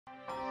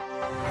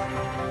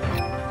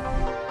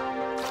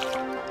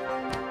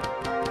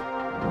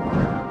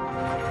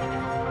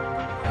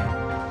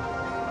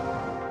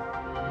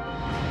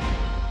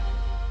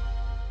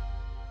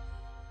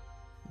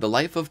The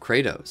Life of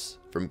Kratos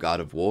from God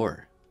of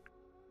War.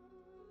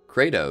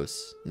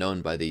 Kratos,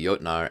 known by the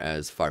Jötnar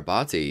as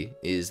Fárbauti,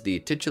 is the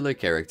titular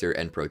character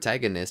and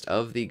protagonist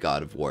of the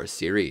God of War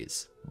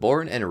series.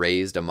 Born and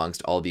raised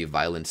amongst all the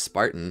violent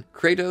Spartan,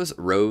 Kratos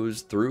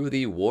rose through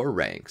the war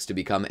ranks to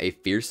become a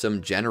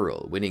fearsome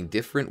general, winning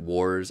different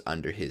wars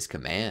under his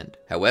command.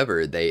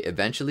 However, they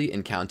eventually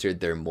encountered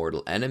their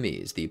mortal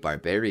enemies, the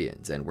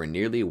Barbarians, and were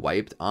nearly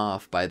wiped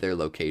off by their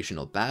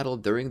locational battle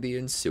during the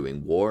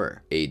ensuing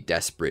war. A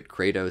desperate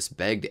Kratos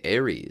begged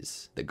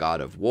Ares, the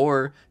god of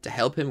war, to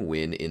help him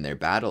win in their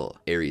battle.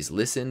 Ares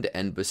listened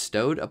and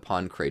bestowed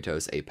upon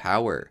Kratos a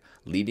power,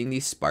 leading the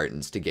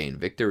Spartans to gain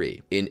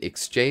victory. In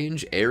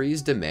exchange,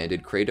 Ares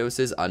demanded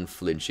Kratos'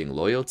 unflinching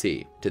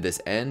loyalty. To this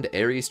end,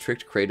 Ares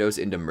tricked Kratos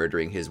into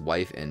murdering his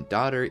wife and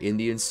daughter in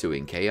the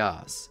ensuing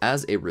chaos.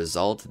 As a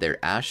result,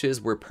 their ashes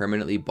were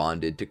permanently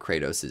bonded to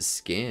Kratos'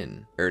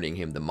 skin, earning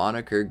him the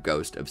moniker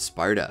Ghost of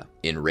Sparta.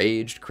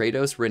 Enraged,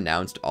 Kratos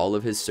renounced all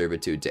of his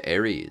servitude to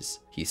Ares.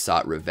 He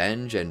sought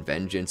revenge and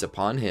vengeance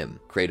upon him.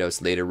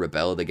 Kratos later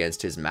rebelled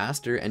against his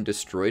master and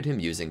destroyed him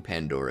using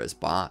Pandora's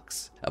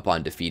box.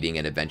 Upon defeating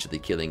and eventually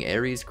killing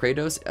Ares,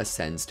 Kratos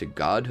ascends to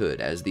godhood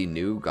as the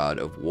new god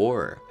of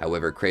war.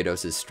 However,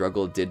 Kratos'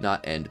 struggle did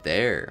not end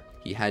there.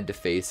 He had to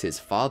face his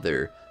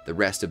father, the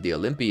rest of the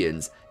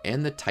Olympians,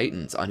 and the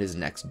Titans on his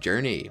next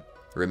journey,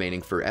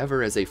 remaining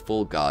forever as a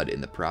full god in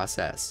the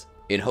process.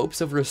 In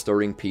hopes of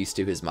restoring peace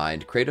to his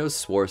mind, Kratos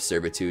swore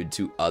servitude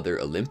to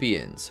other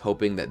Olympians,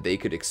 hoping that they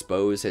could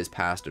expose his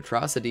past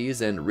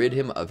atrocities and rid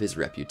him of his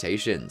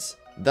reputations.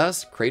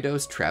 Thus,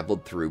 Kratos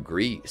traveled through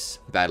Greece,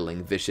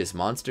 battling vicious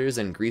monsters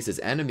and Greece's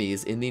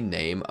enemies in the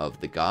name of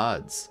the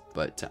gods.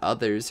 But to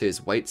others,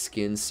 his white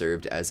skin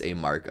served as a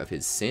mark of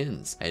his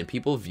sins, and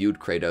people viewed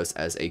Kratos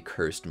as a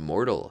cursed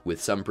mortal,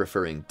 with some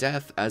preferring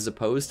death as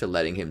opposed to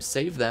letting him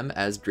save them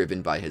as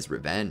driven by his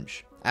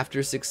revenge.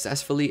 After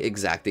successfully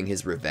exacting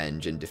his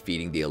revenge and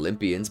defeating the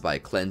Olympians by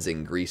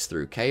cleansing Greece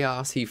through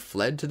chaos, he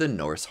fled to the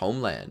Norse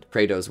homeland.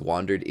 Kratos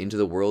wandered into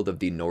the world of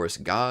the Norse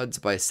gods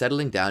by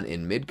settling down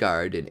in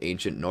Midgard in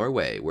ancient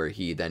Norway, where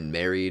he then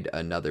married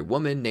another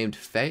woman named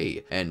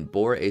Faye and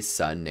bore a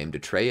son named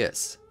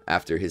Atreus.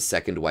 After his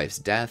second wife's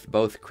death,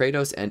 both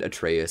Kratos and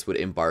Atreus would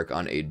embark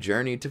on a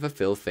journey to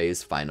fulfill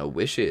Faye's final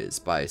wishes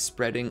by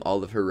spreading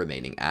all of her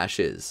remaining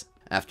ashes.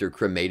 After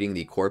cremating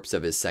the corpse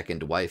of his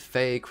second wife,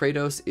 Faye,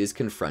 Kratos is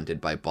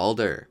confronted by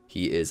Baldur.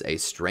 He is a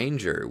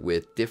stranger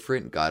with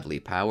different godly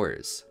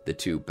powers. The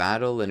two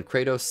battle, and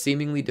Kratos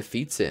seemingly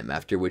defeats him,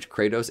 after which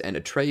Kratos and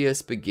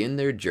Atreus begin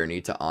their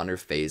journey to honor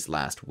Faye's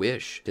last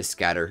wish, to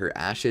scatter her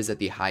ashes at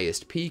the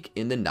highest peak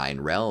in the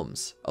 9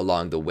 realms.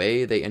 Along the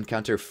way, they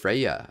encounter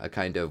Freya, a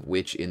kind of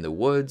witch in the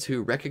woods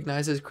who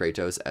recognizes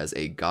Kratos as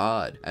a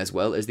god, as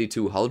well as the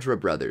two Huldra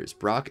brothers,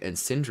 Brock and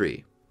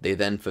Sindri. They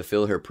then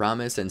fulfill her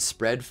promise and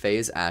spread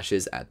Faye's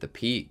ashes at the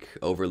peak,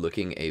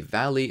 overlooking a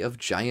valley of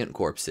giant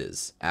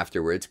corpses.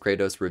 Afterwards,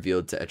 Kratos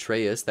revealed to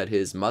Atreus that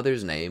his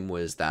mother's name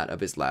was that of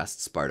his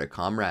last Sparta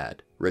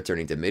comrade.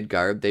 Returning to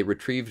Midgard, they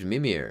retrieved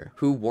Mimir,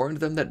 who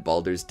warned them that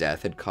Baldur's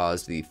death had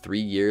caused the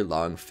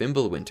 3-year-long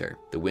Fimbulwinter.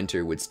 The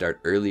winter would start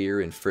earlier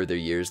in further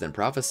years than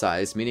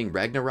prophesized, meaning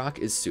Ragnarok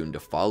is soon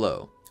to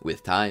follow.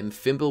 With time,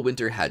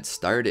 Fimbulwinter had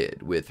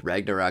started, with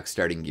Ragnarok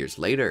starting years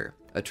later.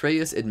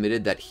 Atreus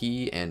admitted that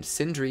he and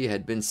Sindri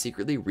had been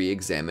secretly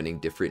re-examining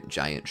different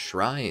giant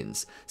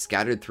shrines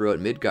scattered throughout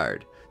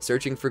Midgard,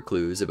 searching for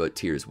clues about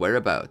Tyr's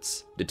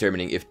whereabouts.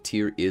 Determining if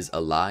Tyr is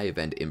alive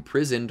and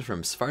imprisoned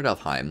from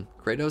Svartalfheim,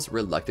 Kratos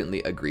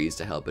reluctantly agrees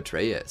to help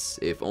Atreus,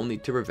 if only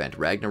to prevent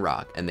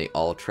Ragnarok, and they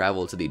all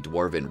travel to the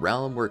Dwarven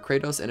realm where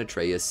Kratos and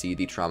Atreus see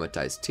the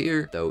traumatized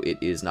Tyr, though it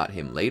is not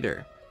him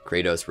later.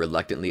 Kratos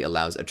reluctantly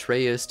allows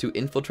Atreus to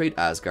infiltrate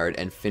Asgard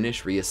and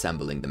finish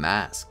reassembling the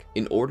mask.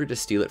 In order to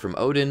steal it from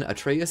Odin,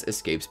 Atreus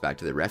escapes back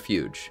to the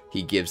refuge.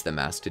 He gives the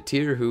mask to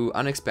Tyr, who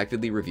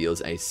unexpectedly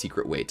reveals a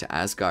secret way to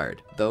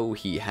Asgard, though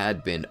he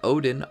had been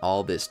Odin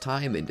all this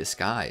time in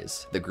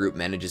disguise. The group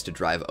manages to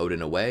drive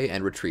Odin away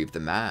and retrieve the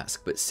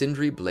mask, but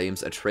Sindri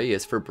blames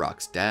Atreus for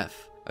Brock's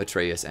death.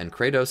 Atreus and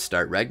Kratos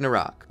start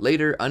Ragnarok.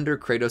 Later, under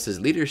Kratos'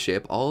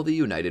 leadership, all the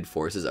united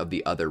forces of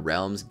the other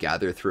realms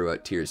gather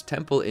throughout Tyr's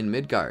temple in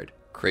Midgard.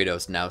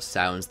 Kratos now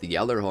sounds the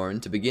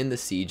Yellerhorn to begin the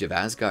siege of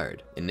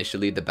Asgard.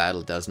 Initially, the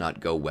battle does not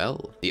go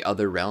well. The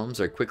other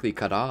realms are quickly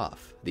cut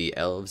off. The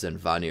elves and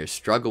Vanir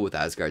struggle with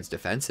Asgard's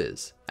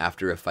defenses.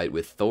 After a fight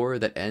with Thor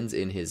that ends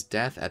in his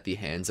death at the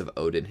hands of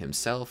Odin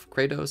himself,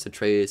 Kratos,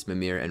 Atreus,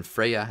 Mimir, and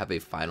Freya have a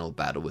final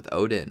battle with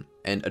Odin,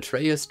 and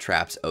Atreus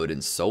traps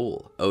Odin's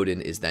soul. Odin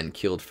is then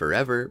killed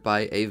forever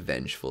by a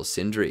vengeful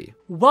Sindri.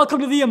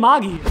 Welcome to the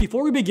Amagi!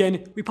 Before we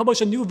begin, we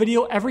publish a new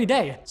video every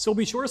day, so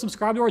be sure to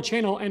subscribe to our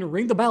channel and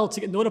ring the bell to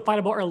get notified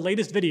about our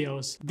latest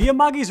videos. The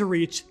Amagi's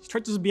reach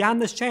stretches beyond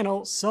this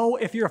channel, so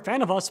if you're a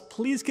fan of us,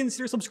 please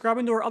consider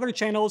subscribing to our other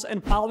channels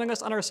and following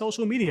us on our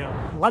social media.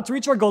 Let's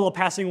reach our goal of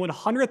passing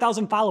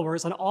 100,000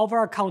 followers on all of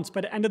our accounts by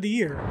the end of the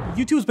year.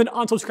 YouTube's been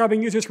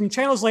unsubscribing users from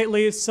channels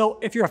lately, so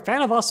if you're a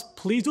fan of us,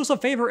 please do us a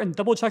favor and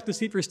double check to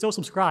see if you're still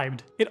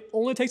subscribed. It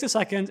only takes a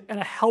second and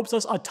it helps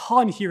us a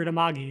ton here at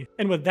Amagi.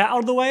 And with that out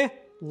of the way,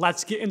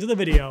 let's get into the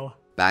video.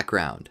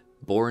 Background.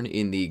 Born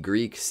in the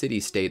Greek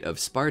city-state of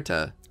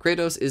Sparta,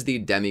 Kratos is the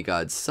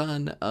demigod's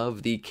son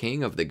of the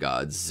king of the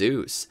gods,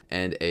 Zeus,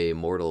 and a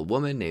mortal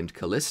woman named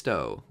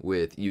Callisto,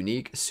 with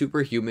unique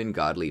superhuman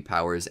godly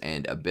powers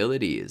and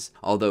abilities,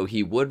 although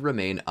he would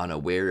remain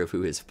unaware of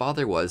who his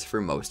father was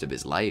for most of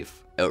his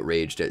life.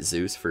 Outraged at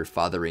Zeus for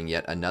fathering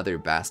yet another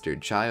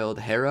bastard child,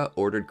 Hera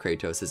ordered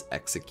Kratos'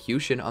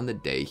 execution on the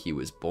day he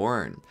was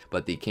born,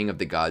 but the king of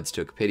the gods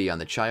took pity on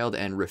the child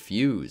and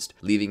refused,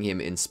 leaving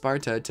him in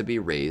Sparta to be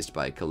raised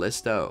by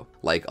Callisto.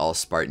 Like all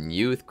Spartan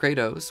youth,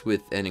 Kratos,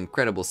 with an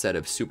incredible set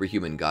of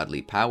superhuman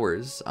godly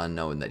powers,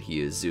 unknown that he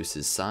is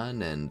Zeus's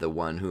son and the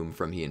one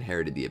from he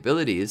inherited the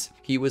abilities,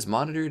 he was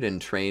monitored and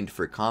trained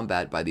for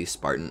combat by the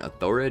Spartan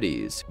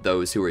authorities.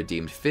 Those who were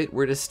deemed fit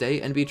were to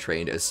stay and be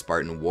trained as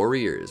Spartan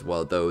warriors,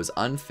 while those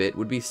unfit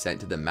would be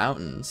sent to the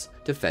mountains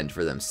to fend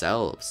for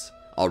themselves.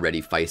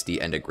 Already feisty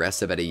and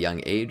aggressive at a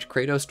young age,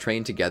 Kratos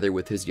trained together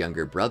with his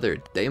younger brother,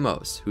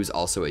 Deimos, who's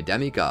also a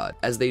demigod,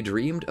 as they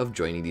dreamed of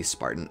joining the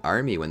Spartan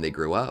army when they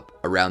grew up.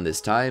 Around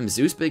this time,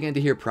 Zeus began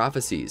to hear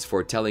prophecies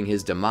foretelling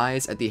his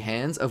demise at the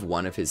hands of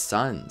one of his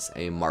sons,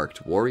 a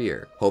marked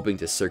warrior. Hoping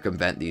to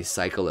circumvent the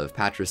cycle of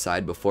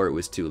patricide before it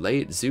was too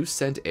late, Zeus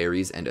sent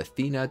Ares and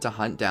Athena to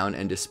hunt down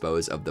and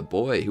dispose of the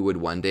boy who would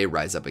one day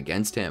rise up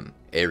against him.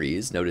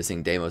 Ares,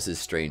 noticing Deimos'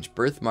 strange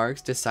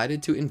birthmarks,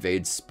 decided to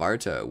invade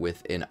Sparta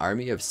with an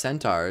army of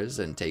centaurs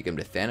and take him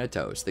to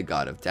Thanatos, the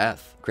god of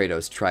death.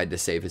 Kratos tried to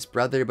save his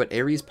brother, but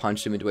Ares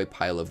punched him into a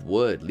pile of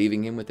wood,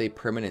 leaving him with a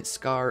permanent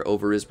scar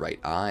over his right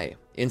eye.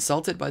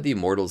 Insulted by the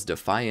mortal's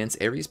defiance,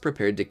 Ares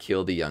prepared to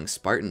kill the young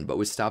Spartan, but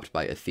was stopped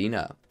by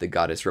Athena. The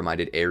goddess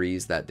reminded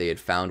Ares that they had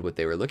found what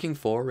they were looking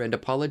for and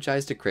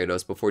apologized to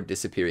Kratos before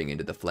disappearing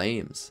into the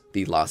flames.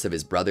 The loss of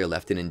his brother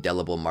left an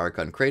indelible mark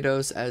on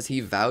Kratos, as he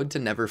vowed to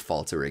never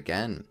falter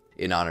again.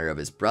 In honor of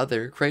his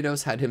brother,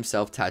 Kratos had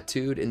himself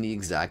tattooed in the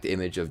exact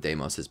image of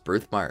Deimos'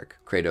 birthmark.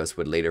 Kratos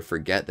would later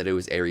forget that it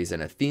was Ares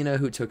and Athena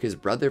who took his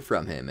brother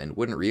from him and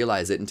wouldn't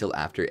realize it until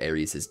after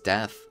Ares'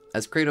 death.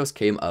 As Kratos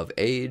came of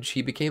age,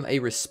 he became a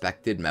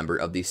respected member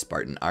of the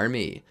Spartan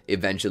army,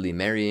 eventually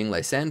marrying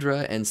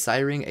Lysandra and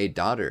siring a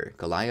daughter,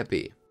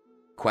 Calliope.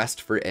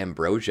 Quest for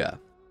Ambrosia.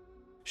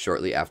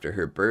 Shortly after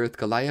her birth,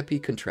 Calliope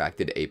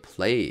contracted a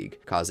plague,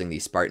 causing the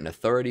Spartan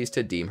authorities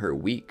to deem her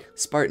weak.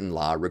 Spartan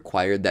law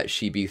required that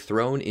she be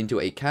thrown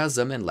into a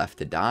chasm and left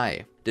to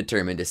die.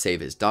 Determined to save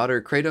his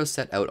daughter, Kratos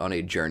set out on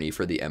a journey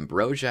for the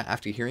Ambrosia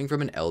after hearing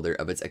from an elder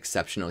of its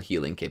exceptional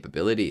healing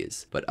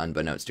capabilities. But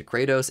unbeknownst to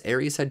Kratos,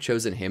 Ares had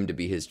chosen him to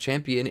be his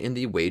champion in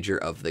the Wager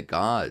of the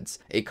Gods,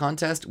 a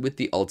contest with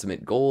the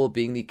ultimate goal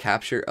being the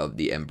capture of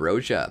the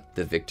Ambrosia.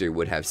 The victor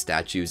would have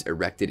statues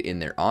erected in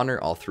their honor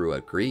all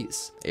throughout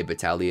Greece. A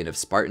battalion of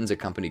Spartans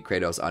accompanied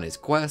Kratos on his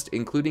quest,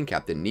 including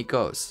Captain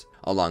Nikos.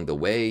 Along the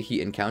way,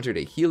 he encountered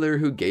a healer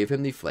who gave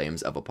him the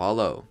flames of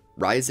Apollo.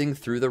 Rising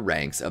through the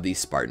ranks of the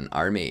Spartan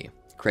army,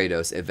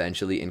 Kratos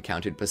eventually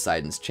encountered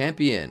Poseidon's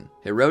champion,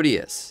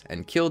 Herodias,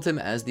 and killed him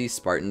as the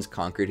Spartans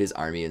conquered his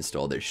army and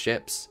stole their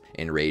ships.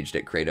 Enraged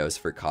at Kratos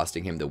for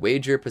costing him the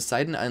wager,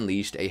 Poseidon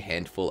unleashed a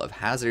handful of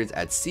hazards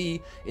at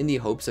sea in the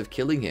hopes of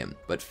killing him,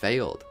 but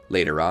failed.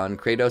 Later on,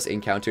 Kratos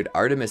encountered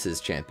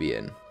Artemis's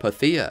champion,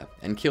 Pythia,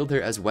 and killed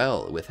her as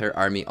well, with her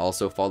army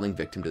also falling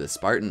victim to the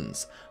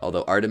Spartans,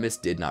 although Artemis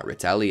did not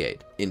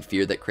retaliate. In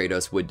fear that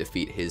Kratos would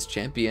defeat his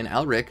champion,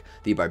 Alric,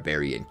 the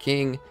barbarian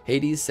king,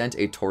 Hades sent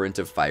a torrent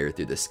of fire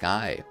through the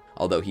sky.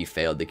 Although he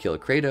failed to kill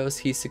Kratos,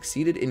 he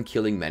succeeded in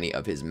killing many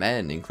of his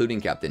men,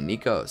 including Captain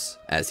Nikos.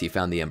 As he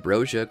found the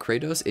Ambrosia,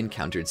 Kratos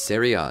encountered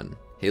Ceryon,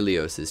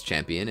 Helios'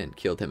 champion, and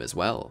killed him as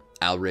well.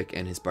 Alric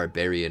and his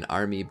barbarian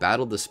army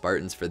battled the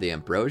Spartans for the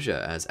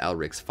Ambrosia, as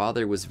Alric's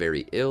father was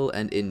very ill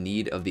and in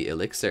need of the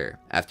elixir.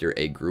 After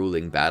a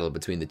grueling battle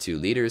between the two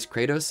leaders,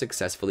 Kratos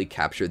successfully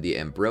captured the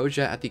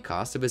Ambrosia at the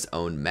cost of his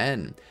own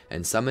men,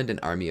 and summoned an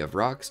army of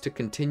rocks to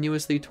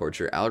continuously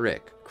torture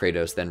Alric.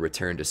 Kratos then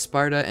returned to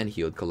Sparta and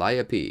healed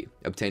Calliope,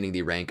 obtaining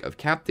the rank of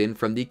captain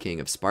from the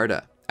king of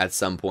Sparta. At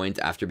some point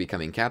after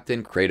becoming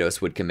captain,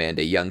 Kratos would command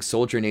a young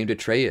soldier named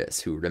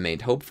Atreus, who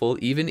remained hopeful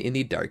even in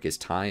the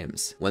darkest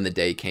times. When the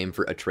day came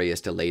for Atreus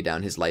to lay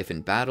down his life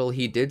in battle,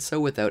 he did so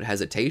without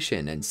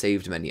hesitation and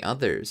saved many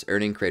others,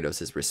 earning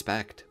Kratos'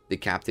 respect. The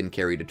captain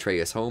carried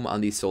Atreus home on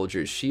the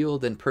soldier's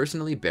shield and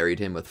personally buried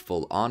him with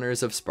full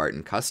honors of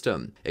Spartan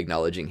custom,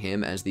 acknowledging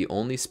him as the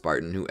only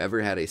Spartan who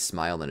ever had a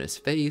smile on his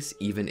face,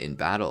 even in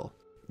battle.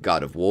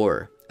 God of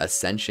War,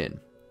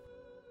 Ascension.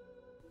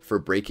 For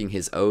breaking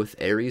his oath,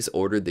 Ares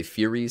ordered the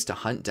Furies to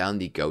hunt down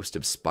the ghost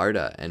of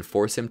Sparta and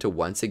force him to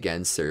once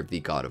again serve the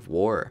god of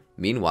war.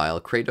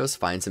 Meanwhile, Kratos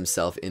finds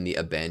himself in the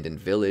abandoned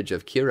village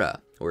of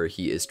Kira, where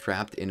he is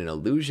trapped in an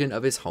illusion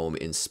of his home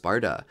in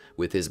Sparta,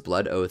 with his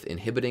blood oath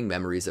inhibiting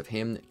memories of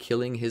him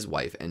killing his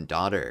wife and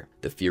daughter.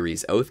 The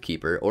Fury's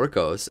Oathkeeper,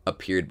 Orcos,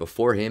 appeared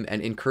before him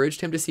and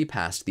encouraged him to see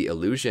past the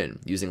illusion,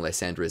 using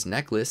Lysandra's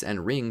necklace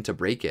and ring to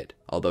break it.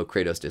 Although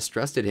Kratos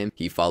distrusted him,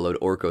 he followed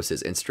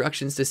Orcos'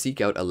 instructions to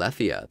seek out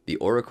Aletheia, the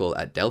oracle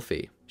at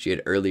Delphi. She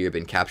had earlier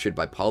been captured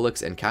by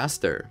Pollux and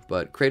Castor,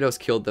 but Kratos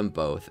killed them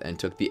both and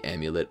took the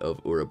amulet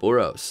of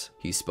Ouroboros.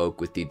 He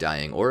spoke with the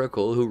dying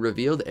oracle, who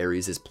revealed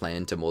Ares'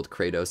 plan to mold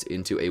Kratos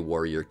into a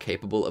warrior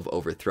capable of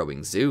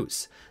overthrowing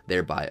Zeus,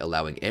 thereby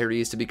allowing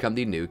Ares to become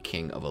the new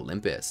king of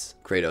Olympus.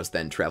 Kratos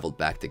then traveled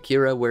back to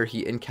Kira, where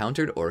he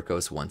encountered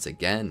Orcos once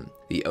again.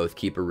 The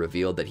Oathkeeper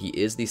revealed that he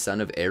is the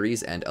son of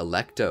Ares and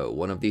Alecto,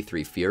 one of the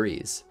three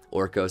Furies.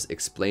 Orcos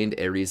explained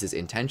Ares'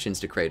 intentions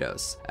to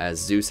Kratos. As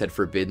Zeus had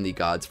forbidden the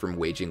gods from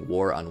waging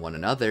war on one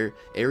another,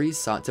 Ares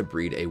sought to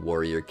breed a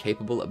warrior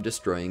capable of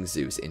destroying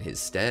Zeus in his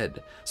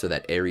stead, so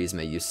that Ares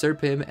may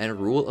usurp him and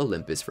rule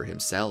Olympus for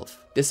himself.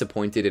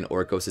 Disappointed in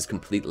Orcos'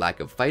 complete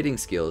lack of fighting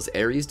skills,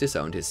 Ares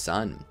disowned his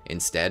son.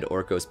 Instead,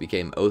 Orcos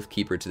became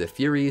Oathkeeper to the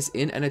Furies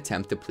in an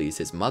attempt to please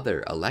his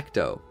mother,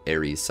 Alecto.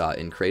 Ares saw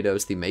in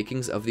Kratos the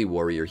makings of the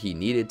warrior he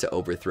needed to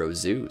overthrow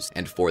Zeus,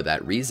 and for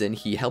that reason,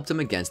 he helped him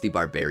against the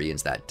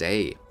Barbarians that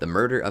day. The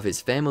murder of his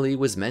family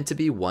was meant to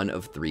be one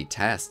of 3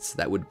 tests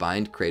that would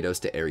bind Kratos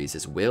to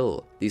Ares'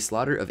 will: the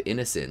slaughter of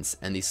innocents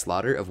and the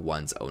slaughter of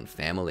one's own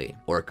family.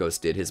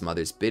 Orcos did his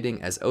mother's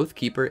bidding as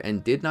Oathkeeper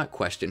and did not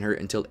question her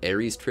until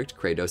Ares tricked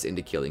Kratos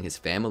into killing his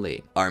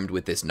family. Armed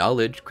with this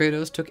knowledge,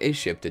 Kratos took a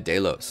ship to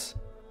Delos.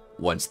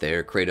 Once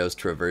there, Kratos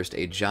traversed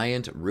a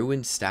giant,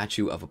 ruined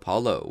statue of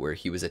Apollo, where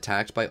he was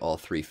attacked by all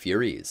 3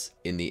 Furies.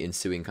 In the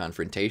ensuing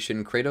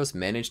confrontation, Kratos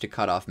managed to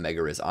cut off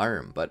Megara's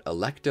arm, but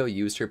Alecto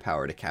used her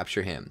power to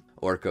capture him.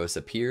 Orcos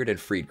appeared and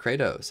freed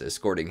Kratos,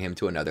 escorting him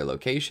to another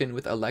location,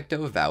 with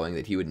Alecto vowing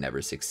that he would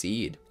never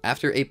succeed.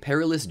 After a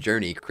perilous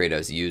journey,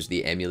 Kratos used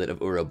the amulet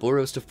of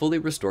Ouroboros to fully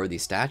restore the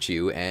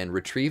statue and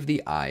retrieve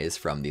the eyes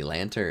from the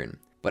lantern.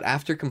 But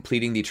after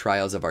completing the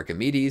trials of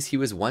Archimedes, he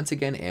was once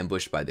again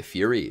ambushed by the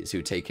Furies,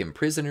 who take him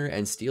prisoner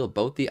and steal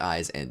both the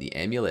eyes and the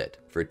amulet.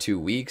 For 2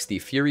 weeks, the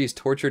Furies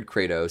tortured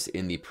Kratos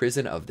in the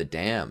prison of the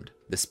damned.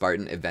 The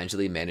Spartan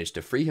eventually managed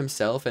to free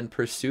himself and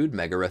pursued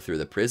Megara through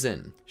the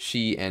prison.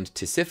 She and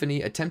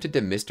Tisiphone attempted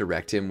to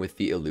misdirect him with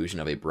the illusion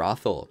of a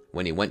brothel.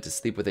 When he went to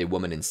sleep with a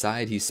woman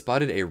inside, he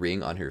spotted a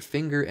ring on her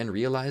finger and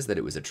realized that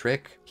it was a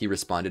trick. He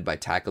responded by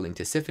tackling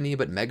Tisiphone,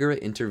 but Megara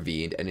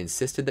intervened and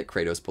insisted that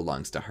Kratos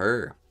belongs to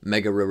her.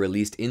 Megara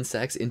released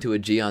insects into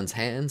Aegeon's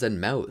hands and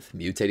mouth,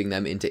 mutating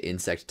them into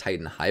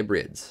insect-titan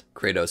hybrids.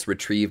 Kratos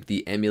retrieved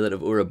the amulet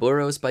of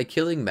Ouroboros by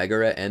killing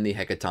Megara and the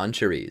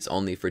Hecatoncheires,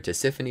 only for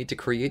Tisiphone to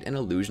create an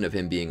illusion of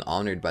him being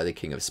honored by the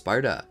king of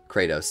Sparta.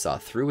 Kratos saw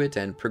through it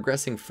and,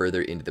 progressing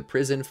further into the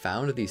prison,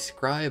 found the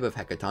scribe of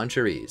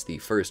Hecatoncheires, the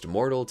first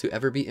mortal to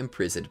ever be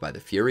imprisoned by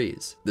the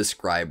Furies. The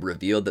scribe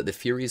revealed that the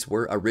Furies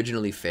were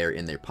originally fair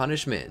in their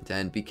punishment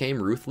and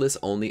became ruthless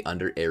only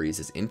under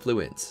Ares'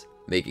 influence.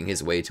 Making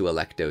his way to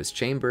Alecto's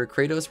chamber,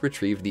 Kratos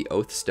retrieved the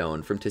Oath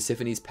Stone from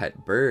Tisiphone's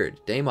pet bird,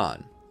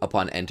 Daemon.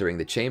 Upon entering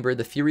the chamber,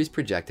 the Furies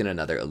project in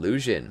another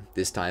illusion,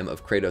 this time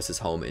of Kratos'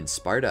 home in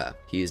Sparta.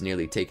 He is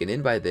nearly taken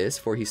in by this,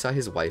 for he saw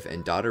his wife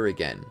and daughter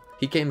again.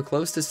 He came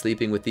close to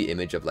sleeping with the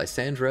image of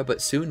Lysandra,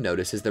 but soon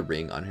notices the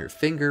ring on her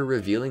finger,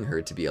 revealing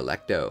her to be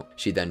Alecto.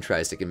 She then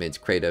tries to convince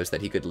Kratos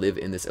that he could live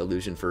in this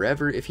illusion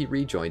forever if he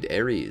rejoined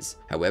Ares.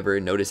 However,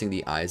 noticing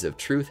the eyes of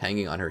truth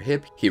hanging on her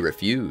hip, he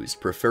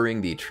refused,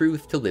 preferring the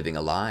truth to living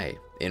a lie.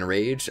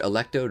 Enraged,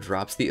 Alecto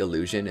drops the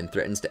illusion and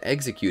threatens to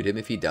execute him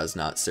if he does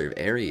not serve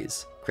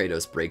Ares.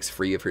 Kratos breaks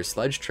free of her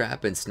sludge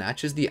trap and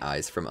snatches the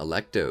eyes from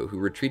Alecto, who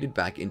retreated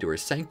back into her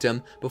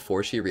sanctum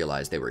before she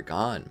realized they were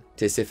gone.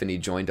 Tisiphone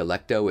joined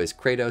Alecto as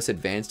Kratos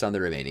advanced on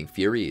the remaining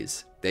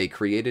Furies. They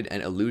created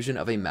an illusion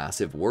of a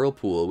massive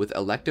whirlpool, with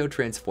Alecto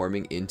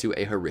transforming into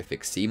a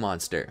horrific sea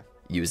monster.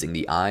 Using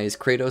the eyes,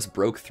 Kratos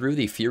broke through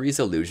the Furies'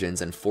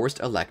 illusions and forced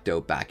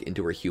Alecto back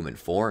into her human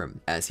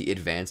form. As he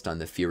advanced on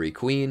the Fury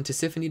Queen,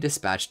 Tisiphone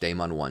dispatched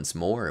Daemon once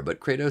more, but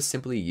Kratos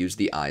simply used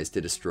the eyes to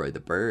destroy the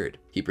bird.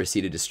 He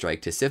proceeded to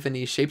strike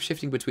Tisiphone,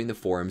 shapeshifting between the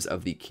forms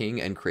of the king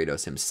and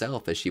Kratos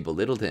himself as she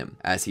belittled him.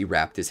 As he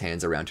wrapped his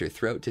hands around her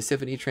throat,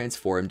 Tisiphone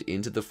transformed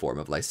into the form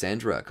of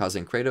Lysandra,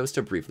 causing Kratos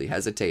to briefly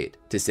hesitate.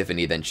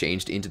 Tisiphone then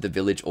changed into the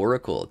village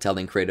oracle,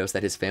 telling Kratos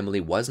that his family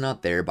was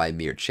not there by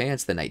mere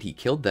chance the night he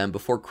killed them,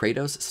 before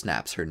Kratos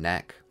snaps her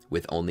neck.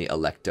 With only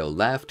Alecto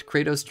left,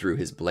 Kratos drew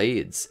his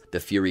blades. The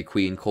Fury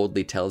Queen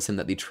coldly tells him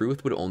that the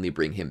truth would only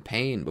bring him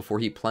pain before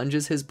he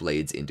plunges his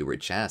blades into her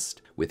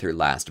chest. With her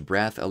last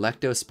breath,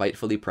 Alecto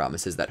spitefully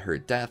promises that her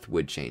death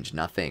would change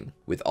nothing.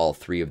 With all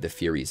 3 of the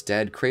Furies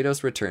dead,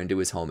 Kratos returned to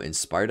his home in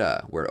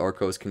Sparta, where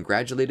Orcos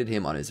congratulated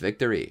him on his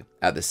victory.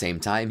 At the same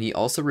time, he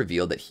also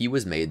revealed that he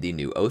was made the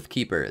new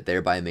Oathkeeper,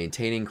 thereby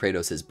maintaining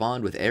Kratos'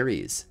 bond with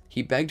Ares.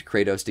 He begged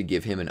Kratos to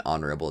give him an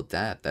honorable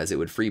death, as it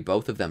would free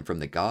both of them from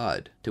the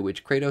god, to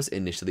which Kratos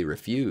initially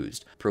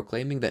refused,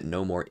 proclaiming that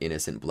no more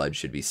innocent blood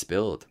should be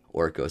spilled.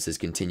 Orcos'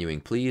 continuing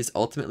pleas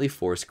ultimately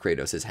forced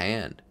Kratos'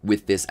 hand.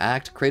 With this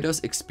act,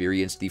 Kratos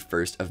experienced the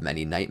first of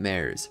many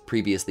nightmares,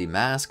 previously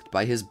masked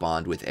by his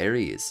bond with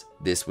Ares.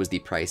 This was the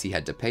price he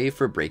had to pay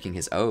for breaking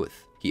his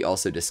oath. He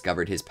also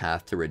discovered his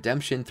path to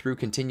redemption through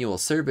continual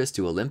service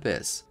to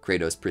Olympus.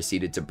 Kratos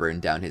proceeded to burn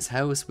down his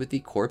house with the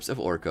corpse of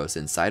Orcos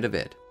inside of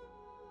it.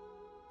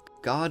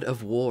 God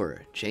of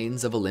War,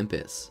 Chains of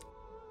Olympus.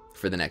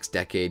 For the next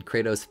decade,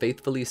 Kratos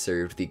faithfully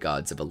served the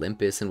gods of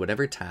Olympus in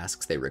whatever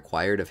tasks they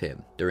required of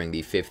him. During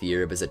the 5th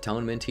year of his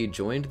atonement, he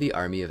joined the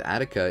army of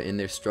Attica in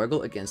their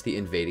struggle against the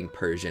invading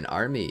Persian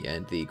army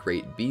and the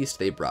great beast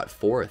they brought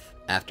forth.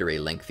 After a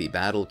lengthy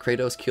battle,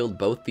 Kratos killed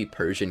both the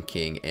Persian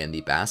king and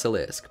the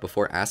basilisk,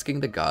 before asking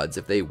the gods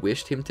if they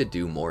wished him to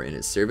do more in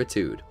his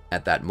servitude.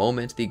 At that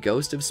moment, the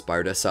ghost of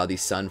Sparta saw the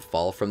sun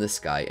fall from the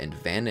sky and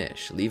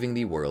vanish, leaving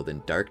the world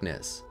in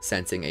darkness.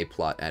 Sensing a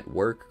plot at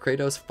work,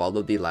 Kratos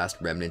followed the last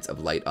remnants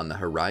of light on the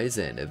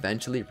horizon,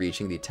 eventually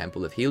reaching the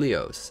Temple of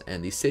Helios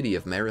and the city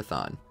of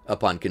Marathon.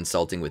 Upon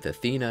consulting with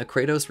Athena,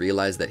 Kratos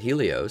realized that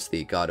Helios,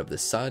 the god of the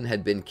sun,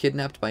 had been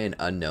kidnapped by an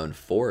unknown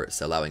force,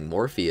 allowing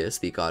Morpheus,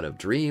 the god of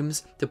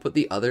dreams, to put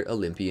the other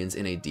Olympians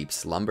in a deep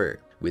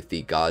slumber. With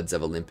the gods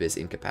of Olympus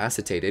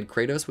incapacitated,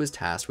 Kratos was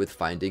tasked with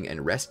finding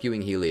and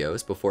rescuing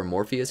Helios before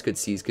Morpheus could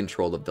seize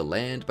control of the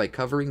land by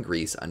covering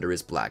Greece under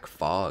his black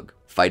fog.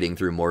 Fighting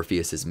through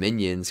Morpheus's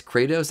minions,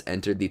 Kratos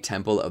entered the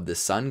temple of the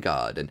sun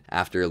god, and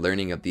after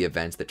learning of the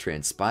events that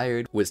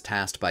transpired, was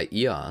tasked by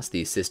Eos,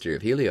 the sister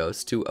of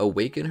Helios, to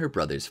awaken her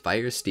brother's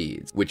fire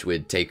steeds, which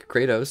would take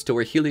Kratos to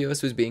where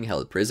Helios was being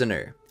held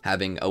prisoner.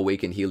 Having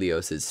awakened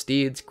Helios'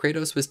 steeds,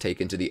 Kratos was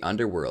taken to the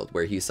underworld,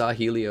 where he saw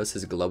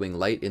Helios' glowing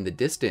light in the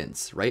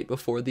distance, right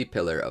before the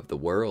Pillar of the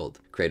World.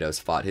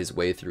 Kratos fought his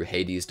way through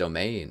Hades'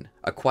 domain,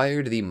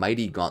 acquired the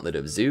mighty gauntlet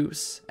of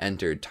Zeus,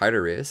 entered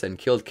Tartarus, and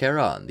killed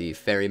Charon, the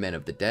ferryman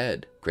of the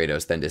dead.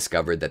 Kratos then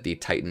discovered that the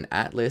Titan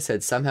Atlas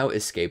had somehow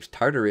escaped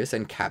Tartarus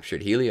and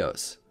captured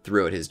Helios.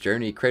 Throughout his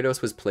journey,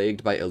 Kratos was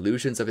plagued by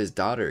illusions of his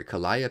daughter,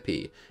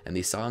 Calliope, and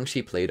the song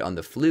she played on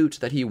the flute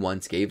that he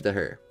once gave to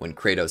her. When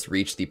Kratos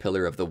reached the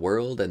Pillar of the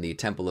World and the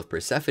Temple of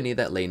Persephone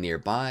that lay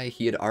nearby,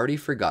 he had already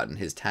forgotten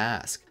his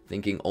task,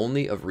 thinking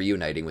only of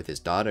reuniting with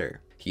his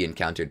daughter. He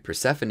encountered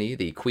Persephone,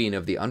 the queen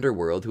of the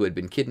underworld, who had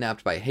been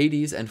kidnapped by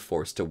Hades and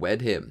forced to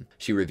wed him.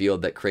 She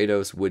revealed that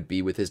Kratos would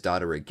be with his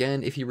daughter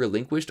again if he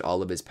relinquished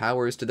all of his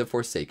powers to the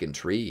Forsaken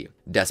Tree.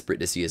 Desperate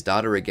to see his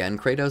daughter again,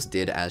 Kratos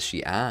did as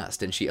she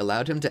asked, and she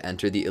allowed him to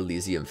enter the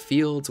Elysium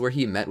Fields, where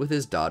he met with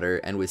his daughter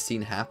and was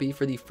seen happy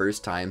for the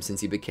first time since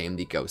he became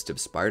the ghost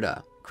of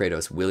Sparta.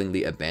 Kratos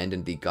willingly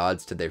abandoned the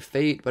gods to their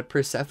fate, but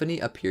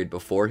Persephone appeared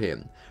before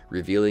him,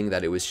 revealing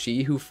that it was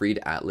she who freed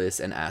Atlas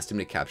and asked him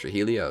to capture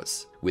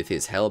Helios. With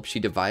his help, she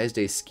devised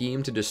a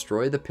scheme to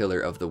destroy the Pillar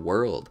of the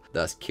World,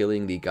 thus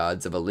killing the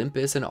gods of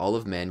Olympus and all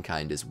of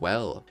mankind as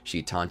well.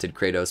 She taunted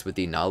Kratos with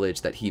the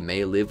knowledge that he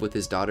may live with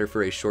his daughter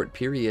for a short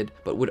period,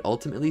 but would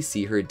ultimately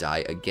see her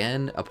die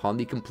again upon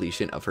the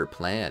completion of her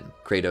plan.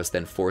 Kratos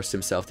then forced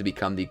himself to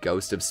become the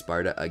ghost of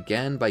Sparta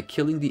again by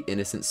killing the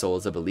innocent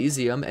souls of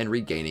Elysium and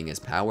regaining his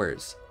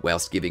powers.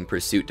 Whilst giving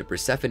pursuit to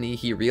Persephone,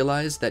 he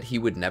realized that he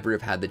would never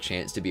have had the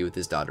chance to be with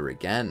his daughter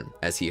again.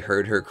 As he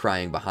heard her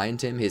crying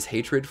behind him, his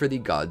hatred for the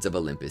gods of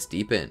Olympus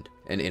deepened.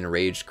 An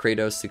enraged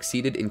Kratos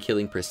succeeded in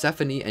killing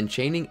Persephone and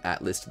chaining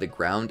Atlas to the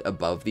ground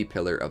above the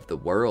Pillar of the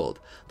World,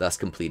 thus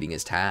completing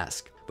his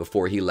task.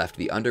 Before he left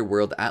the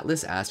underworld,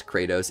 Atlas asked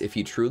Kratos if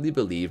he truly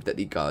believed that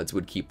the gods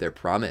would keep their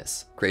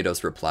promise.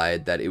 Kratos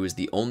replied that it was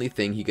the only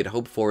thing he could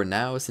hope for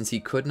now, since he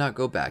could not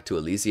go back to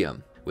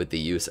Elysium. With the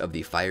use of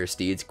the fire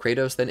steeds,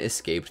 Kratos then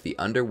escaped the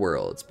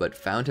underworlds, but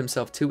found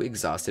himself too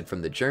exhausted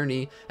from the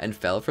journey and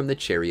fell from the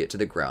chariot to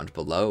the ground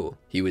below.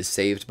 He was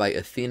saved by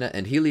Athena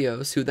and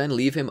Helios, who then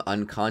leave him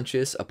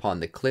unconscious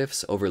upon the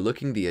cliffs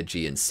overlooking the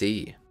Aegean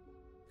Sea.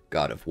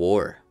 God of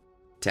War.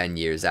 10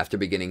 years after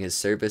beginning his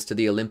service to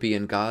the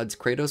Olympian gods,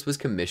 Kratos was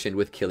commissioned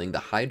with killing the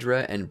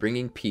Hydra and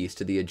bringing peace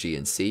to the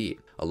Aegean Sea.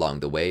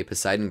 Along the way,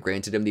 Poseidon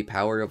granted him the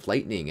power of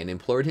lightning and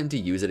implored him to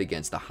use it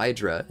against the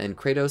Hydra, and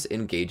Kratos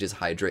engages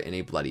Hydra in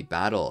a bloody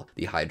battle.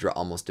 The Hydra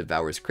almost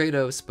devours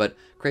Kratos, but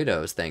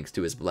Kratos, thanks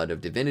to his blood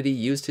of divinity,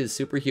 used his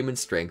superhuman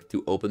strength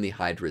to open the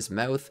Hydra's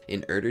mouth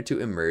in order to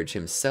emerge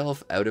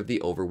himself out of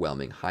the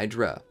overwhelming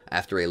Hydra.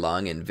 After a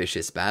long and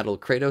vicious battle,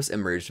 Kratos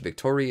emerged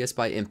victorious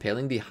by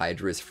impaling the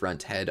Hydra's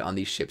front head on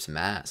the ship's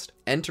mast.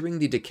 Entering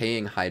the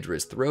decaying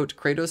Hydra's throat,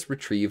 Kratos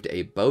retrieved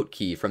a boat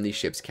key from the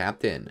ship's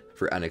captain.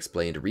 For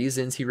unexplained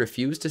reasons, he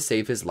refused to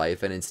save his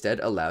life and instead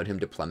allowed him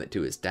to plummet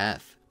to his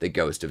death. The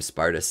ghost of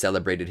Sparta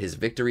celebrated his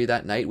victory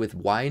that night with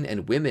wine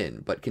and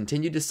women, but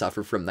continued to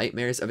suffer from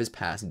nightmares of his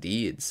past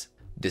deeds.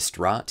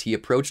 Distraught, he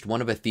approached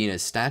one of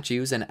Athena's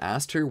statues and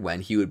asked her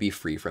when he would be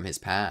free from his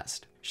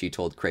past. She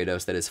told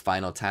Kratos that his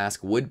final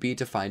task would be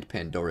to find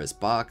Pandora's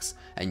box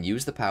and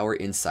use the power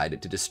inside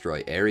it to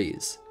destroy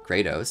Ares.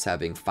 Kratos,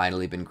 having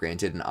finally been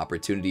granted an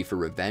opportunity for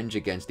revenge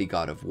against the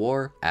god of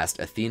war, asked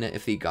Athena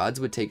if the gods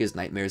would take his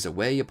nightmares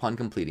away upon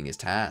completing his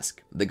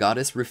task. The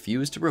goddess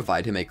refused to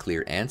provide him a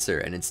clear answer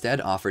and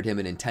instead offered him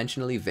an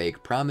intentionally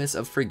vague promise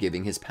of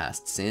forgiving his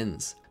past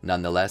sins.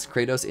 Nonetheless,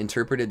 Kratos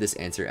interpreted this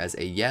answer as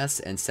a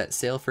yes and set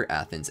sail for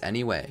Athens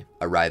anyway.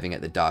 Arriving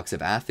at the docks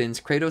of Athens,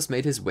 Kratos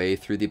made his way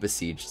through the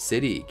besieged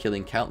city,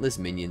 killing countless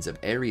minions of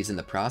Ares in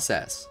the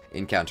process.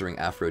 Encountering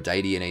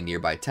Aphrodite in a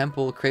nearby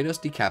temple,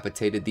 Kratos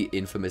decapitated the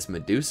infamous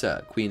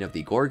Medusa, queen of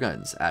the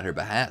Gorgons, at her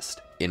behest.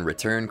 In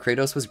return,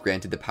 Kratos was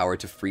granted the power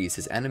to freeze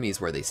his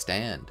enemies where they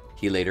stand.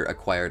 He later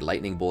acquired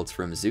lightning bolts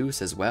from Zeus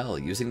as well,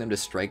 using them to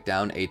strike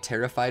down a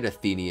terrified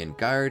Athenian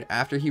guard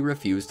after he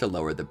refused to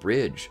lower the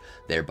bridge,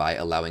 thereby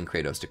allowing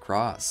Kratos to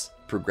cross.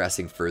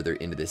 Progressing further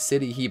into the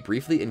city, he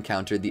briefly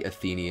encountered the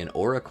Athenian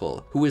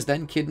oracle, who was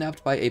then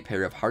kidnapped by a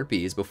pair of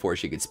harpies before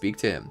she could speak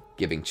to him.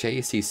 Giving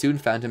chase, he soon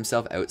found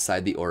himself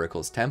outside the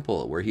oracle's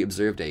temple, where he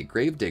observed a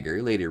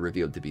gravedigger, later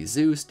revealed to be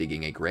Zeus,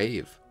 digging a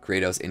grave.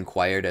 Kratos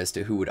inquired as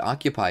to who would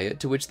occupy it,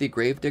 to which the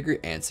gravedigger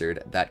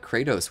answered that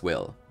Kratos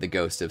will. The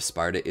ghost of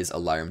Sparta is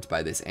alarmed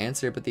by this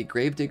answer, but the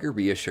gravedigger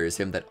reassures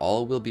him that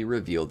all will be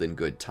revealed in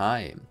good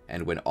time,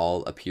 and when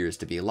all appears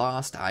to be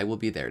lost, I will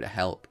be there to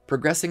help.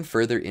 Progressing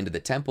further into the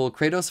temple,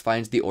 Kratos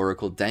finds the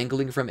oracle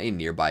dangling from a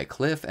nearby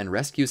cliff and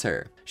rescues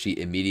her. She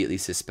immediately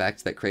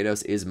suspects that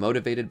Kratos is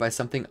motivated by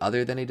something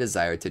other than a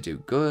desire to do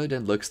good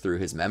and looks through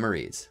his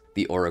memories.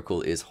 The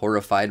oracle is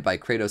horrified by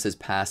Kratos'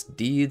 past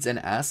deeds and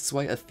asks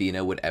why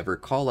Athena would ever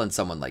call on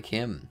someone like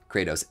him.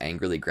 Kratos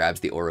angrily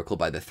grabs the oracle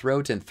by the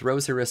throat and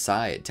throws her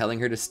aside, telling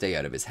her to stay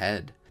out of his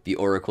head. The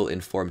oracle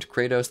informed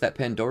Kratos that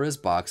Pandora's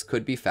box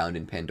could be found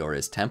in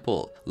Pandora's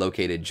temple,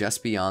 located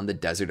just beyond the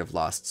Desert of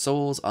Lost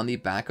Souls on the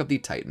back of the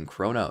Titan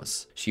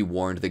Kronos. She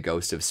warned the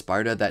ghost of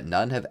Sparta that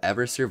none have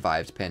ever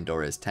survived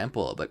Pandora's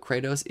temple, but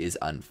Kratos is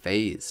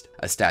unfazed.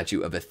 A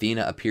statue of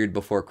Athena appeared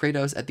before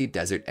Kratos at the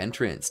desert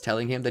entrance,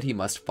 telling him that he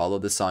must follow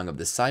the Song of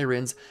the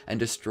Sirens and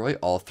destroy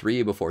all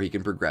three before he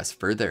can progress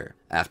further.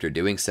 After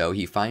doing so,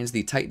 he finds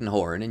the Titan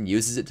horn and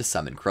uses it to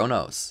summon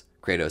Kronos.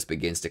 Kratos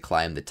begins to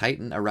climb the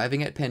Titan,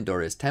 arriving at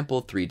Pandora's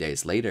temple 3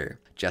 days later.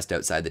 Just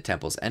outside the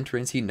temple's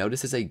entrance, he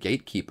notices a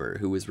gatekeeper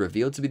who is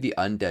revealed to be the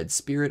undead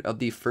spirit of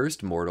the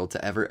first mortal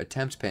to ever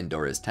attempt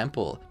Pandora's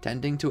temple,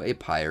 tending to a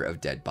pyre of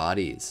dead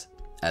bodies.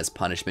 As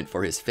punishment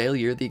for his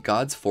failure, the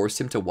gods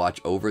forced him to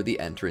watch over the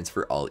entrance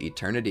for all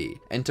eternity,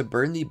 and to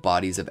burn the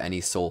bodies of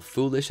any soul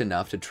foolish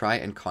enough to try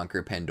and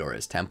conquer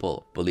Pandora's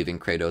temple. Believing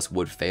Kratos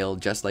would fail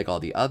just like all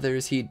the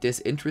others, he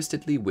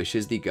disinterestedly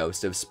wishes the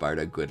ghost of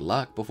Sparta good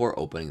luck before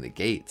opening the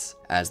gates.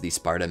 As the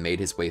Sparta made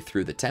his way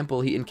through the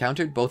temple, he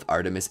encountered both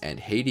Artemis and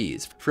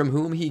Hades, from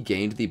whom he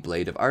gained the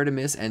Blade of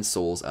Artemis and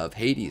Souls of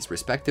Hades,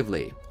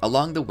 respectively.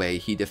 Along the way,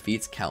 he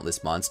defeats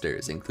countless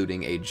monsters,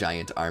 including a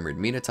giant armored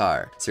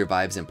Minotaur,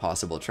 survives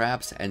impossible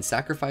traps, and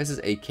sacrifices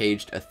a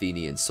caged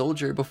Athenian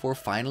soldier before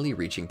finally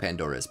reaching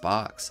Pandora's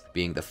box,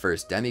 being the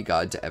first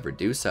demigod to ever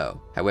do so.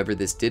 However,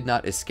 this did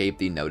not escape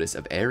the notice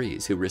of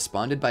Ares, who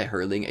responded by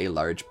hurling a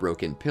large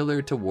broken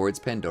pillar towards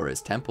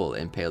Pandora's temple,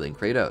 impaling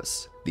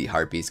Kratos. The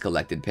Harpies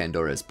collected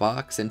Pandora's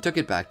box and took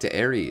it back to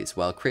Ares,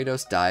 while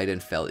Kratos died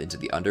and fell into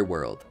the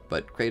underworld.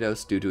 But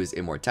Kratos, due to his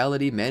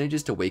immortality,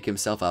 manages to wake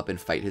himself up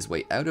and fight his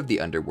way out of the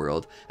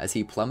underworld as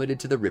he plummeted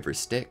to the river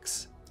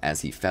Styx.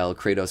 As he fell,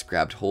 Kratos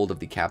grabbed hold of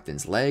the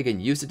captain's leg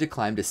and used it to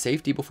climb to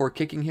safety before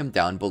kicking him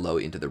down below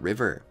into the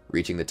river.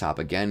 Reaching the top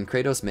again,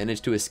 Kratos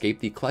managed to escape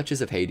the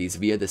clutches of Hades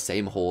via the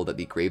same hole that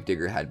the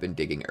gravedigger had been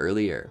digging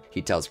earlier.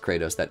 He tells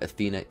Kratos that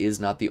Athena is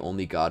not the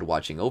only god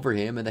watching over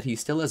him and that he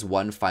still has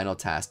one final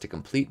task to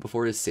complete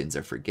before his sins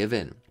are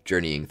forgiven.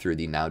 Journeying through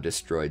the now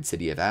destroyed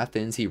city of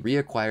Athens, he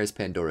reacquires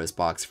Pandora's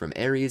box from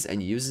Ares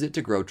and uses it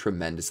to grow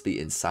tremendously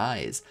in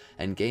size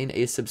and gain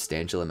a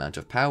substantial amount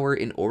of power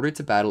in order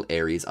to battle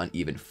Ares on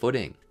even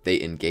footing. They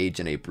engage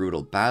in a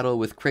brutal battle,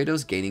 with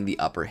Kratos gaining the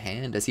upper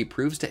hand as he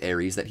proves to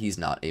Ares that he's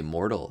not a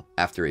mortal.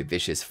 After a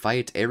vicious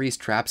fight, Ares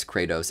traps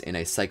Kratos in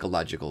a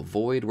psychological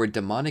void where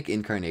demonic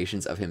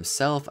incarnations of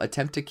himself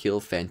attempt to kill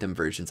phantom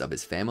versions of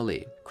his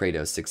family.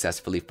 Kratos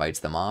successfully fights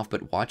them off,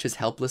 but watches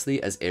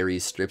helplessly as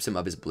Ares strips him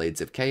of his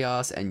blades of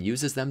chaos and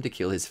uses them to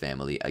kill his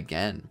family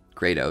again.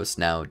 Kratos,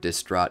 now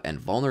distraught and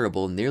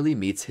vulnerable, nearly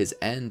meets his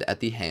end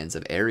at the hands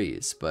of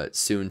Ares, but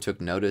soon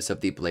took notice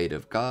of the Blade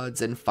of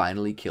Gods and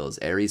finally kills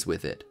Ares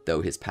with it.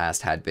 Though his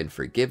past had been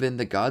forgiven,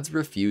 the gods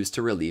refused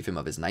to relieve him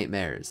of his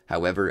nightmares.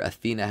 However,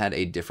 Athena had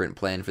a different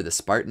plan for the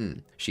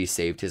Spartan. She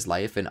saved his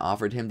life and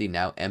offered him the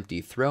now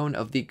empty throne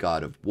of the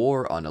god of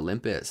war on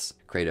Olympus.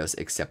 Kratos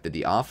accepted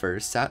the offer,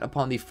 sat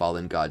upon the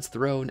fallen god's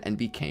throne, and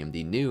became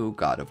the new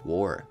god of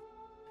war.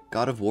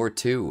 God of War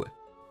 2.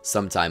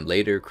 Sometime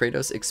later,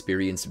 Kratos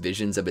experienced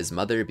visions of his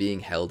mother being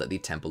held at the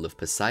Temple of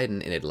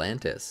Poseidon in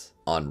Atlantis.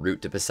 En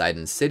route to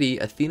Poseidon's city,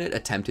 Athena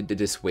attempted to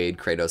dissuade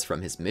Kratos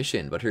from his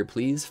mission, but her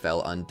pleas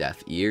fell on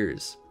deaf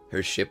ears.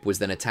 Her ship was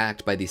then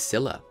attacked by the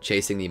Scylla.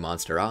 Chasing the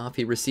monster off,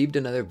 he received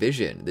another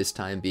vision, this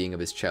time being of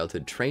his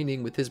childhood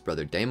training with his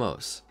brother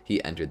Deimos. He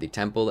He entered the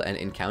temple and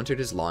encountered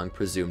his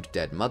long-presumed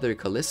dead mother,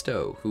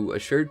 Callisto, who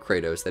assured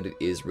Kratos that it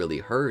is really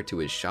her, to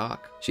his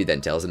shock. She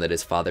then tells him that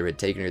his father had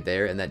taken her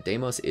there and that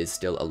Deimos is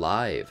still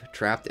alive,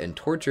 trapped and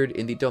tortured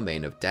in the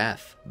domain of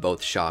death.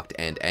 Both shocked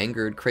and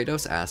angered,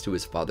 Kratos asked who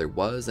his father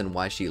was and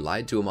why she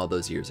lied to him all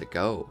those years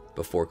ago.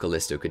 Before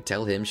Callisto could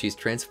tell him, she's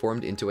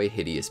transformed into a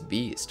hideous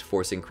beast,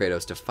 forcing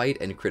Kratos to fight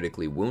and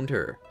critically wound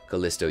her.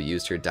 Callisto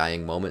used her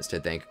dying moments to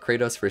thank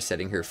Kratos for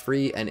setting her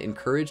free and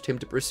encouraged him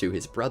to pursue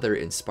his brother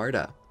in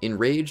Sparta.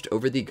 Enraged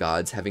over the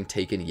gods having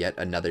taken yet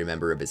another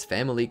member of his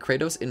family,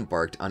 Kratos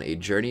embarked on a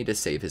journey to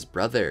save his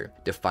brother,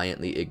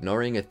 defiantly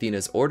ignoring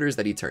Athena's orders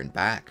that he turned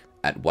back.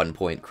 At one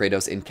point,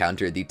 Kratos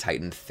encountered the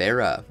Titan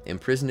Thera,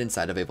 imprisoned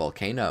inside of a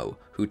volcano,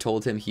 who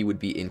told him he would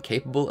be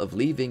incapable of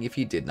leaving if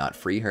he did not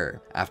free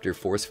her. After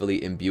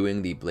forcefully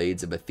imbuing the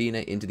blades of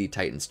Athena into the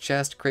Titan's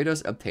chest,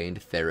 Kratos obtained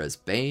Thera's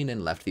bane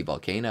and left the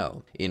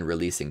volcano. In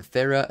releasing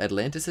Thera,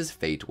 Atlantis'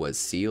 fate was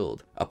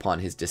sealed. Upon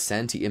his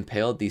descent, he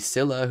impaled the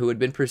Scylla, who had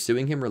been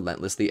pursuing him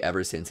relentlessly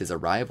ever since his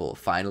arrival,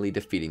 finally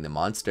defeating the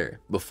monster.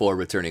 Before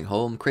returning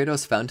home,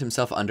 Kratos found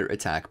himself under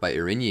attack by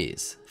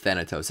Erinyes,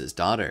 Thanatos'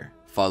 daughter.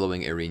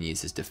 Following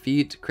Erinyes'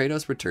 defeat,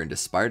 Kratos returned to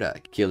Sparta,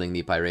 killing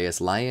the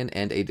Piraeus lion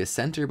and a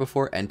dissenter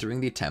before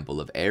entering the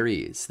Temple of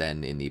Ares,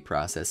 then in the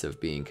process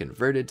of being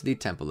converted to the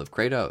Temple of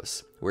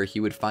Kratos, where he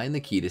would find the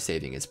key to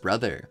saving his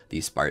brother. The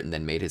Spartan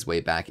then made his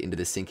way back into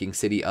the sinking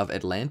city of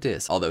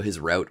Atlantis, although his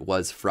route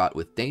was fraught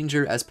with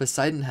danger as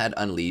Poseidon had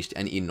unleashed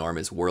an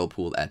enormous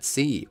whirlpool at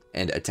sea,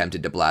 and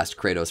attempted to blast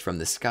Kratos from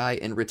the sky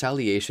in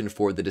retaliation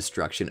for the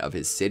destruction of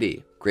his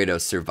city.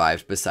 Kratos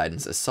survived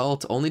Poseidon's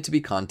assault, only to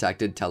be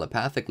contacted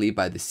telepathically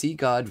by the sea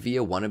god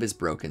via one of his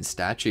broken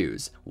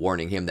statues,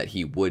 warning him that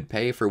he would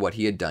pay for what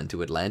he had done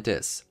to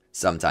Atlantis.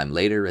 Sometime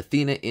later,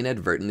 Athena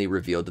inadvertently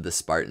revealed to the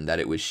Spartan that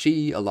it was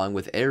she, along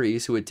with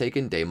Ares, who had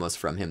taken Deimos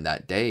from him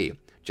that day,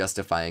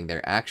 justifying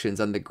their actions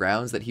on the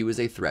grounds that he was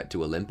a threat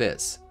to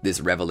Olympus.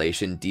 This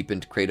revelation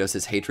deepened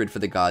Kratos' hatred for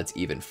the gods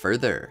even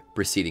further.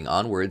 Proceeding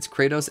onwards,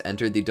 Kratos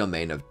entered the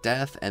domain of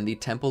death and the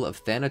temple of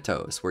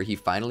Thanatos, where he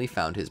finally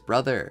found his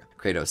brother.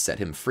 Kratos set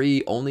him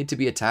free, only to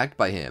be attacked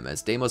by him,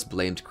 as Deimos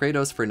blamed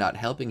Kratos for not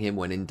helping him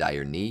when in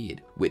dire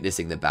need.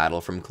 Witnessing the battle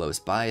from close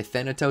by,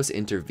 Thanatos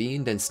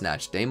intervened and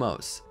snatched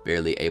Deimos.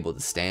 Barely able to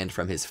stand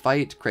from his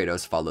fight,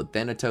 Kratos followed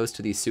Thanatos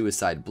to the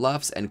suicide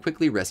bluffs and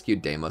quickly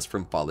rescued Deimos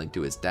from falling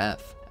to his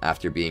death.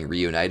 After being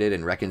reunited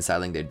and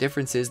reconciling their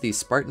differences, the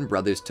Spartan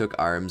brothers took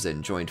arms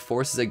and joined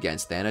forces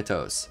against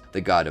Thanatos.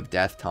 The god of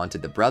death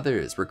taunted the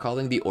brothers,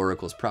 recalling the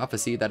oracle's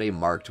prophecy that a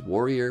marked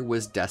warrior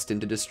was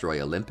destined to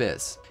destroy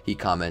Olympus. He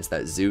comments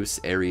that Zeus,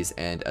 Ares,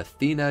 and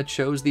Athena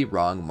chose the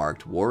wrong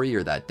marked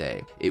warrior that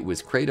day. It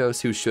was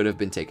Kratos who should have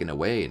been taken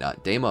away,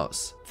 not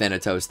Deimos.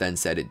 Thanatos then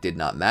said it did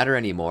not matter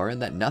anymore and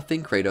that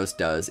nothing Kratos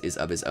does is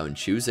of his own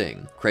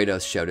choosing.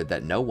 Kratos shouted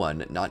that no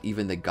one, not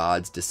even the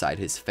gods, decide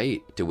his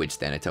fate, to which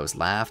Thanatos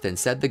laughed and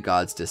said the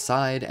gods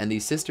decide and the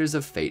Sisters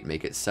of Fate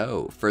make it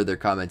so, further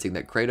commenting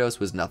that Kratos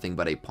was nothing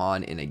but a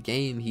pawn in a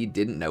game he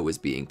didn't know was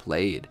being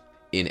played.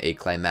 In a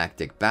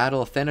climactic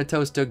battle,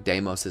 Thanatos took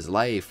Deimos'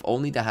 life,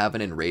 only to have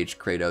an enraged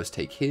Kratos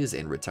take his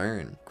in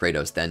return.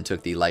 Kratos then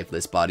took the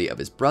lifeless body of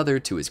his brother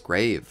to his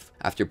grave.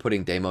 After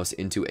putting Deimos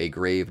into a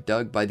grave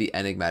dug by the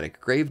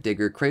enigmatic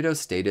gravedigger, Kratos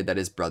stated that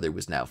his brother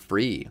was now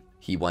free.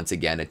 He once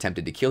again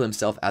attempted to kill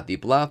himself at the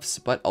bluffs,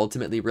 but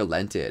ultimately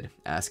relented,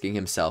 asking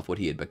himself what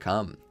he had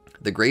become.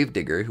 The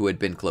gravedigger, who had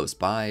been close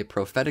by,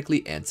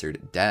 prophetically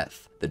answered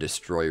death, the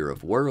destroyer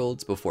of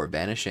worlds, before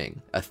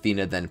vanishing.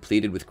 Athena then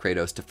pleaded with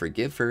Kratos to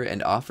forgive her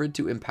and offered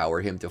to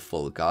empower him to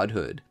full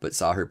godhood, but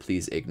saw her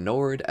pleas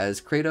ignored as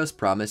Kratos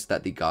promised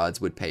that the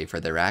gods would pay for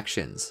their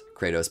actions.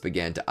 Kratos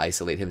began to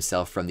isolate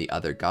himself from the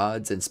other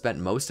gods and spent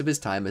most of his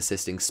time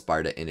assisting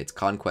Sparta in its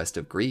conquest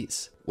of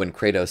Greece. When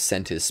Kratos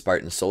sent his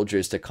Spartan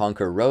soldiers to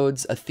conquer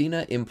Rhodes,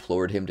 Athena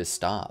implored him to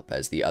stop,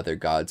 as the other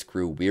gods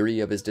grew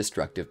weary of his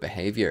destructive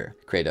behavior.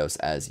 Kratos,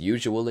 as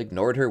usual,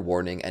 ignored her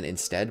warning and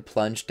instead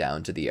plunged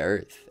down to the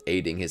earth,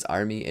 aiding his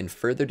army in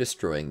further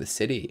destroying the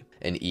city.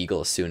 An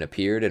eagle soon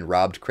appeared and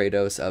robbed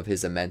Kratos of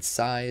his immense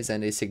size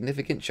and a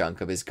significant chunk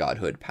of his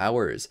godhood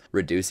powers,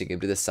 reducing him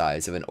to the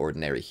size of an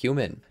ordinary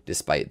human.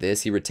 Despite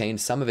this, he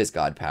retained some of his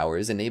god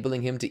powers,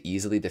 enabling him to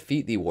easily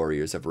defeat the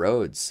warriors of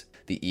Rhodes.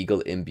 The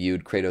eagle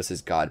imbued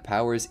Kratos' god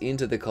powers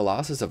into the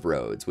Colossus of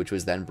Rhodes, which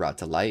was then brought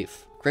to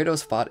life.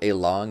 Kratos fought a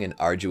long and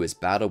arduous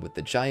battle with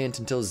the giant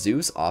until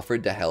Zeus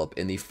offered to help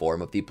in the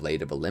form of the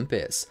Blade of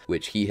Olympus,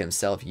 which he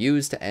himself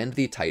used to end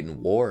the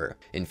Titan War.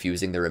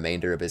 Infusing the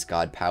remainder of his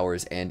god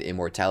powers and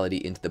immortality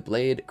into the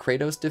blade,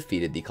 Kratos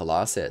defeated the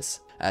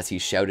Colossus. As he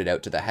shouted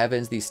out to the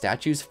heavens, the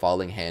statue's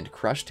falling hand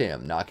crushed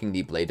him, knocking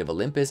the blade of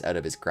Olympus out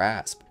of his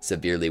grasp.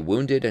 Severely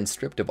wounded and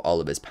stripped of all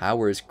of his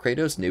powers,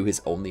 Kratos knew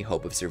his only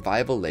hope of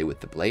survival lay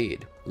with the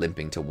blade.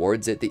 Limping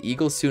towards it, the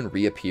eagle soon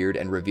reappeared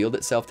and revealed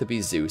itself to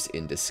be Zeus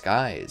in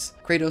disguise.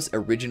 Kratos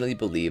originally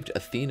believed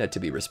Athena to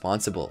be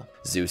responsible.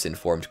 Zeus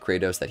informed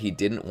Kratos that he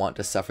didn't want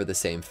to suffer the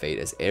same fate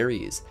as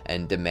Ares,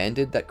 and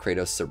demanded that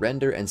Kratos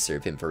surrender and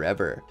serve him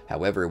forever.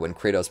 However, when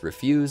Kratos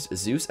refused,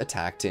 Zeus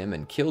attacked him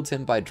and killed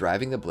him by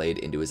driving the blade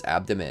into his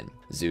abdomen.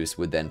 Zeus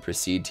would then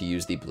proceed to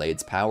use the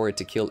blade's power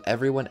to kill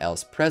everyone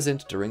else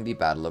present during the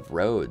Battle of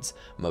Rhodes,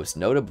 most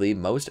notably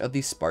most of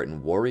the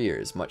Spartan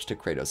warriors, much to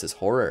Kratos'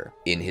 horror.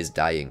 In his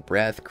dying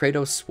breath,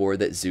 Kratos swore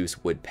that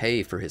Zeus would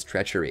pay for his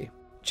treachery,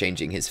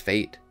 changing his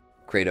fate.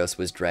 Kratos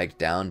was dragged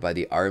down by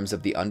the arms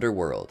of the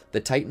underworld. The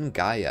Titan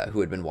Gaia,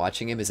 who had been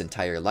watching him his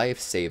entire life,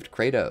 saved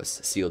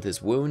Kratos, sealed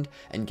his wound,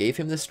 and gave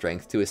him the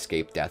strength to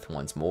escape death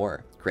once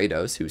more.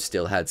 Kratos, who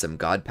still had some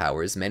god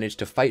powers, managed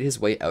to fight his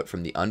way out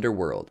from the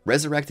underworld,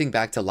 resurrecting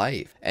back to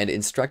life, and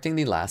instructing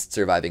the last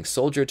surviving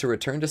soldier to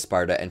return to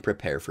Sparta and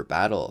prepare for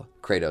battle.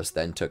 Kratos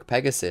then took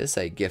Pegasus,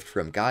 a gift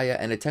from Gaia,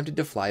 and attempted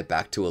to fly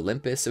back to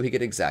Olympus so he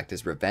could exact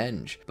his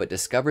revenge, but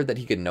discovered that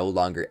he could no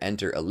longer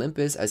enter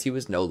Olympus as he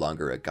was no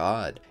longer a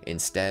god.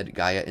 Instead,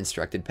 Gaia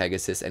instructed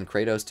Pegasus and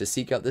Kratos to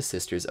seek out the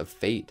Sisters of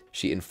Fate.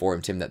 She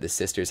informed him that the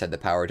sisters had the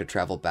power to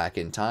travel back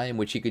in time,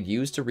 which he could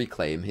use to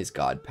reclaim his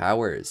god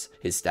powers,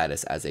 his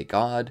status as a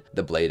god,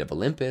 the Blade of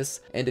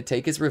Olympus, and to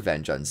take his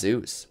revenge on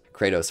Zeus.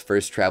 Kratos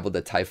first traveled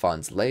to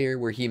Typhon's lair,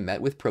 where he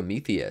met with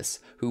Prometheus,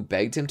 who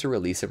begged him to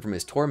release him from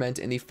his torment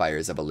in the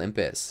fires of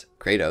Olympus.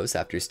 Kratos,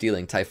 after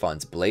stealing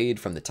Typhon's blade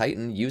from the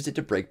Titan, used it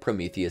to break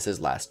Prometheus'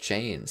 last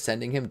chain,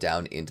 sending him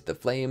down into the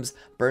flames,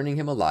 burning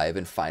him alive,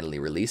 and finally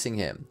releasing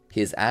him.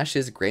 His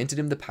ashes granted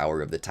him the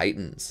power of the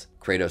Titans.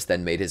 Kratos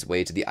then made his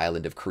way to the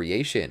island of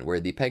Creation, where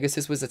the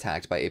Pegasus was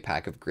attacked by a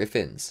pack of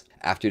griffins.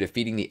 After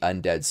defeating the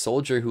undead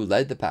soldier who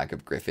led the pack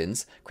of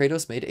griffins,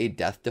 Kratos made a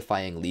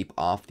death-defying leap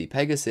off the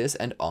Pegasus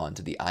and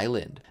onto the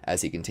island.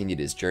 As he continued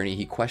his journey,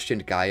 he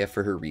questioned Gaia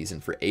for her reason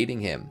for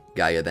aiding him.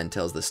 Gaia then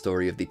tells the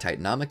story of the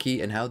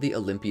Titanomachy and how the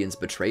Olympians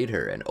betrayed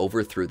her and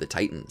overthrew the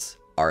Titans.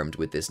 Armed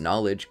with this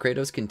knowledge,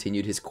 Kratos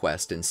continued his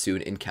quest and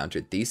soon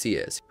encountered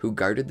Theseus, who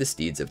guarded the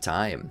steeds of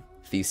time.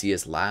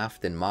 Theseus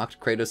laughed and mocked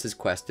Kratos'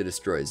 quest to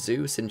destroy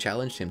Zeus and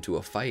challenged him to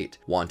a fight,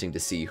 wanting to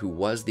see who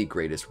was the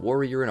greatest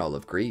warrior in all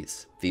of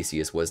Greece.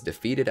 Theseus was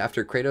defeated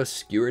after Kratos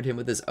skewered him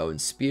with his own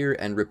spear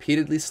and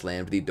repeatedly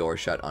slammed the door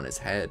shut on his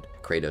head.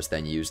 Kratos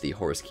then used the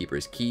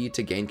Horsekeeper's key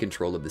to gain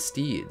control of the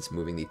steeds,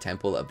 moving the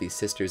Temple of the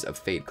Sisters of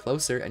Fate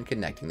closer and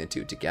connecting the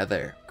two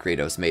together.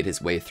 Kratos made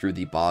his way through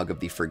the Bog of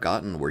the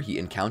Forgotten, where he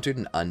encountered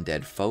an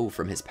undead foe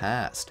from his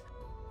past,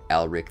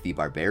 Alric the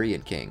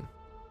Barbarian King.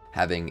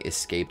 Having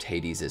escaped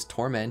Hades'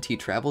 torment, he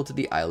traveled to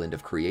the island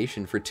of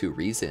Creation for two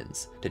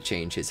reasons: to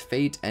change his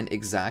fate and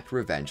exact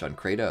revenge on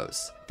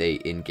Kratos. They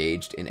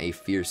engaged in a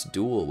fierce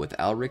duel, with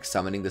Alric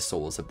summoning the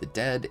souls of the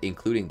dead,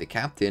 including the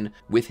captain,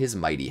 with his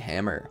mighty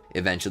hammer.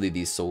 Eventually,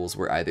 these souls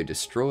were either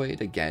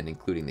destroyed, again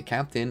including the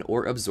captain,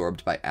 or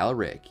absorbed by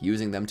Alric,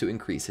 using them to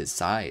increase his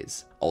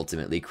size.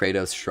 Ultimately,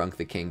 Kratos shrunk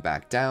the king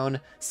back down,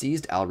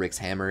 seized Alric's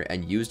hammer,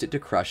 and used it to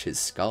crush his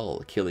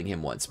skull, killing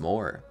him once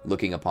more.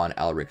 Looking upon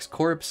Alric's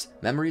corpse,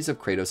 memories of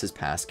Kratos'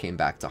 past came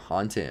back to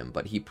haunt him,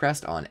 but he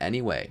pressed on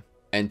anyway.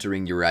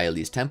 Entering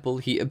Euryale's temple,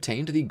 he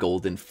obtained the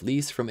golden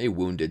fleece from a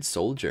wounded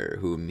soldier,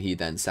 whom he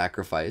then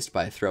sacrificed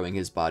by throwing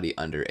his body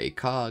under a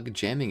cog,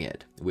 jamming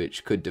it,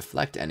 which could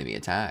deflect enemy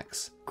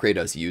attacks.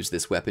 Kratos used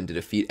this weapon to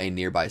defeat a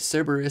nearby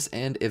Cerberus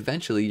and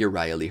eventually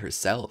Euryale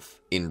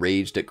herself.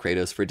 Enraged at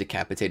Kratos for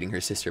decapitating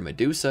her sister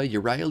Medusa,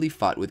 Euryale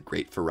fought with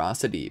great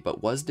ferocity,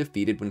 but was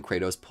defeated when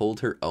Kratos pulled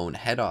her own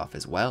head off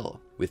as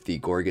well. With the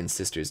Gorgon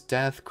sister's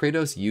death,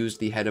 Kratos used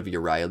the head of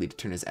Euryale to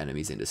turn his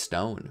enemies into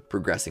stone.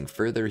 Progressing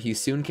further, he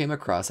soon came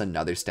across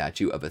another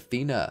statue of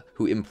Athena,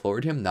 who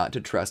implored him not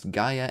to trust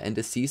Gaia and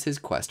to cease his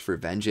quest for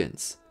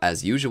vengeance.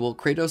 As usual,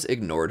 Kratos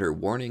ignored her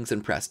warnings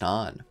and pressed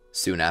on.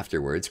 Soon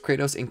afterwards,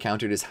 Kratos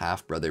encountered his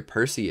half-brother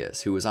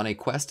Perseus, who was on a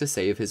quest to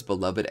save his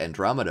beloved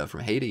Andromeda from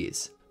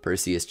Hades.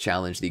 Perseus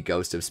challenged the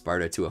ghost of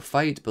Sparta to a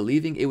fight,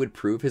 believing it would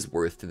prove his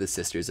worth to the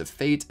Sisters of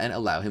Fate and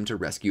allow him to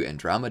rescue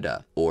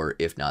Andromeda, or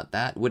if not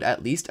that, would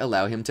at least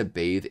allow him to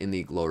bathe in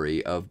the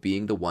glory of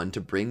being the one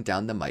to bring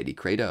down the mighty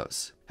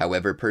Kratos.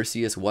 However,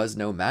 Perseus was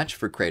no match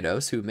for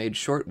Kratos, who made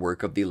short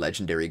work of the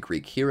legendary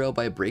Greek hero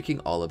by breaking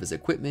all of his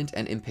equipment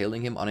and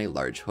impaling him on a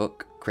large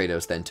hook.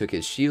 Kratos then took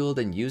his shield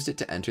and used it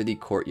to enter the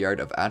courtyard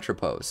of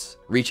Atropos.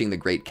 Reaching the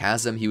Great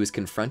Chasm, he was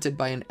confronted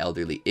by an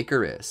elderly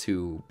Icarus,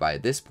 who by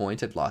this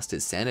point had lost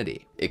his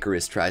sanity.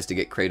 Icarus tries to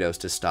get Kratos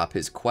to stop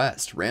his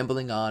quest,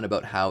 rambling on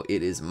about how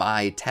it is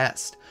my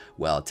test,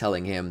 while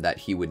telling him that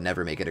he would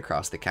never make it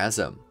across the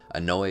chasm.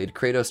 Annoyed,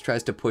 Kratos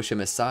tries to push him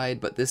aside,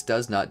 but this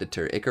does not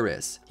deter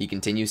Icarus. He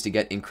continues to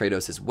get in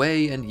Kratos'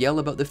 way and yell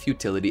about the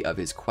futility of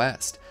his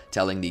quest,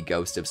 telling the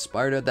ghost of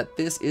Sparta that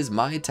this is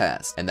my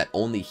task, and that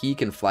only he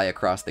can fly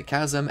across the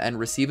chasm and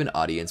receive an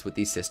audience with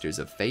the Sisters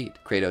of Fate.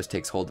 Kratos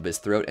takes hold of his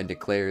throat and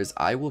declares,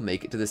 "I will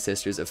make it to the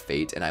Sisters of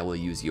Fate and I will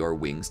use your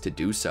wings to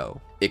do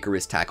so."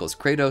 Icarus tackles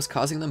Kratos,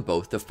 causing them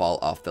both to fall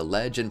off the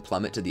ledge and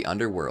plummet to the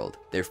underworld.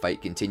 Their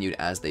fight continued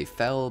as they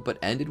fell, but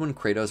ended when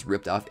Kratos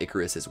ripped off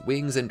Icarus's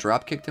wings and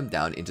drop-kicked him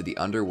down into the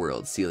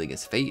underworld, sealing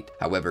his fate.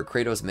 However,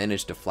 Kratos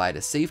managed to fly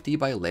to safety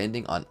by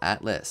landing on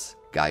Atlas.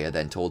 Gaia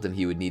then told him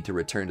he would need to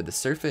return to the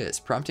surface,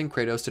 prompting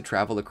Kratos to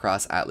travel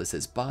across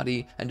Atlas's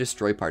body and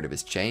destroy part of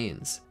his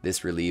chains.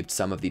 This relieved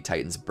some of the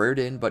Titan's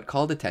burden, but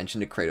called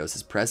attention to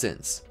Kratos'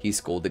 presence. He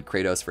scolded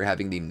Kratos for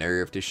having the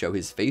nerve to show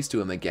his face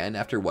to him again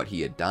after what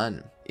he had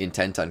done.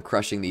 Intent on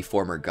crushing the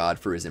former god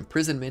for his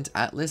imprisonment,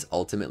 Atlas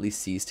ultimately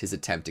ceased his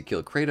attempt to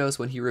kill Kratos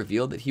when he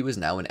revealed that he was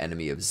now an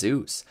enemy of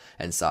Zeus,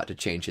 and sought to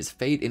change his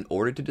fate in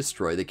order to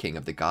destroy the king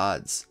of the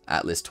gods.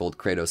 Atlas told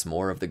Kratos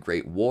more of the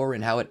Great War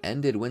and how it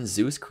ended when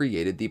Zeus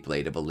created the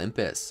Blade of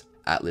Olympus.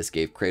 Atlas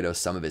gave Kratos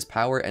some of his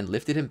power and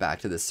lifted him back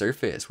to the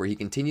surface, where he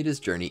continued his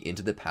journey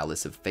into the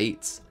Palace of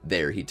Fates.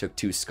 There, he took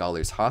 2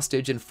 scholars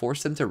hostage and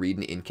forced them to read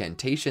an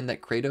incantation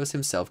that Kratos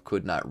himself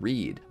could not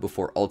read,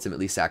 before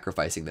ultimately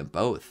sacrificing them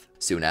both.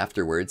 Soon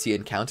afterwards, he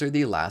encountered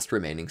the last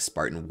remaining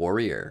Spartan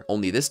warrior,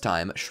 only this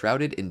time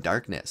shrouded in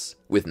darkness.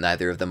 With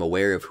neither of them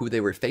aware of who they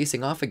were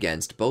facing off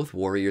against, both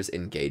warriors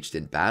engaged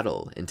in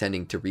battle,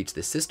 intending to reach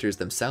the sisters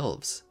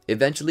themselves.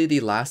 Eventually, the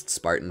last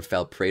Spartan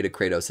fell prey to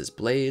Kratos'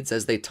 blades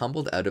as they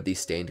tumbled out of the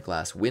stained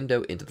glass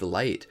window into the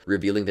light,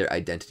 revealing their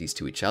identities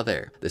to each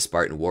other. The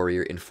Spartan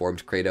warrior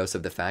informed Kratos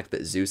of the fact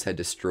that Zeus had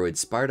destroyed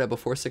Sparta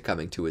before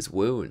succumbing to his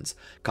wounds,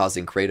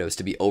 causing Kratos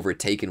to be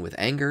overtaken with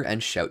anger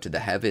and shout to the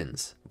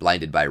heavens.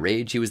 Blinded by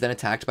rage, he was then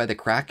attacked by the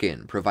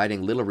Kraken,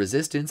 providing little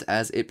resistance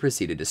as it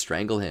proceeded to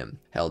strangle him.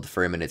 Held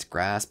firm in its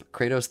grasp,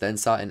 Kratos then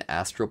saw an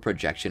astral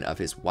projection of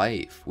his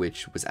wife,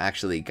 which was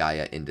actually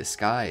Gaia in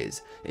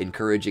disguise,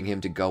 encouraging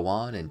him to go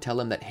on and tell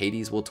him that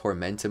Hades will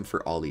torment him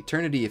for all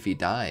eternity if he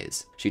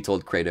dies. She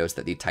told Kratos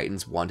that the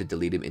Titans wanted to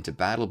lead him into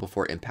battle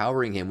before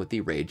empowering him with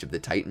the rage of the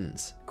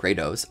Titans.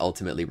 Kratos,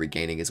 ultimately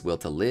regaining his will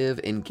to live,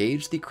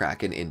 engaged the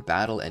Kraken in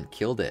battle and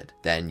killed it.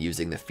 Then,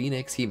 using the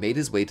Phoenix, he made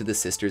his way to the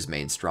sisters'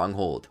 main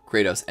stronghold.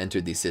 Kratos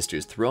entered the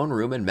sisters' throne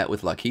room and met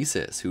with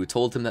Lachesis, who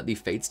told him that the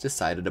fates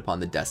decided upon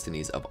the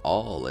destinies of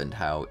all, and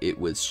how it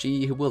was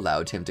she who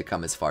allowed him to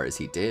come as far as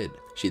he did.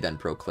 She then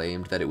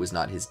proclaimed that it was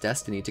not his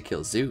destiny to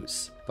kill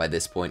Zeus. By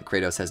this point,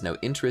 Kratos has no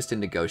interest in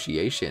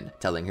negotiation,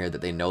 telling her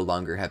that they no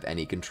longer have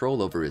any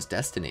control over his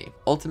destiny,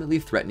 ultimately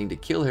threatening to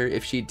kill her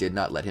if she did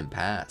not let him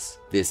pass.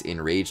 This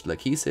enraged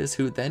Lachesis,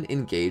 who then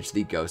engaged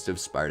the ghost of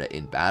Sparta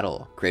in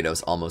battle.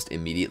 Kratos almost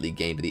immediately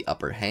gained the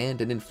upper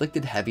hand and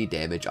inflicted heavy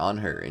damage on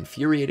her,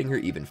 infuriating her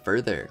even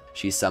further.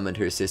 She summoned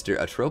her sister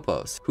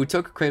Atropos, who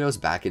took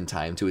Kratos back in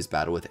time to his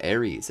battle with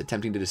Ares,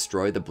 attempting to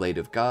destroy the Blade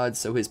of Gods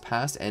so his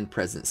past and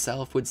present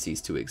self would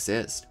cease to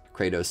exist.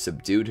 Kratos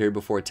subdued her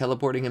before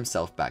teleporting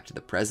himself back to the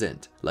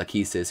present.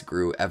 Lachesis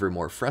grew ever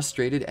more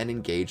frustrated and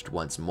engaged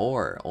once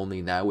more,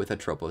 only now with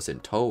Atropos in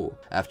tow.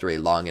 After a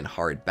long and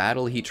hard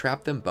battle, he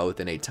trapped them both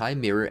in a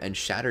time mirror and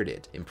shattered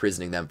it,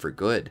 imprisoning them for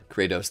good.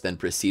 Kratos then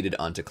proceeded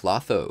on to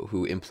Clotho,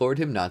 who implored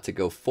him not to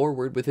go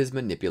forward with his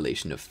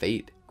manipulation of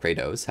fate.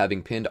 Kratos,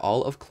 having pinned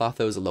all of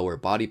Clotho's lower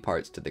body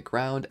parts to the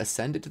ground,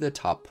 ascended to the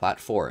top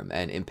platform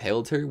and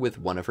impaled her with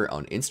one of her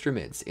own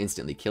instruments,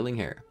 instantly killing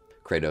her.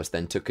 Kratos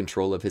then took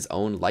control of his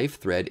own life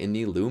thread in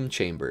the Loom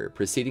Chamber,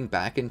 proceeding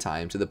back in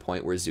time to the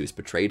point where Zeus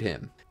betrayed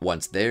him.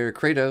 Once there,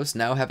 Kratos,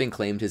 now having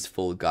claimed his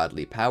full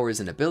godly powers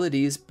and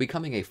abilities,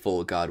 becoming a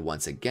full god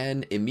once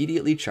again,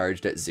 immediately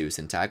charged at Zeus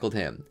and tackled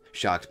him.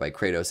 Shocked by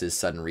Kratos'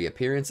 sudden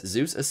reappearance,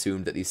 Zeus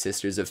assumed that the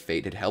Sisters of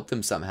Fate had helped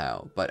him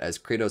somehow, but as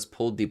Kratos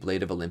pulled the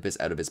Blade of Olympus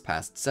out of his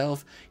past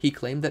self, he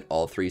claimed that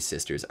all 3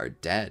 sisters are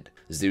dead.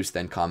 Zeus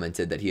then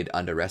commented that he had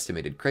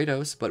underestimated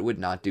Kratos, but would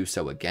not do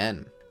so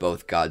again.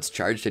 Both gods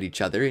charged at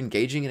each other,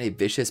 engaging in a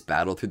vicious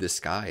battle through the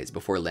skies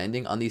before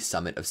landing on the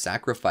Summit of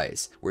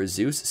Sacrifice, where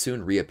Zeus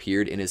soon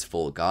reappeared in his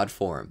full god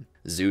form.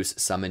 Zeus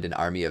summoned an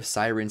army of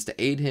sirens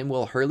to aid him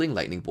while hurling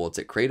lightning bolts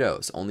at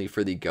Kratos, only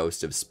for the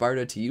ghost of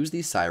Sparta to use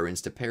these sirens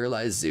to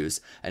paralyze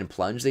Zeus and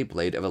plunge the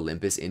Blade of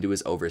Olympus into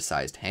his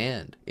oversized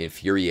hand.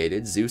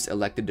 Infuriated, Zeus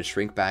elected to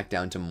shrink back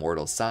down to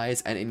mortal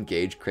size and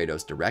engage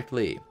Kratos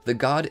directly. The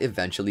god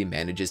eventually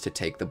manages to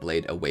take the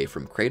blade away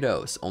from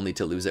Kratos, only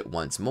to lose it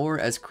once more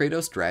as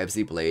Kratos drives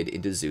the blade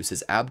into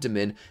Zeus's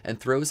abdomen and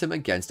throws him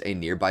against a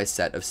nearby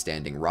set of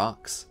standing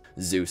rocks.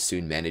 Zeus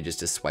soon manages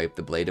to swipe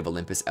the Blade of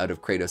Olympus out of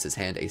Kratos'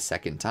 hand a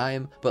second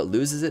time, but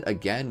loses it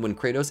again when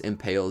Kratos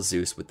impales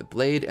Zeus with the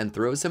blade and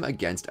throws him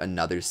against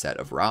another set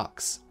of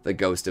rocks. The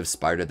ghost of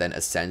Sparta then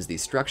ascends the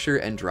structure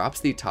and drops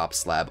the top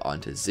slab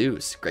onto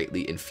Zeus,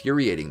 greatly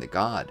infuriating the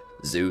god.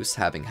 Zeus,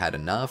 having had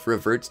enough,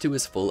 reverts to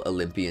his full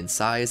Olympian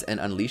size and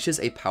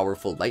unleashes a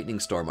powerful lightning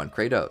storm on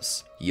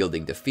Kratos.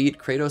 Yielding defeat,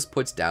 Kratos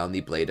puts down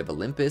the Blade of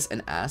Olympus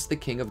and asks the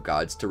king of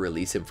gods to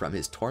release him from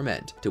his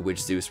torment, to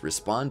which Zeus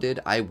responded,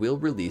 "I will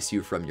release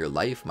you from your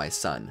life, my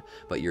son,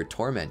 but your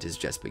torment is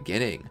just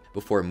beginning,"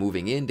 before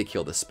moving in to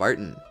kill the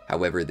Spartan.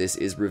 However, this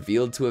is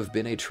revealed to have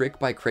been a trick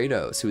by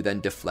Kratos, who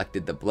then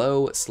deflected the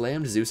blow,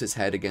 slammed Zeus's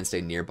head against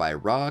a nearby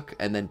rock,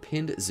 and then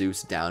pinned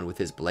Zeus down with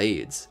his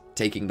blades.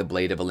 Taking the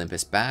Blade of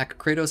Olympus back,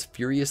 Kratos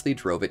furiously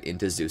drove it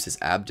into Zeus's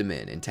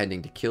abdomen,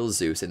 intending to kill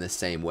Zeus in the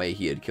same way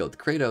he had killed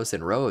Kratos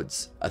in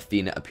Rhodes.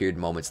 Athena appeared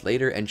moments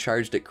later and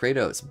charged at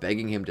Kratos,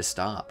 begging him to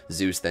stop.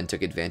 Zeus then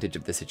took advantage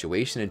of the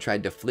situation and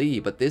tried to flee,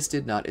 but this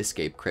did not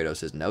escape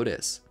Kratos'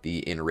 notice.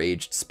 The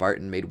enraged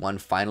Spartan made one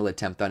final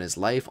attempt on his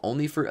life,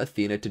 only for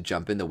Athena to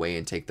jump in the way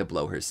and take the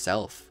blow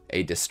herself.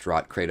 A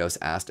distraught Kratos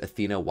asked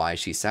Athena why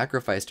she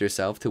sacrificed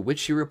herself, to which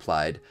she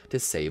replied, "To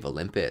save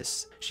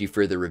Olympus." She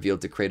further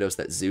revealed to Kratos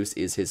that Zeus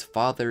is his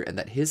father and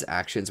that his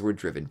actions were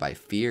driven by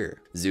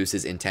fear.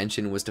 Zeus's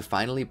intention was to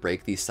finally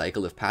break the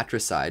cycle of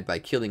patricide by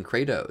killing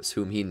Kratos,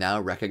 whom he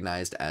now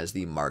recognized as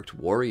the marked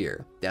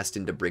warrior,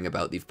 destined to bring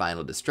about the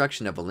final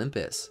destruction of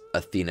Olympus.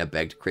 Athena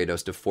begged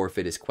Kratos to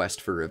forfeit his quest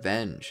for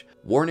revenge,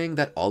 warning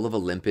that all of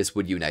Olympus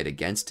would unite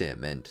against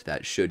him, and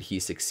that should he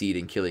succeed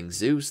in killing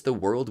Zeus, the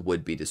world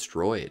would be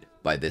destroyed.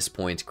 By this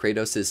point,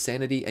 Kratos'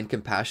 sanity and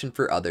compassion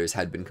for others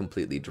had been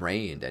completely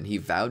drained, and he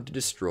vowed to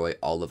destroy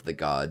all of the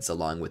gods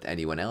along with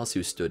anyone else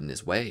who stood in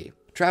his way.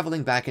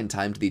 Traveling back in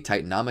time to the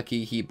Titan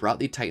Amagi, he brought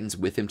the Titans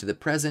with him to the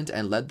present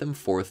and led them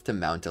forth to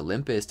Mount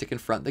Olympus to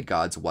confront the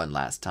gods one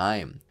last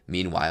time.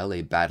 Meanwhile,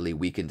 a badly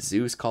weakened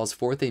Zeus calls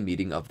forth a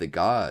meeting of the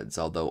gods,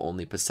 although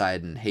only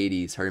Poseidon,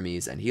 Hades,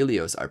 Hermes, and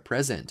Helios are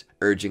present,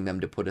 urging them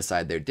to put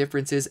aside their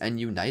differences and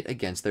unite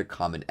against their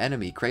common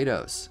enemy,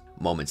 Kratos.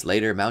 Moments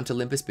later, Mount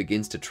Olympus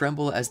begins to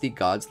tremble as the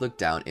gods look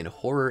down in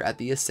horror at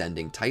the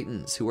ascending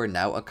Titans, who are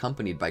now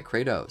accompanied by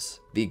Kratos.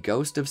 The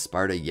ghost of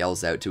Sparta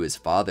yells out to his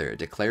father,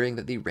 declaring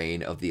that the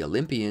reign of the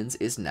Olympians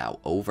is now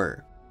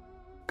over.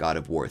 God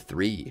of War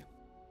 3.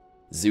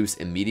 Zeus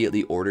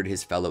immediately ordered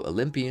his fellow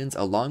Olympians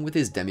along with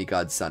his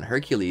demigod son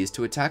Hercules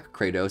to attack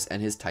Kratos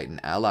and his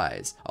Titan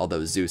allies,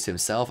 although Zeus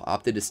himself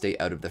opted to stay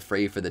out of the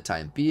fray for the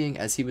time being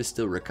as he was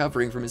still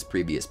recovering from his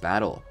previous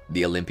battle.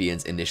 The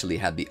Olympians initially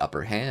had the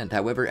upper hand,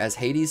 however, as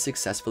Hades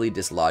successfully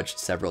dislodged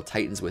several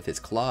Titans with his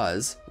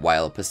claws,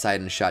 while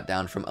Poseidon shot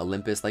down from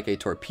Olympus like a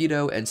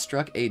torpedo and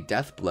struck a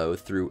death blow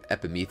through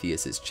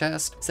Epimetheus'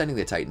 chest, sending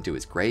the Titan to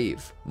his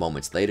grave.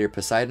 Moments later,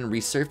 Poseidon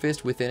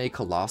resurfaced within a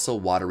colossal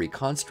watery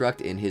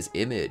construct in his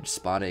image,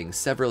 spawning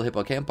several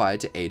hippocampi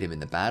to aid him in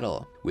the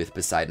battle. With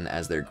Poseidon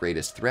as their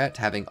greatest threat,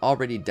 having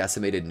already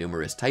decimated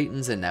numerous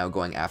Titans and now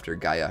going after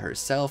Gaia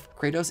herself,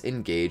 Kratos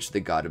engaged the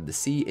god of the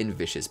sea in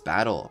vicious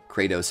battle.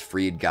 Kratos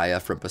freed Gaia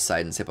from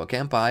Poseidon's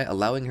hippocampi,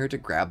 allowing her to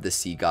grab the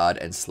sea god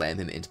and slam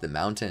him into the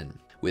mountain.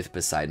 With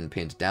Poseidon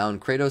pinned down,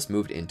 Kratos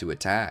moved into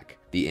attack.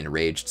 The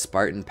enraged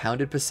Spartan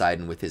pounded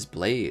Poseidon with his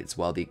blades,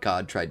 while the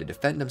god tried to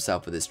defend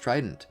himself with his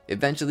trident.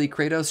 Eventually,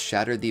 Kratos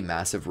shattered the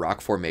massive rock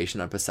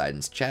formation on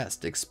Poseidon's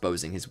chest,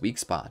 exposing his weak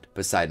spot.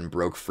 Poseidon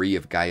broke free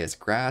of Gaia's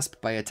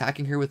grasp by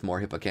attacking her with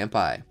more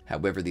hippocampi.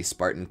 However, the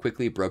Spartan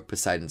quickly broke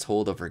Poseidon's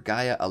hold over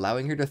Gaia,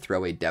 allowing her to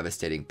throw a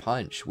devastating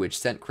punch, which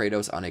sent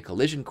Kratos on a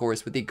collision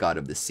course with the god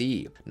of the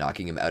sea,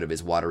 knocking him out of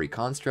his watery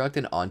construct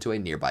and onto a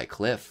nearby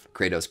cliff.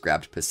 Kratos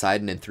grabbed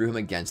Poseidon and threw him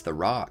against the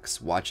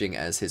rocks, watching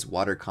as his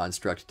water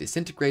construct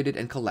disintegrated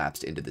and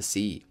collapsed into the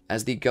sea.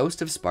 As the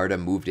ghost of Sparta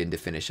moved in to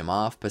finish him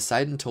off,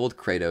 Poseidon told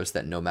Kratos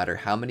that no matter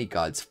how many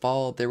gods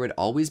fall, there would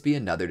always be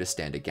another to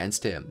stand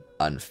against him.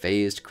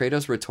 Unfazed,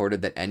 Kratos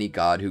retorted that any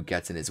god who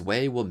gets in his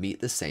way will meet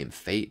the same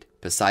fate.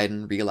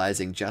 Poseidon,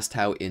 realizing just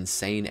how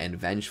insane and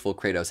vengeful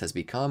Kratos has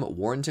become,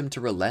 warned him to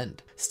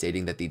relent,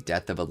 stating that the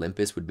death of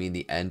Olympus would mean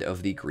the end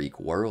of the Greek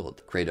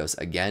world. Kratos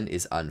again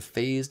is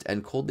unfazed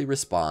and coldly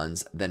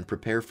responds, "Then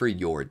prepare for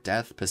your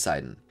death,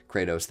 Poseidon."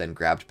 Kratos then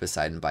grabbed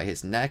Poseidon by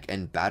his neck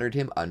and battered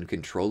him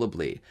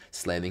uncontrollably,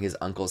 slamming his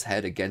uncle's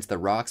head against the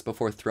rocks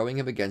before throwing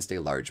him against a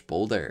large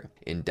boulder.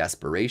 In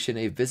desperation,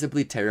 a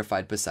visibly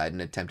terrified Poseidon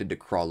attempted to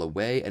crawl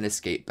away and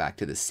escape back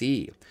to the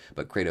sea,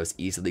 but Kratos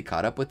easily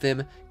caught up with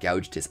him,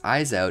 gouged his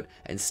eyes out,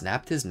 and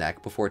snapped his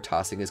neck before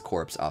tossing his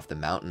corpse off the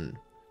mountain.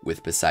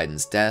 With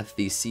Poseidon's death,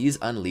 the seas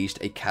unleashed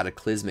a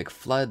cataclysmic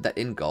flood that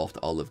engulfed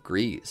all of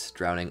Greece,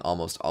 drowning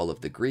almost all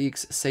of the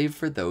Greeks, save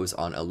for those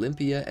on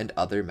Olympia and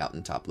other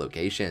mountaintop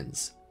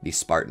locations. The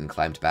Spartan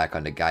climbed back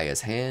onto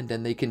Gaia's hand,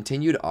 and they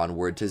continued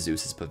onward to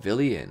Zeus's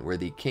pavilion, where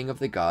the king of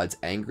the gods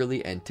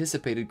angrily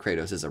anticipated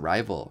Kratos'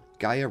 arrival.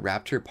 Gaia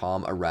wrapped her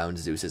palm around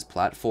Zeus's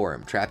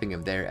platform, trapping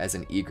him there as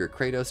an eager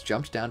Kratos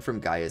jumped down from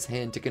Gaia's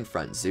hand to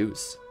confront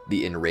Zeus.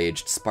 The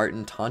enraged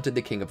Spartan taunted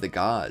the king of the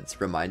gods,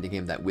 reminding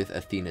him that with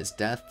Athena's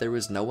death, there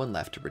was no one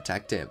left to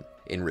protect him.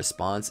 In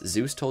response,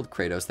 Zeus told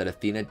Kratos that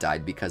Athena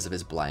died because of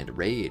his blind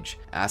rage,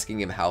 asking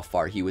him how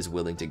far he was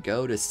willing to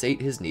go to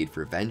sate his need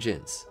for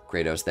vengeance.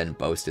 Kratos then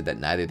boasted that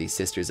neither the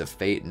Sisters of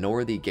Fate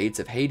nor the Gates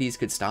of Hades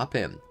could stop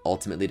him,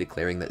 ultimately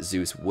declaring that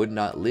Zeus would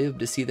not live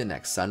to see the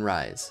next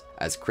sunrise.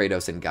 As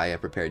Kratos and Gaia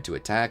prepared to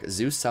attack,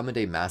 Zeus summoned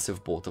a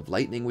massive bolt of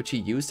lightning which he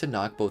used to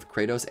knock both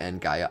Kratos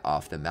and Gaia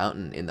off the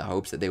mountain in the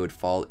hopes that they would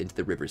fall into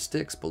the river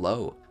Styx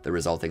below. The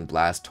resulting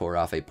blast tore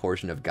off a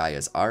portion of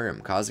Gaia's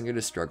arm, causing her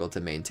to struggle to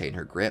maintain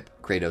her grip.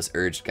 Kratos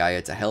urged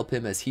Gaia to help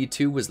him as he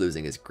too was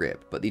losing his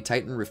grip, but the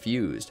Titan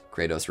refused.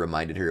 Kratos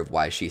reminded her of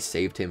why she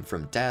saved him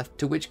from death,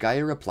 to which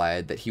Gaia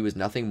replied that he was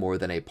nothing more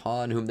than a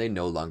pawn whom they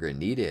no longer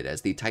needed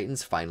as the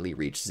Titans finally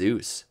reached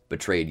Zeus.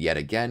 Betrayed yet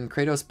again,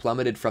 Kratos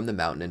plummeted from the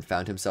mountain and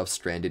found himself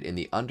stranded in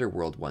the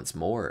underworld once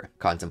more.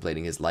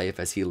 Contemplating his life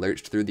as he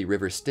lurched through the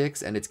river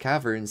Styx and its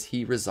caverns,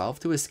 he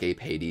resolved to escape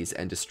Hades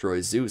and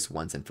destroy Zeus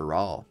once and for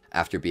all.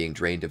 After being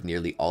drained of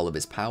nearly all of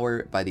his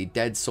power by the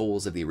dead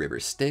souls of the river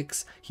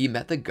Styx, he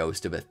met the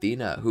ghost of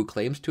Athena, who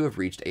claimed to have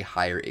reached a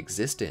higher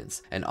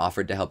existence, and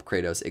offered to help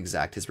Kratos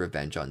exact his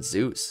revenge on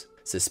Zeus.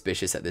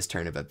 Suspicious at this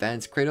turn of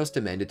events, Kratos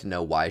demanded to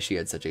know why she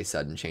had such a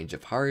sudden change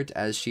of heart,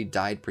 as she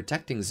died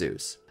protecting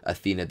Zeus.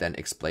 Athena then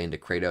explained to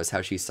Kratos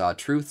how she saw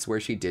truths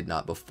where she did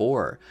not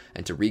before,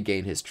 and to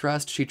regain his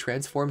trust, she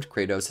transformed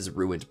Kratos'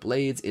 ruined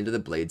blades into the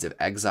Blades of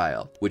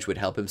Exile, which would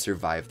help him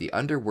survive the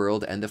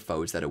underworld and the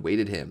foes that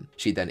awaited him.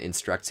 She then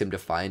instructs him to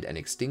find and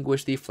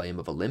extinguish the flame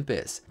of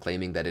Olympus,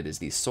 claiming that it is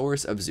the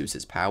source of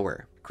Zeus's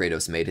power.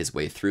 Kratos made his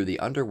way through the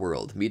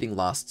underworld, meeting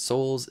lost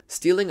souls,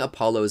 stealing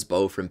Apollo's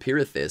bow from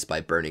Pirithous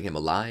by burning him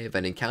alive,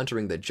 and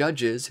encountering the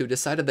judges, who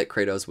decided that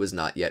Kratos was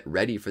not yet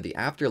ready for the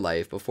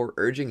afterlife before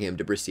urging him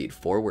to proceed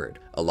forward.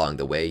 Along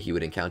the way, he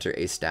would encounter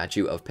a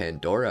statue of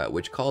Pandora,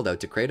 which called out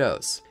to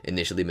Kratos.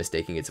 Initially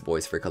mistaking its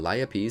voice for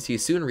Calliope's, he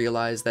soon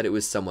realized that it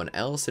was someone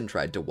else and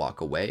tried to walk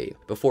away.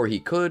 Before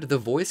he could, the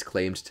voice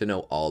claimed to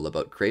know all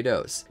about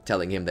Kratos,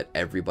 telling him that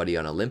everybody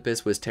on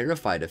Olympus was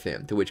terrified of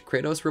him, to which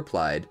Kratos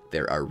replied,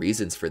 "There are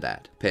reasons for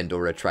that."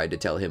 Pandora tried to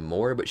tell him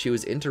more, but she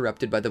was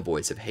interrupted by the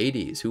voice of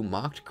Hades, who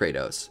mocked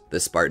Kratos. The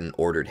Spartan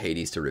ordered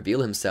Hades to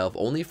reveal himself,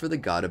 only for the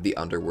god of the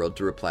underworld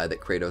to reply that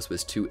Kratos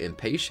was too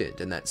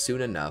impatient and that soon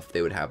enough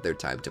they would have their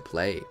time to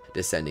play.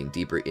 Descending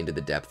deeper into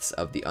the depths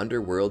of the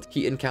underworld,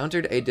 he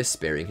encountered a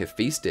despairing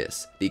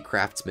Hephaestus, the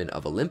craftsman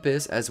of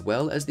Olympus as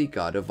well as the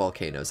god of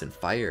volcanoes and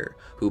fire,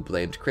 who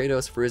blamed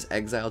Kratos for his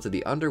exile to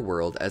the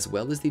underworld as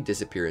well as the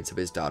disappearance of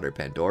his daughter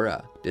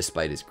Pandora.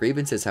 Despite his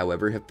grievances,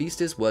 however,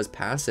 Hephaestus was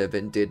passive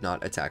and did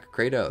not attack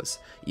Kratos,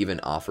 even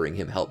offering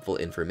him helpful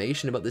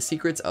information about the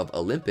secrets of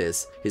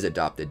Olympus, his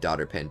adopted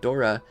daughter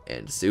Pandora,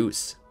 and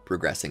Zeus.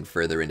 Progressing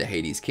further into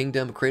Hades'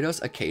 kingdom,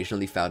 Kratos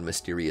occasionally found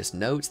mysterious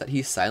notes that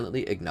he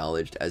silently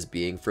acknowledged as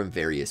being from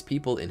various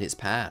people in his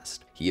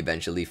past. He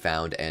eventually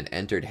found and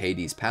entered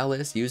Hades'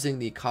 palace using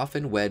the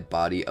coffin-wed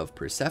body of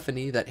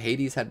Persephone that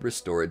Hades had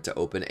restored to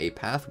open a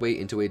pathway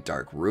into a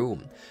dark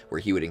room,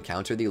 where he would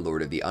encounter the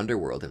Lord of the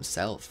Underworld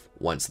himself.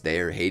 Once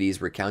there,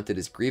 Hades recounted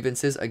his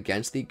grievances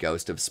against the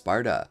ghost of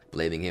Sparta,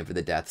 blaming him for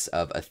the deaths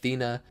of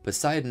Athena,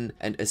 Poseidon,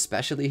 and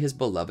especially his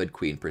beloved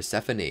queen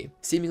Persephone,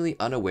 seemingly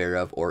unaware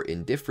of or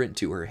indifferent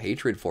to her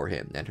hatred for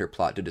him and her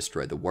plot to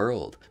destroy the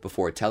world,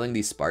 before telling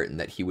the Spartan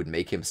that he would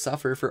make him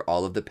suffer for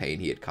all of the pain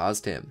he had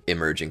caused him.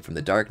 Emerging from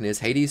the darkness,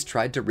 Hades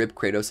tried to rip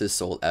Kratos'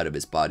 soul out of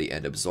his body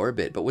and absorb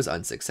it, but was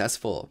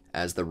unsuccessful.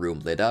 As the room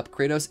lit up,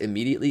 Kratos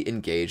immediately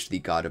engaged the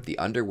god of the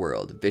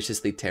underworld,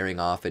 viciously tearing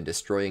off and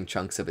destroying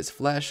chunks of his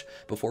flesh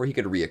before he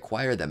could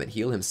reacquire them and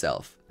heal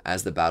himself.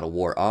 As the battle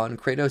wore on,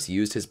 Kratos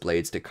used his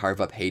blades to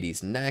carve up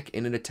Hades' neck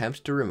in an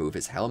attempt to remove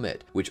his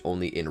helmet, which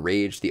only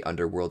enraged the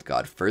underworld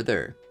god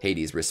further.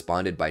 Hades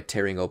responded by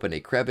tearing open a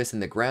crevice in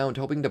the ground,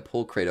 hoping to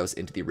pull Kratos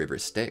into the river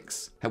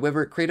Styx.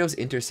 However, Kratos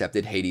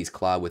intercepted Hades'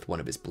 claw with one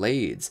of his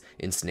blades,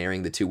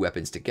 ensnaring the two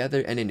weapons together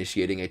and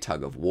initiating a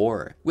tug of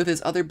war. With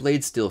his other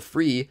blade still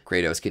free,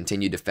 Kratos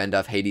continued to fend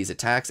off Hades'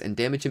 attacks and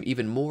damage him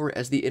even more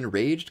as the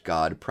enraged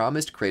god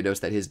promised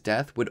Kratos that his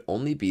death would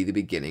only be the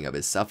beginning of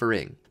his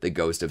suffering. The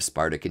ghost of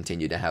Sparta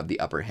continued to have the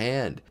upper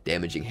hand,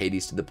 damaging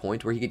Hades to the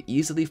point where he could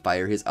easily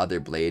fire his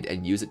other blade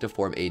and use it to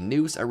form a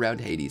noose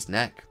around Hades'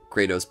 neck.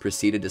 Kratos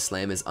proceeded to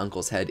slam his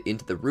uncle's head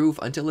into the roof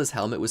until his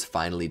helmet was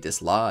finally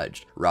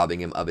dislodged,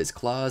 robbing him of his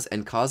claws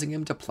and causing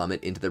him to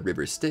plummet into the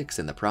river Styx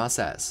in the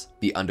process.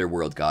 The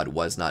underworld god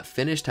was not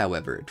finished,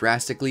 however,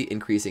 drastically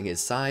increasing his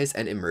size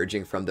and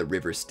emerging from the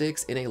river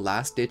Styx in a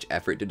last-ditch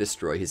effort to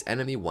destroy his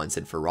enemy once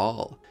and for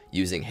all.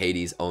 Using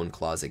Hades' own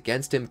claws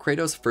against him,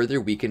 Kratos further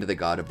weakened the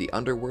god of the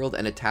underworld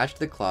and attached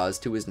the claws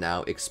to his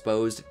now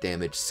exposed,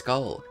 damaged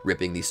skull,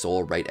 ripping the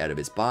soul right out of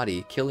his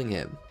body, killing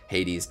him.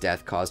 Hades'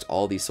 death caused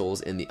all the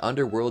souls in the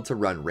underworld to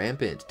run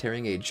rampant,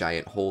 tearing a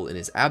giant hole in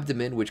his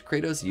abdomen which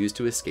Kratos used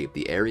to escape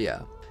the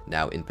area.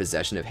 Now in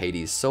possession of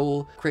Hades'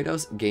 soul,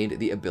 Kratos gained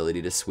the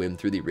ability to swim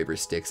through the river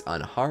Styx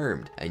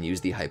unharmed and use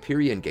the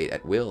Hyperion Gate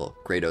at will.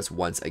 Kratos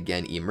once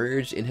again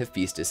emerged in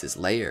Hephaestus'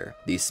 lair.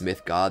 The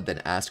smith god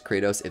then asked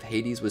Kratos if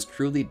Hades was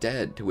truly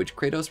dead, to which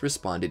Kratos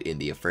responded in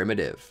the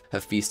affirmative.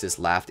 Hephaestus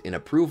laughed in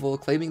approval,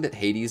 claiming that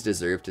Hades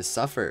deserved to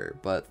suffer,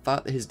 but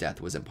thought that his death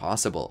was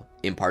impossible.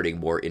 Imparting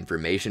more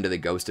information to the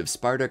ghost of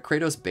Sparta,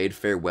 Kratos bade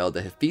farewell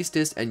to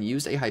Hephaestus and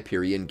used a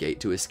Hyperion gate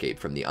to escape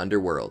from the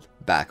underworld.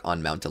 Back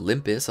on Mount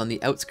Olympus, on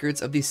the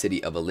outskirts of the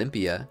city of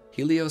Olympia,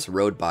 Helios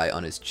rode by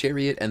on his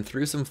chariot and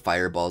threw some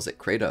fireballs at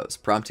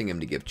Kratos, prompting him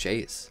to give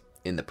chase.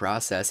 In the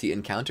process, he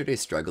encountered a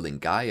struggling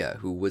Gaia,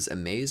 who was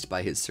amazed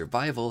by his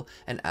survival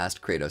and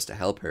asked Kratos to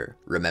help her.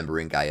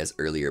 Remembering Gaia's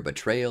earlier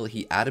betrayal,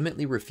 he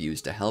adamantly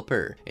refused to help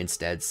her,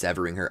 instead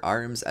severing her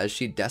arms as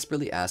she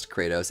desperately asked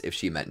Kratos if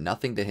she meant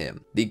nothing to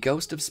him. The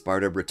ghost of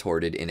Sparta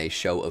retorted in a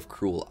show of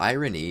cruel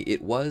irony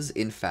it was,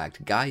 in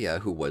fact,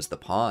 Gaia who was the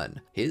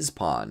pawn, his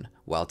pawn,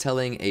 while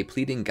telling a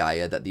pleading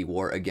Gaia that the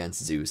war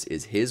against Zeus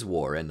is his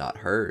war and not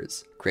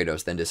hers.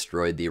 Kratos then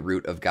destroyed the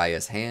root of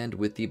Gaia's hand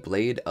with the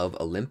blade of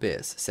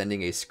Olympus,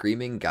 sending a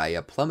screaming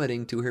Gaia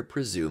plummeting to her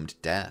presumed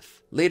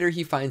death. Later,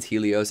 he finds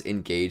Helios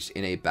engaged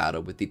in a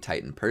battle with the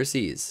Titan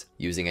Perses.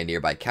 Using a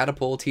nearby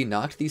catapult, he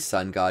knocked the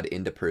sun god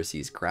into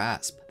Perses'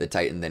 grasp. The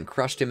Titan then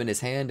crushed him in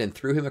his hand and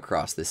threw him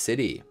across the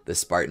city. The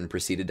Spartan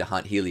proceeded to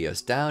hunt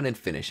Helios down and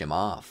finish him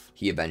off.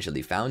 He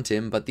eventually found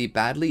him, but the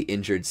badly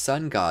injured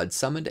sun god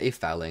summoned a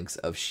phalanx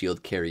of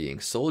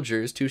shield-carrying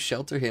soldiers to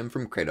shelter him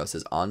from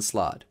Kratos'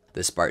 onslaught.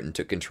 The Spartan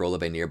took control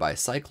of a nearby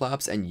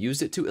Cyclops and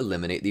used it to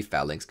eliminate the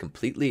phalanx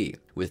completely.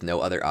 With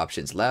no other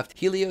options left,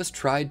 Helios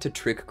tried to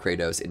trick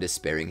Kratos into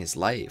sparing his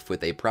life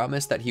with a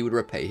promise that he would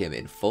repay him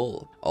in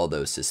full.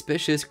 Although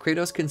suspicious,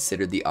 Kratos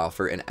considered the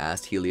offer and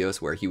asked Helios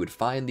where he would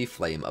find the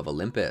flame of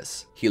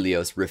Olympus.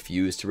 Helios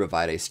refused to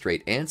provide a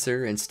straight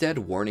answer, instead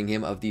warning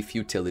him of the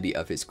futility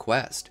of his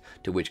quest,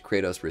 to which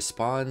Kratos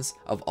responds,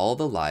 "Of all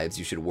the lives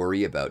you should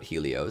worry about,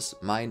 Helios,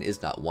 mine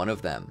is not one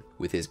of them."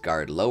 With his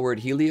guard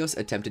lowered, Helios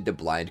attempted to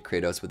blind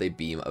Kratos with a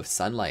beam of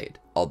sunlight.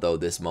 Although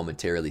this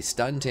momentarily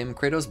stunned him,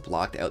 Kratos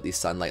blocked out the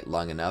sunlight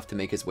long enough to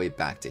make his way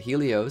back to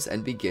Helios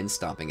and begin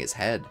stomping his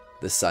head.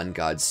 The sun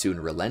god soon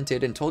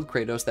relented and told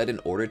Kratos that in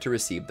order to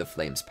receive the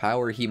flame's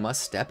power, he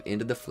must step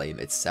into the flame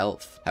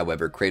itself.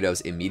 However,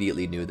 Kratos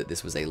immediately knew that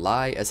this was a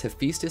lie, as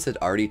Hephaestus had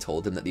already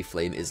told him that the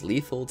flame is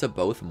lethal to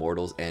both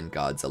mortals and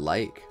gods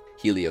alike.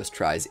 Helios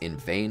tries in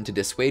vain to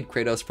dissuade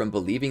Kratos from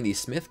believing the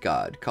Smith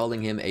god,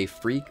 calling him a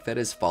freak that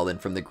has fallen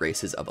from the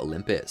graces of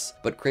Olympus.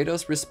 But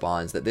Kratos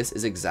responds that this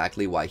is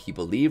exactly why he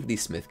believed the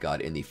Smith god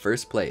in the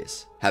first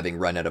place. Having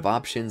run out of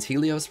options,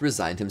 Helios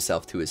resigned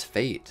himself to his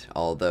fate,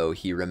 although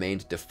he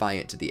remained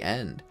defiant to the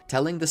end,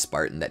 telling the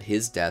Spartan that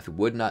his death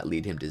would not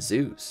lead him to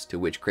Zeus, to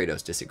which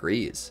Kratos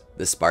disagrees.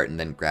 The Spartan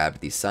then grabbed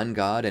the sun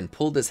god and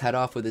pulled his head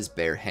off with his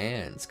bare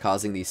hands,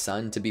 causing the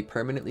sun to be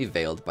permanently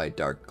veiled by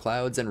dark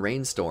clouds and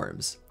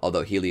rainstorms.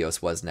 Although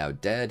Helios was now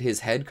dead,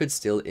 his head could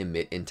still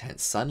emit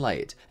intense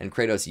sunlight, and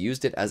Kratos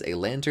used it as a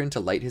lantern to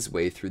light his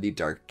way through the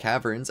dark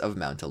caverns of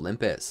Mount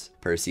Olympus.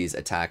 Perses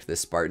attacked the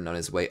Spartan on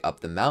his way up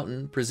the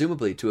mountain,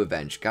 presumably to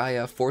avenge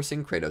Gaia,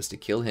 forcing Kratos to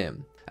kill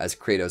him. As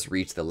Kratos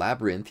reached the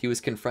labyrinth, he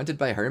was confronted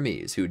by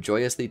Hermes, who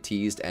joyously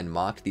teased and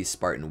mocked the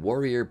Spartan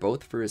warrior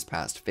both for his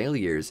past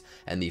failures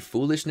and the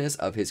foolishness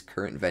of his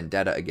current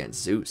vendetta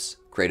against Zeus.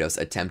 Kratos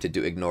attempted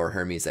to ignore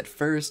Hermes at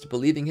first,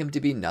 believing him to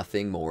be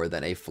nothing more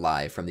than a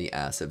fly from the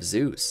ass of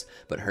Zeus,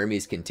 but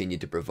Hermes continued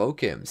to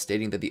provoke him,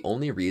 stating that the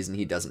only reason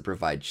he doesn't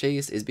provide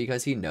chase is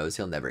because he knows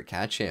he'll never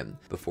catch him,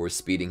 before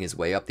speeding his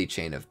way up the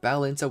chain of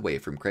balance away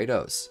from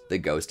Kratos. The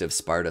ghost of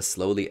Sparta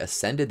slowly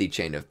ascended the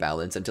chain of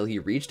balance until he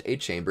reached a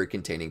chamber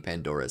containing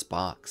Pandora's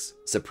box.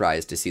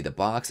 Surprised to see the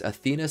box,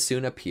 Athena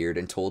soon appeared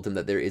and told him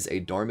that there is a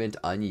dormant,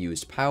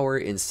 unused power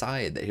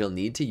inside that he'll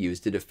need to use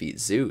to defeat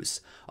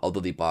Zeus,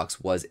 although the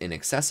box was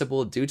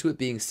inaccessible due to it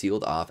being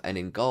sealed off and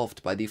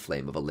engulfed by the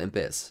flame of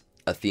Olympus.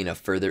 Athena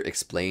further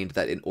explained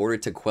that in order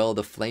to quell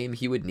the flame,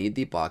 he would need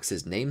the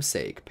box's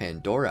namesake,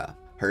 Pandora.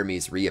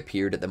 Hermes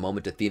reappeared at the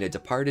moment Athena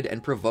departed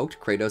and provoked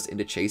Kratos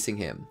into chasing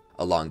him.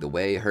 Along the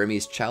way,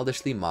 Hermes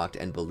childishly mocked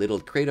and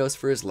belittled Kratos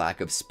for his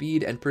lack of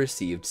speed and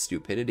perceived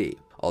stupidity.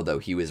 Although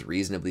he was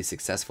reasonably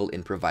successful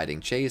in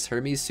providing chase,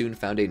 Hermes soon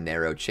found a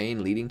narrow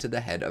chain leading to the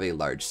head of a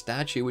large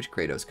statue which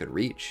Kratos could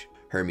reach.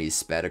 Hermes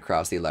sped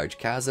across the large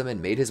chasm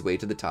and made his way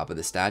to the top of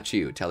the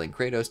statue, telling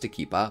Kratos to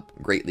keep up.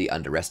 Greatly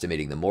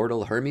underestimating the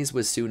mortal, Hermes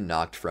was soon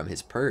knocked from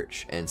his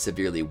perch, and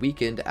severely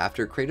weakened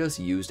after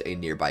Kratos used a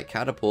nearby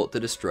catapult to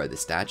destroy the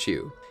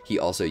statue. He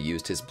also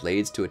used his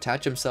blades to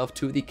attach himself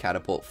to the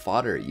catapult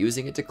fodder,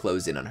 using it to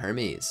close in on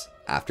Hermes.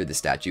 After the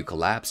statue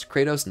collapsed,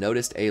 Kratos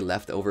noticed a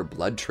leftover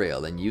blood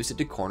trail and used it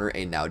to corner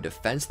a now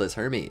defenseless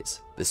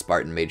Hermes. The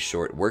Spartan made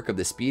short work of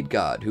the speed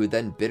god, who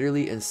then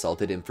bitterly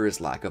insulted him for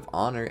his lack of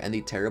honor and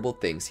the terrible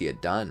things he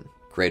had done.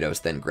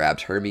 Kratos then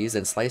grabbed Hermes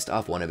and sliced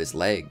off one of his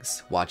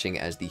legs, watching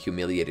as the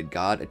humiliated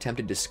god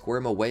attempted to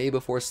squirm away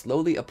before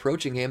slowly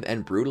approaching him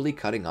and brutally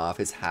cutting off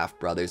his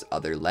half-brother's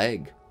other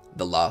leg.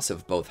 The loss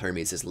of both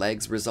Hermes'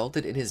 legs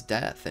resulted in his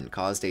death and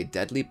caused a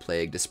deadly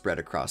plague to spread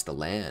across the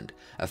land,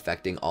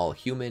 affecting all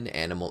human,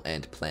 animal,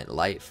 and plant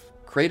life.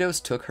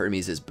 Kratos took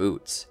Hermes'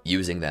 boots,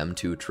 using them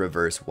to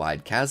traverse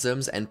wide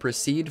chasms and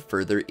proceed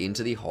further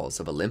into the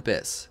halls of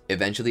Olympus.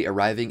 Eventually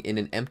arriving in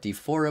an empty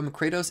forum,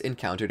 Kratos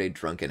encountered a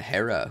drunken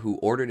Hera who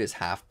ordered his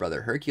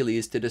half-brother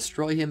Hercules to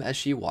destroy him as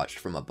she watched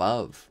from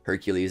above.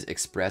 Hercules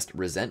expressed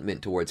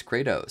resentment towards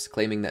Kratos,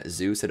 claiming that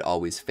Zeus had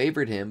always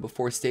favored him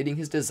before stating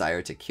his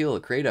desire to kill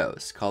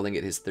Kratos, calling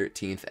it his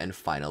 13th and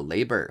final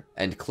labor,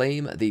 and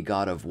claim the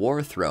god of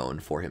war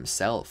throne for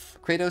himself.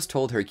 Kratos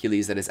told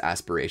Hercules that his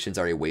aspirations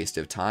are a waste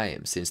of time,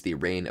 since the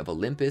reign of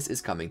Olympus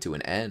is coming to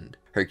an end.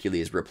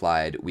 Hercules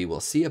replied, "We will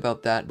see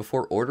about that,"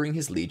 before ordering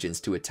his legions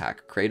to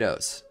attack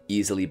Kratos.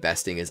 Easily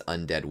besting his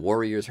undead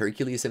warriors,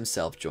 Hercules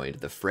himself joined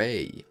the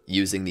fray,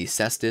 using the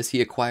cestus he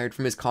acquired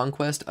from his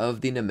conquest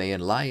of the Nemean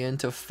lion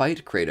to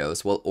fight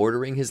Kratos while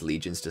ordering his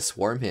legions to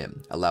swarm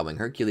him, allowing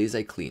Hercules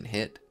a clean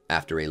hit.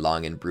 After a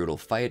long and brutal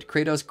fight,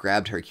 Kratos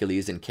grabbed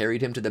Hercules and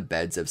carried him to the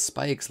beds of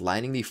spikes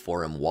lining the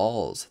forum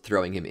walls,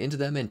 throwing him into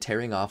them and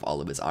tearing off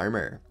all of his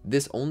armor.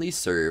 This only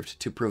served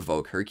to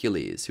provoke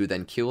Hercules, who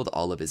then killed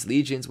all of his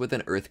legions with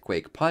an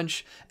earthquake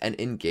punch and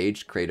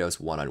engaged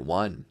Kratos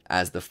one-on-one.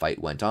 As the fight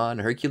went on,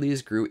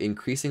 Hercules grew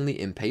increasingly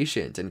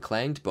impatient and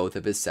clanged both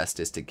of his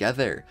cestus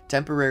together,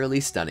 temporarily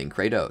stunning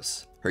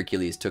Kratos.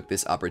 Hercules took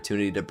this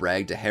opportunity to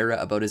brag to Hera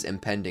about his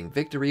impending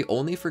victory,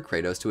 only for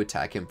Kratos to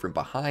attack him from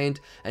behind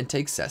and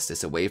take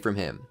cestus away from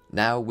him.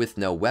 Now, with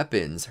no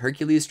weapons,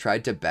 Hercules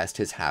tried to best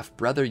his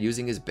half-brother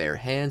using his bare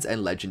hands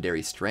and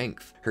legendary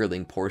strength,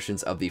 hurling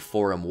portions of the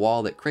forum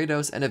wall at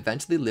Kratos and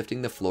eventually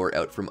lifting the floor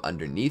out from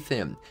underneath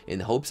him, in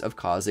hopes of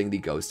causing the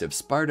ghost of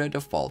Sparta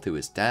to fall to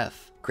his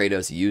death.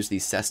 Kratos used the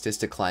cestus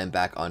to climb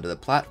back onto the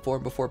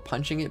platform before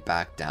punching it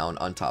back down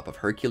on top of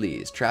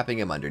Hercules, trapping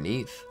him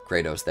underneath.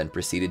 Kratos then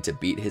proceeded to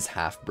beat his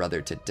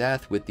half-brother to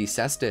death with the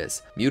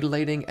cestus,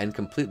 mutilating and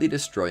completely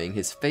destroying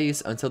his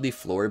face until the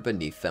floor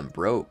beneath them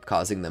broke,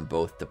 causing them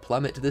both to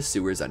plummet to the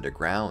sewers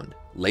underground.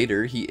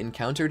 Later, he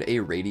encountered a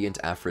radiant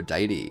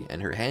Aphrodite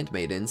and her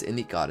handmaidens in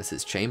the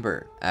goddess's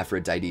chamber.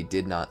 Aphrodite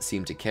did not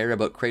seem to care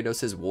about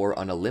Kratos' war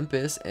on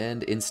Olympus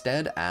and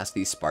instead asked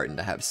the Spartan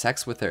to have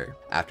sex with her.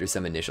 After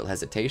some initial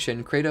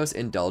hesitation, Kratos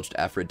indulged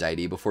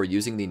Aphrodite before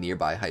using the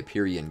nearby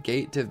Hyperion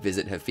Gate to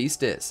visit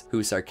Hephaestus,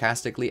 who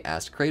sarcastically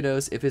asked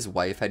Kratos if his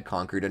wife had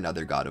conquered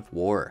another god of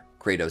war.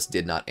 Kratos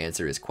did not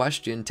answer his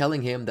question,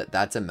 telling him that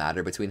that's a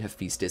matter between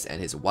Hephaestus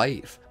and his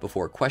wife,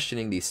 before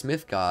questioning the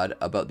smith god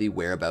about the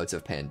whereabouts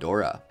of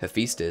Pandora.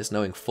 Hephaestus,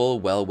 knowing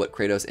full well what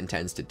Kratos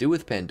intends to do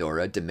with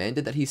Pandora,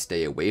 demanded that he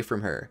stay away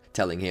from her,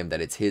 telling him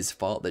that it's his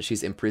fault that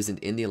she's imprisoned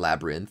in the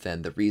labyrinth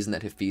and the reason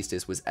that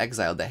Hephaestus was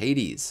exiled to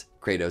Hades.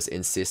 Kratos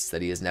insists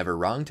that he has never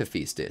wronged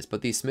Hephaestus,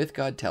 but the smith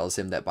god tells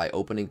him that by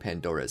opening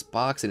Pandora's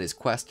box in his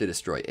quest to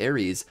destroy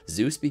Ares,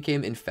 Zeus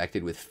became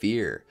infected with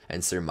fear,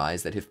 and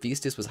surmised that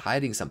Hephaestus was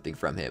hiding something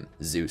from him.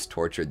 Zeus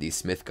tortured the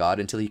smith god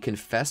until he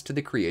confessed to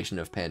the creation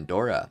of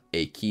Pandora,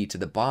 a key to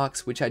the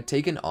box which had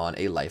taken on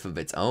a life of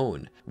its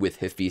own, with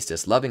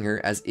Hephaestus loving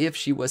her as if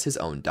she was his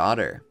own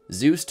daughter.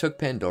 Zeus took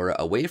Pandora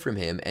away from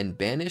him and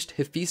banished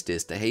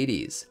Hephaestus to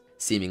Hades.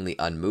 Seemingly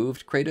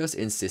unmoved, Kratos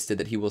insisted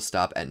that he will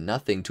stop at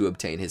nothing to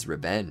obtain his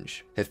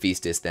revenge.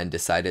 Hephaestus then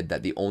decided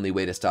that the only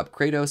way to stop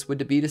Kratos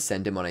would be to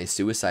send him on a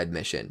suicide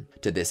mission.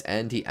 To this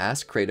end, he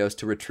asked Kratos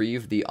to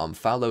retrieve the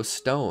Omphalos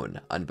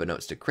stone.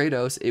 Unbeknownst to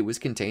Kratos, it was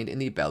contained in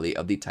the belly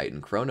of the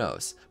Titan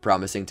Kronos,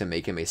 promising to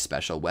make him a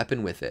special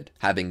weapon with it.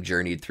 Having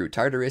journeyed through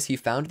Tartarus, he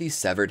found the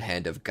severed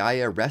hand of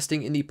Gaia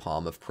resting in the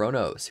palm of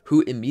Kronos,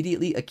 who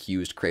immediately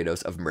accused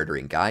Kratos of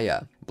murdering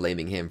Gaia.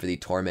 Blaming him for the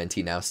torment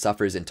he now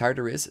suffers in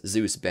Tartarus,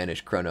 Zeus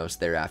banished Kronos.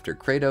 Thereafter,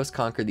 Kratos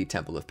conquered the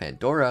Temple of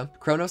Pandora.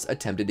 Kronos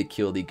attempted to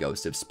kill the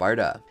ghost of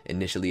Sparta.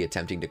 Initially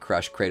attempting to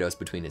crush Kratos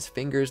between his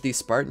fingers, the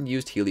Spartan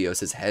used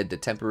Helios' head to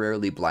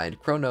temporarily blind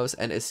Kronos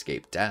and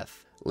escape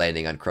death.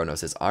 Landing on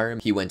Kronos' arm,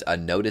 he went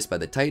unnoticed by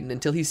the Titan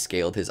until he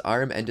scaled his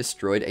arm and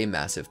destroyed a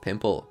massive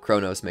pimple.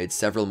 Kronos made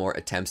several more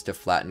attempts to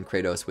flatten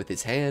Kratos with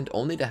his hand,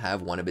 only to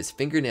have one of his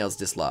fingernails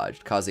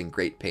dislodged, causing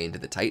great pain to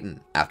the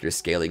Titan. After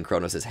scaling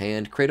Kronos'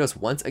 hand, Kratos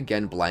once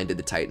again blinded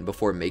the Titan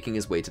before making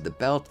his way to the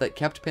belt that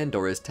kept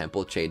Pandora's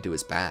temple chained to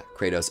his back.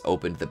 Kratos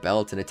opened the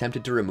belt and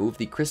attempted to remove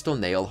the crystal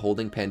nail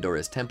holding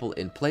Pandora's temple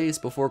in place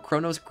before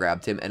Kronos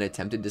grabbed him and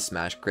attempted to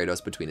smash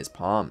Kratos between his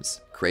palms.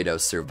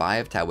 Kratos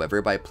survived,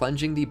 however, by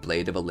plunging the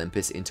blade of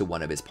Olympus into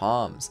one of his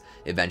palms,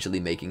 eventually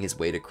making his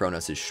way to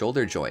Kronos'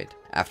 shoulder joint.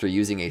 After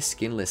using a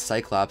skinless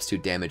Cyclops to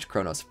damage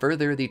Kronos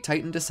further, the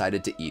Titan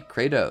decided to eat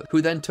Kratos,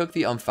 who then took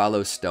the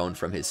Omphalos stone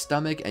from his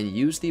stomach and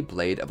used the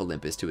blade of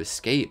Olympus to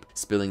escape,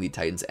 spilling the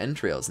Titan's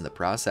entrails in the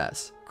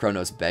process.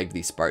 Kronos begged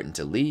the Spartan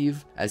to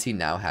leave, as he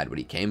now had what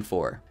he came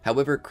for.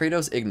 However,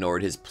 Kratos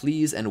ignored his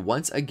pleas and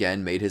once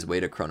again made his way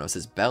to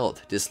Kronos'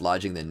 belt,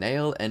 dislodging the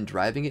nail and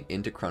driving it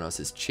into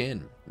Kronos'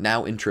 chin.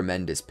 Now in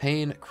tremendous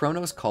pain,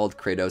 Kronos called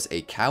Kratos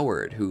a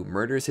coward who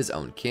murders his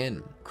own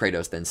kin.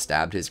 Kratos then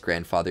stabbed his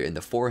grandfather in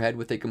the forehead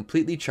with a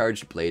completely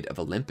charged blade of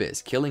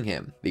Olympus, killing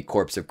him. The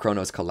corpse of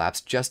Kronos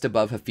collapsed just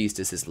above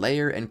Hephaestus'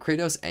 lair, and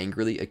Kratos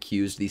angrily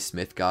accused the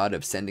smith god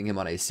of sending him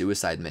on a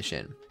suicide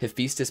mission.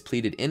 Hephaestus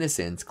pleaded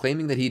innocence,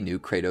 claiming that he knew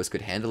Kratos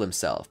could handle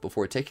himself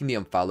before taking the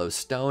Omphalos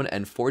stone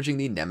and forging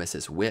the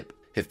Nemesis whip.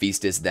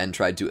 Hephaestus then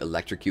tried to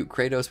electrocute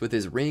Kratos with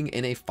his ring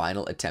in a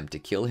final attempt to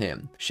kill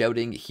him,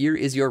 shouting, "Here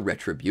is your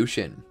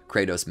retribution."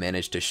 Kratos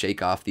managed to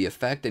shake off the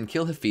effect and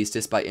kill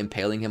Hephaestus by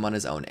impaling him on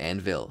his own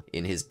anvil.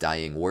 In his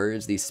dying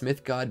words, the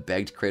smith god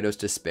begged Kratos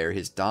to spare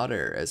his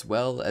daughter, as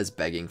well as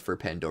begging for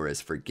Pandora's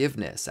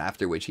forgiveness,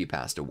 after which he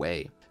passed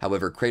away.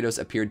 However, Kratos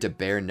appeared to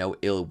bear no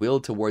ill will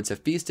towards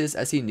Hephaestus,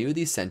 as he knew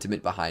the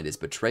sentiment behind his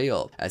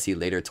betrayal, as he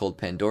later told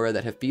Pandora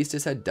that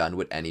Hephaestus had done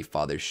what any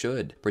father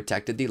should,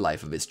 protected the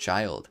life of his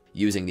child.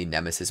 Using the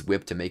Nemesis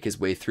whip to make his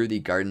way through the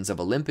gardens of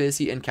Olympus,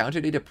 he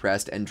encountered a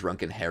depressed and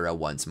drunken Hera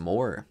once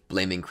more.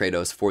 Blaming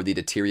Kratos for the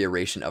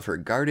deterioration of her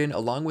garden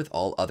along with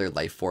all other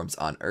life forms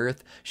on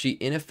Earth, she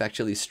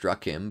ineffectually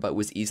struck him but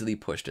was easily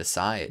pushed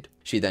aside.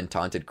 She then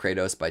taunted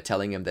Kratos by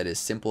telling him that his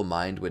simple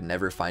mind would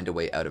never find a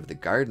way out of the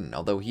garden,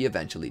 although he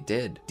eventually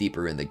did.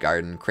 Deeper in the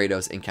garden,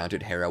 Kratos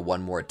encountered Hera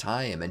one more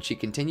time, and she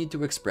continued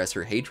to express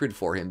her hatred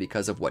for him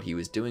because of what he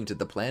was doing to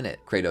the planet.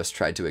 Kratos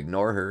tried to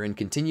ignore her and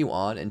continue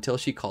on until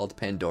she called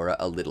Pandora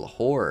a little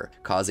whore,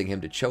 causing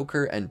him to choke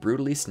her and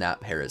brutally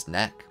snap Hera's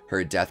neck.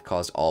 Her death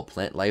caused all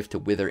plant life to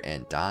wither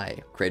and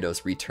die.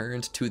 Kratos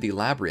returned to the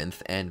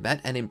labyrinth and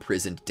met an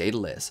imprisoned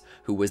Daedalus,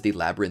 who was the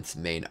labyrinth's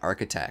main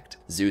architect.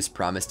 Zeus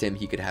promised him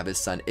he could have his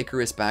son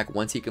Icarus back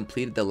once he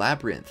completed the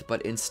labyrinth,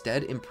 but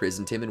instead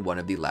imprisoned him in one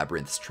of the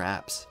labyrinth's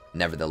traps.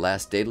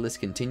 Nevertheless, Daedalus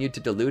continued to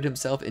delude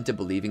himself into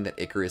believing that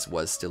Icarus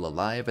was still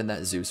alive and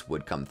that Zeus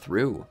would come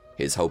through.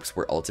 His hopes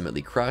were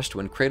ultimately crushed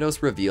when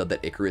Kratos revealed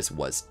that Icarus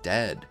was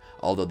dead,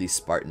 although the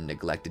Spartan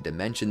neglected to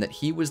mention that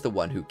he was the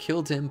one who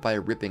killed him by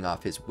ripping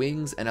off his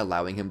wings and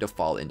allowing him to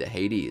fall into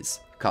Hades,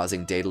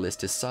 causing Daedalus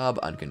to sob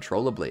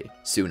uncontrollably.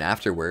 Soon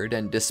afterward,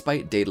 and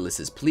despite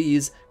Daedalus's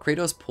pleas,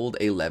 Kratos pulled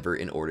a lever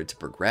in order to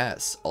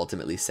progress,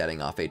 ultimately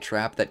setting off a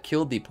trap that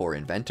killed the poor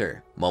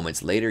inventor.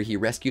 Moments later, he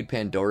rescued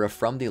Pandora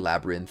from the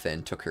labyrinth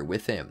and took her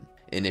with him.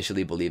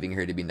 Initially believing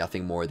her to be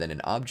nothing more than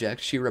an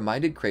object, she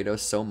reminded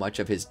Kratos so much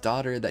of his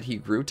daughter that he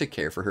grew to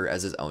care for her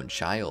as his own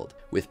child.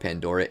 With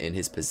Pandora in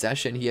his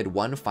possession, he had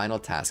one final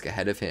task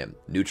ahead of him: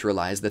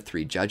 neutralize the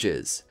three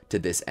judges. To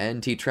this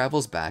end, he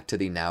travels back to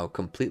the now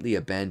completely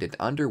abandoned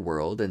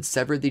underworld and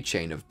severed the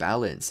chain of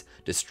balance,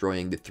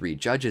 destroying the three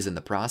judges in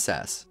the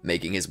process.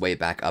 Making his way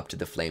back up to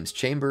the flames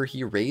chamber,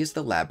 he raised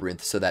the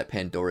labyrinth so that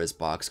Pandora's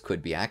box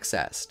could be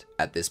accessed.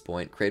 At this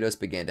point, Kratos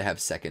began to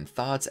have second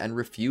thoughts and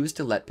refused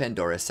to let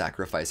Pandora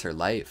sacrifice her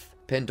life.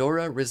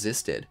 Pandora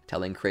resisted,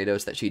 telling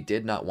Kratos that she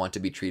did not want to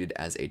be treated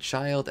as a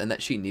child and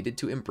that she needed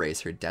to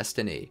embrace her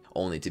destiny,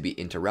 only to be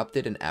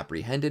interrupted and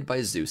apprehended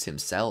by Zeus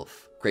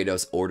himself.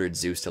 Kratos ordered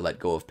Zeus to let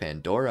go of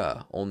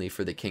Pandora, only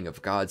for the king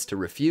of gods to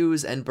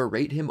refuse and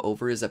berate him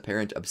over his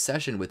apparent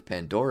obsession with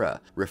Pandora,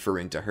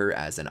 referring to her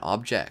as an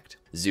object.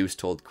 Zeus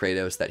told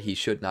Kratos that he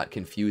should not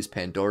confuse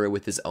Pandora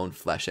with his own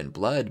flesh and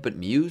blood, but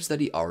muse that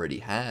he already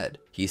had.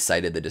 He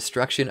cited the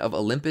destruction of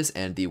Olympus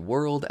and the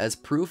world as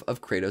proof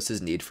of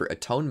Kratos' need for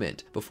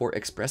atonement, before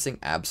expressing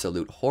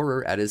absolute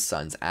horror at his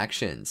son's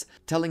actions,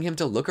 telling him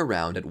to look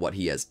around at what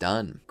he has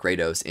done.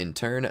 Kratos, in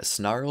turn,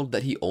 snarled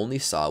that he only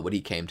saw what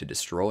he came to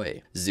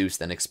destroy. Zeus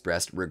then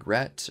expressed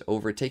regret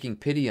over taking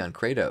pity on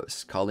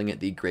Kratos, calling it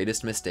the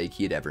greatest mistake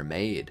he had ever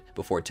made,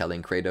 before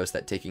telling Kratos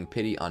that taking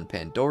pity on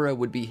Pandora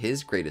would be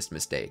his greatest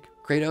mistake.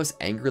 Kratos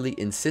angrily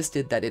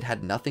insisted that it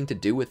had nothing to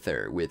do with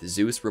her, with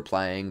Zeus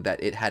replying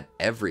that it had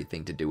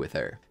everything to do with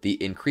her.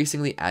 The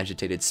increasingly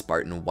agitated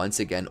Spartan once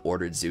again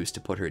ordered Zeus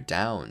to put her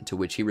down, to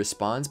which he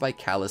responds by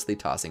callously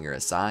tossing her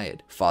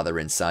aside. Father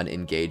and son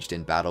engaged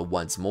in battle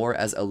once more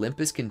as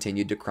Olympus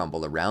continued to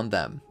crumble around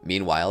them.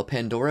 Meanwhile,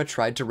 Pandora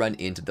tried to run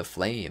into the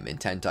flame,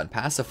 intent on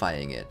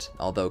pacifying it,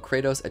 although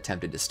Kratos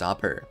attempted to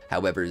stop her.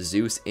 However,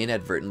 Zeus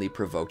inadvertently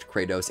provoked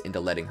Kratos into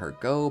letting her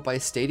go by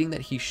stating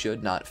that he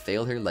should not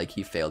fail her like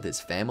he failed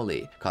his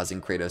family,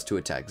 causing Kratos to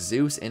attack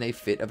Zeus in a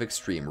fit of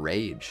extreme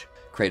rage.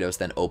 Kratos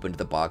then opened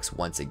the box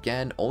once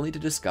again, only to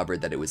discover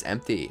that it was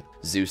empty.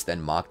 Zeus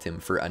then mocked him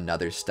for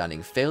another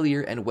stunning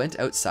failure and went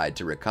outside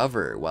to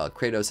recover, while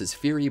Kratos'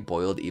 fury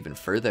boiled even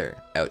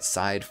further.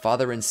 Outside,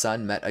 father and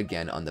son met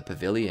again on the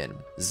pavilion.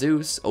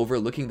 Zeus,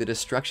 overlooking the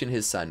destruction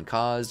his son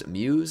caused,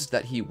 mused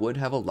that he would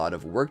have a lot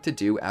of work to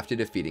do after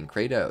defeating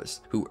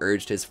Kratos, who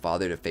urged his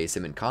father to face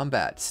him in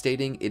combat,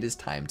 stating it is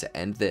time to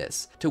end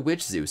this, to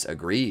which Zeus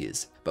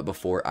agrees. But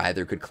before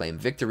either could claim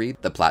victory,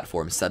 the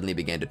platform suddenly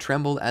began to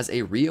tremble as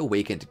a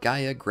reawakened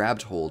Gaia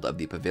grabbed hold of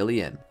the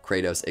pavilion.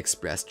 Kratos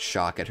expressed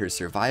shock at her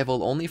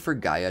survival, only for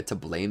Gaia to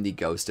blame the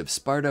ghost of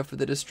Sparta for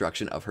the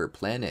destruction of her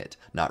planet,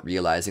 not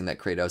realizing that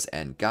Kratos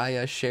and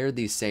Gaia shared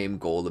the same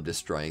goal of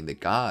destroying the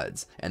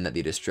gods, and that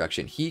the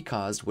destruction he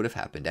caused would have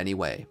happened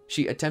anyway.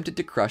 She attempted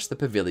to crush the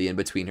pavilion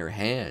between her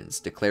hands,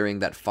 declaring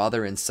that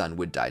father and son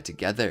would die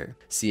together.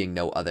 Seeing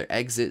no other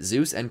exit,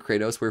 Zeus and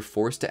Kratos were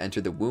forced to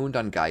enter the wound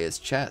on Gaia's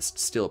chest,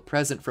 still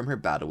present from her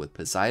battle with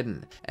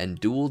Poseidon,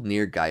 and dueled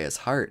near Gaia's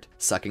heart,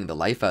 sucking the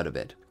life out of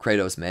it.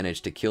 Kratos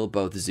managed to kill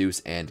both Zeus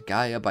and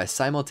Gaia by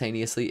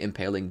simultaneously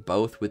impaling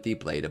both with the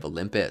blade of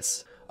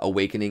Olympus.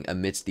 Awakening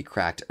amidst the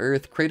cracked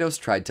earth, Kratos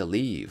tried to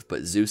leave,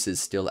 but Zeus's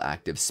still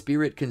active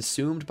spirit,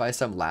 consumed by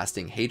some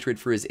lasting hatred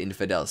for his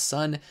infidel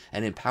son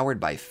and empowered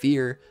by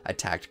fear,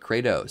 attacked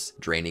Kratos,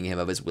 draining him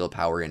of his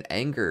willpower and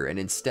anger, and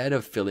instead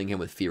of filling him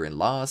with fear and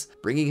loss,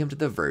 bringing him to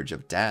the verge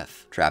of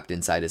death. Trapped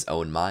inside his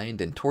own mind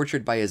and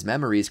tortured by his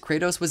memories,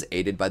 Kratos was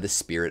aided by the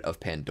spirit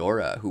of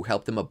Pandora, who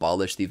helped him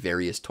abolish the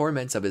various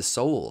torments of his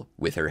soul.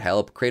 With her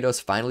help,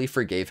 Kratos finally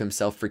forgave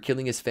himself for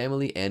killing his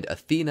family and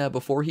Athena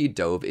before he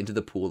dove into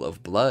the pool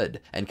of blood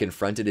and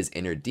confronted his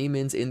inner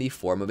demons in the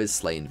form of his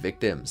slain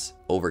victims.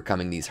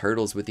 Overcoming these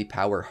hurdles with the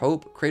power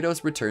Hope,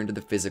 Kratos returned to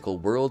the physical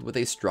world with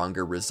a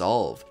stronger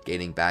resolve,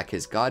 gaining back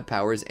his god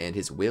powers and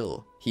his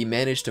will. He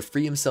managed to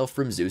free himself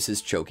from Zeus's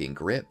choking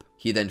grip.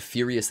 He then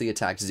furiously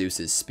attacked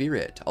Zeus's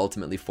spirit,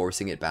 ultimately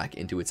forcing it back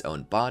into its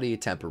own body,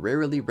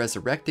 temporarily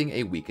resurrecting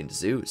a weakened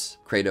Zeus.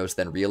 Kratos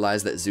then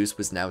realized that Zeus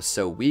was now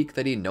so weak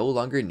that he no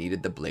longer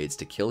needed the blades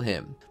to kill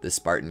him. The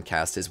Spartan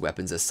cast his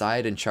weapons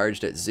aside and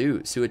charged at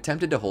Zeus, who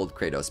attempted to hold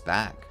Kratos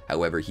back.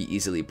 However, he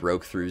easily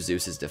broke through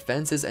Zeus's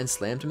defenses and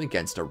slammed him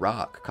against a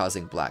rock,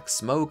 causing black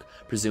smoke,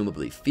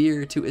 presumably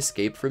fear, to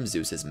escape from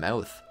Zeus's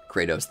mouth.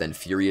 Kratos then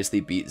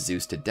furiously beat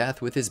Zeus to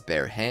death with his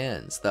bare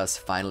hands, thus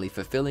finally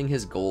fulfilling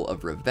his goal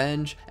of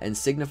revenge and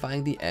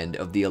signifying the end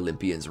of the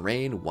Olympians'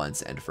 reign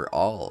once and for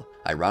all.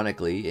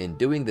 Ironically, in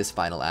doing this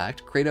final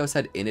act, Kratos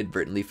had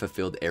inadvertently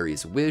fulfilled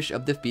Ares' wish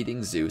of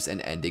defeating Zeus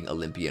and ending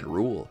Olympian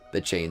rule.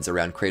 The chains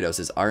around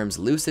Kratos' arms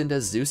loosened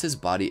as Zeus's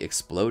body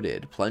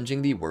exploded,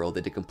 plunging the world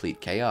into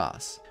complete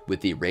chaos.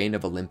 With the reign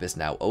of Olympus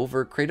now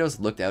over, Kratos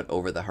looked out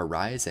over the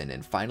horizon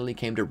and finally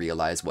came to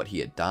realize what he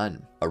had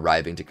done.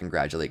 Arriving to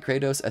congratulate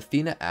Kratos,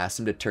 Athena asked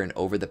him to turn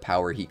over the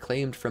power he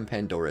claimed from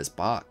Pandora's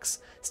box,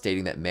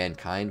 stating that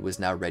mankind was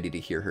now ready to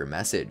hear her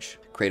message.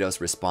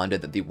 Kratos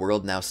responded that the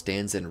world now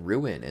stands in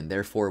ruin and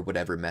therefore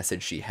whatever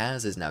message she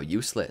has is now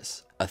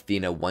useless.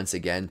 Athena once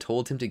again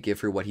told him to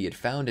give her what he had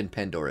found in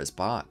Pandora's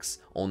box,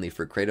 only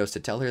for Kratos to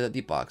tell her that the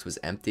box was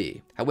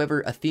empty.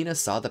 However, Athena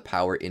saw the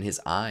power in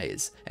his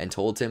eyes and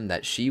told him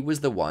that she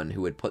was the one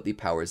who had put the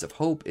powers of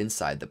hope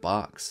inside the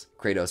box.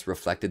 Kratos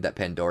reflected that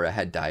Pandora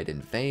had died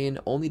in vain,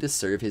 only to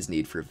serve his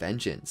need for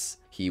vengeance.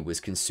 He was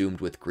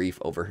consumed with grief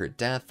over her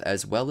death,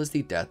 as well as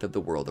the death of the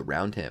world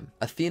around him.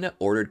 Athena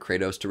ordered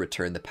Kratos to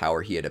return the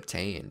power he had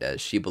obtained, as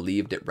she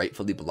believed it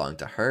rightfully belonged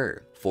to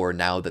her. For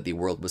now that the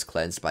world was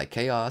cleansed by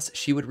chaos,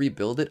 she would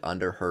rebuild it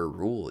under her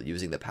rule,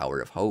 using the power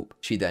of hope.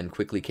 She then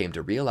quickly came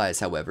to realize,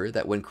 however,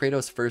 that when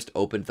Kratos first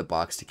opened the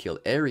box to kill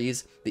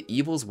Ares, the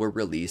evils were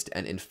released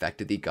and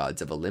infected the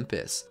gods of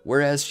Olympus,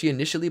 whereas she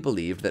initially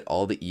believed that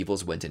all the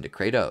evils went into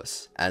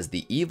Kratos. As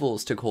the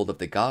evils took hold of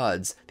the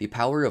gods, the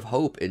power of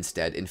hope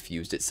instead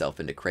infused itself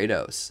into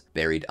Kratos.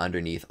 Buried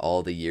underneath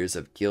all the years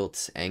of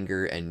guilt,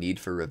 anger, and need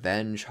for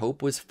revenge,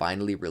 hope was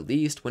finally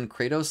released when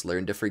Kratos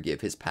learned to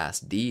forgive his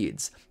past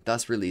deeds,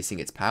 thus releasing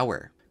its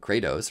power.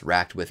 Kratos,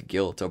 racked with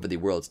guilt over the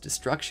world's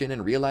destruction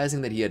and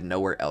realizing that he had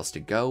nowhere else to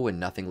go and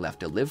nothing left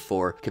to live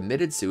for,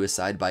 committed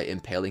suicide by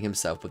impaling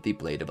himself with the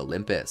blade of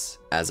Olympus.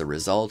 As a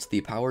result,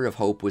 the power of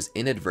hope was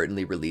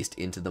inadvertently released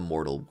into the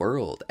mortal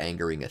world,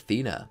 angering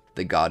Athena.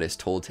 The goddess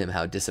told him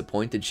how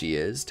disappointed she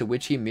is, to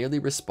which he merely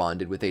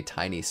responded with a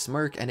tiny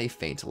smirk and a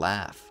faint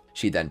laugh.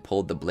 She then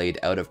pulled the blade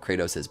out of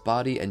Kratos'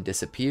 body and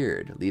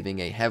disappeared, leaving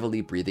a heavily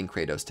breathing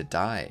Kratos to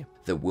die.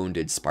 The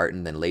wounded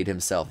Spartan then laid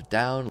himself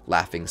down,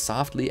 laughing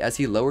softly as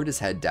he lowered his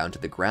head down to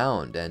the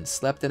ground and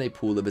slept in a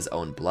pool of his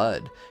own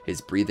blood,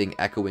 his breathing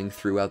echoing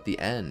throughout the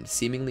end,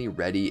 seemingly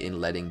ready in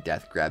letting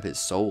death grab his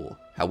soul.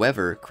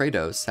 However,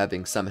 Kratos,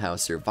 having somehow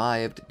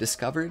survived,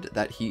 discovered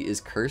that he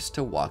is cursed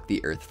to walk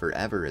the earth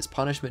forever as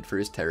punishment for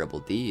his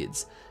terrible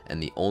deeds,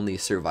 and the only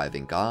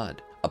surviving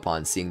god.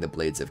 Upon seeing the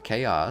blades of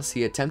chaos,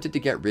 he attempted to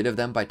get rid of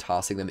them by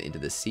tossing them into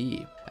the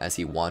sea. As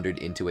he wandered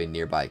into a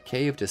nearby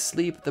cave to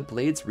sleep, the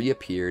blades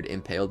reappeared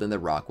impaled in the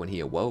rock when he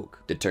awoke.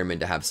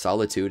 Determined to have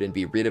solitude and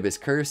be rid of his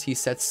curse, he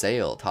sets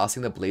sail,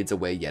 tossing the blades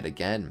away yet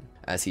again.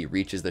 As he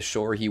reaches the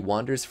shore, he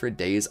wanders for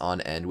days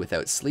on end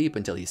without sleep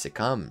until he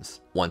succumbs.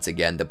 Once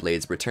again, the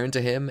blades return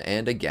to him,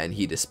 and again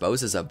he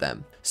disposes of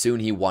them. Soon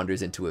he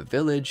wanders into a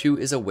village who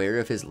is aware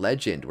of his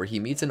legend, where he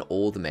meets an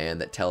old man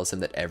that tells him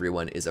that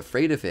everyone is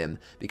afraid of him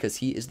because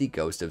he is the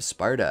ghost of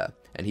Sparta,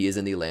 and he is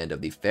in the land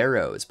of the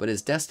pharaohs, but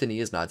his destiny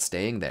is not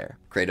staying there.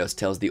 Kratos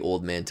tells the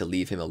old man to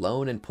leave him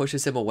alone and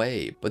pushes him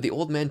away, but the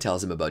old man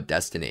tells him about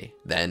destiny.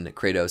 Then,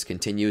 Kratos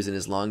continues in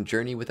his long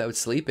journey without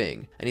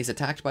sleeping, and he's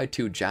attacked by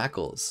two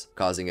jackals,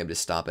 causing him to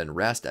stop and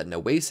rest at an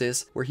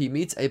oasis where he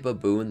meets a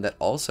baboon that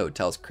also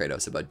tells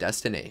Kratos about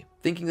destiny.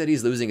 Thinking that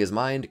he's losing his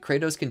mind,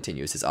 Kratos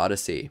continues his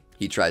odyssey.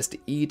 He tries to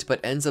eat, but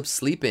ends up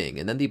sleeping,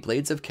 and then the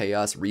blades of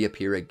chaos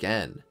reappear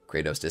again.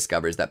 Kratos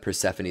discovers that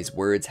Persephone's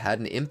words had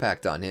an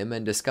impact on him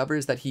and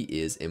discovers that he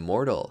is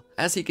immortal.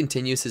 As he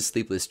continues his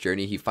sleepless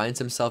journey, he finds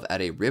himself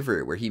at a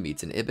river where he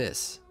meets an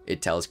ibis.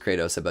 It tells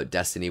Kratos about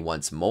destiny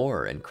once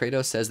more, and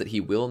Kratos says that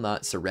he will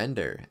not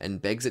surrender,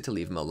 and begs it to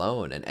leave him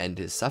alone and end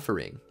his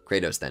suffering.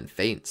 Kratos then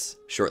faints.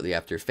 Shortly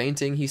after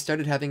fainting, he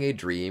started having a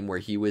dream where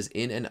he was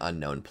in an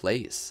unknown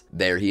place.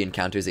 There he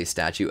encounters a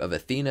statue of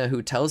Athena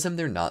who tells him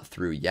they're not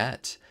through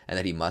yet, and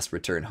that he must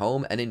return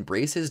home and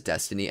embrace his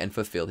destiny and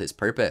fulfill his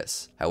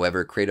purpose.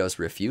 However, Kratos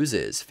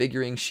refuses,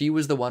 figuring she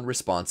was the one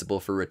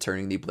responsible for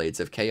returning the Blades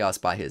of Chaos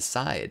by his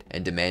side,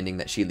 and demanding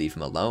that she leave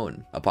him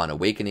alone. Upon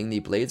awakening, the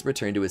Blades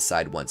return to his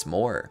side once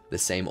more. The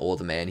same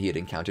old man he had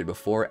encountered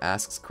before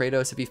asks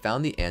Kratos if he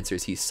found the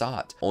answers he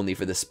sought, only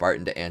for the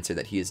Spartan to answer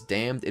that he is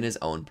damned in his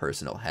own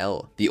personal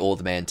hell. The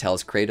old man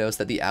tells Kratos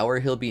that the hour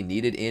he'll be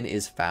needed in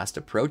is fast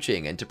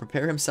approaching, and to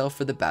prepare himself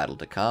for the battle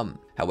to come.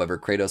 However,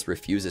 Kratos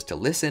refuses to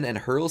listen and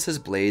hurls his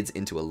blades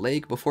into a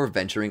lake before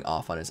venturing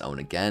off on his own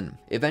again.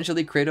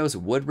 Eventually, Kratos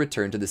would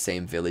return to the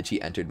same village he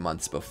entered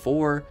months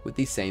before with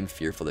the same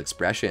fearful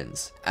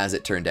expressions. As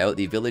it turned out,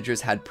 the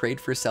villagers had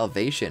prayed for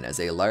salvation as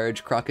a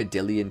large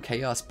crocodilian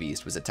chaos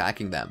beast was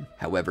attacking them.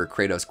 However,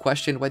 Kratos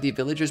questioned why the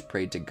villagers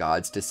prayed to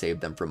gods to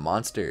save them from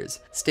monsters,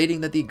 stating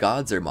that the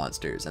gods are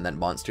monsters and that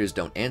monsters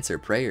don't answer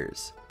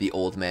prayers. The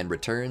old man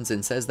returns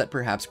and says that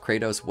perhaps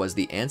Kratos was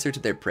the answer to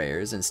their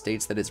prayers and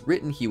states that it's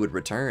written he would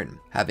return.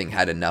 Having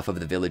had enough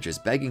of the villagers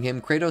begging him,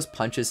 Kratos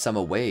punches some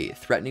away,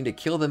 threatening to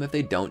kill them if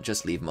they don't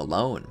just leave him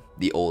alone.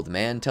 The old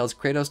man tells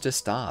Kratos to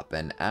stop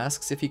and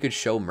asks if he could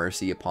show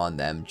mercy upon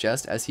them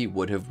just as he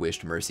would have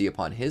wished mercy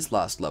upon his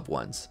lost loved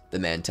ones. The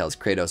man tells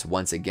Kratos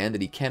once again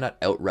that he cannot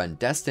outrun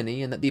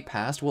destiny and that the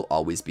past will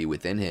always be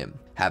within him.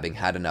 Having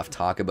had enough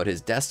talk about his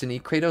destiny,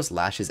 Kratos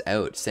lashes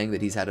out, saying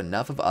that he's had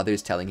enough of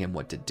others telling him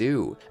what to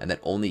do, and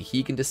that only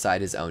he can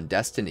decide his own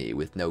destiny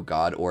with no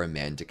god or a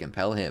man to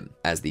compel him.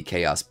 As the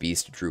Chaos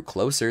Beast drew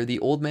closer, the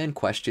old man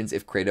questions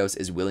if Kratos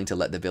is willing to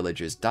let the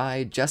villagers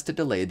die just to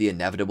delay the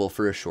inevitable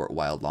for a short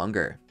while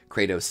longer.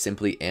 Kratos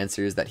simply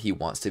answers that he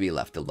wants to be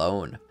left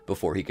alone.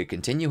 Before he could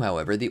continue,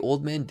 however, the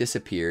old man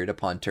disappeared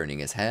upon turning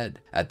his head.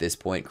 At this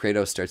point,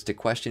 Kratos starts to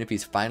question if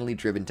he's finally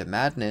driven to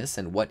madness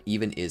and what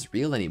even is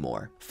real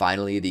anymore.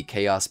 Finally, the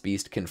Chaos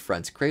Beast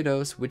confronts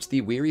Kratos, which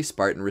the weary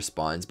Spartan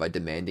responds by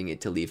demanding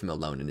it to leave him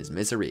alone in his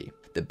misery.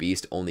 The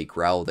beast only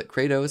growled at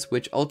Kratos,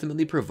 which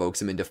ultimately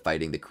provokes him into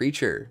fighting the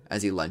creature,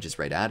 as he lunges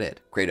right at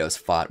it. Kratos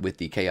fought with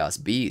the Chaos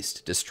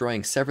Beast,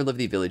 destroying several of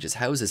the village's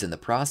houses in the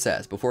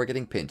process before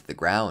getting pinned to the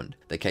ground.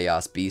 The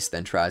Chaos Beast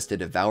then tries to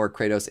devour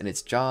Kratos in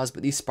its jaws,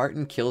 but the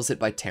Spartan kills it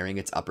by tearing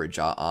its upper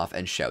jaw off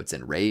and shouts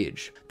in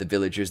rage. The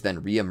villagers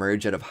then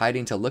re-emerge out of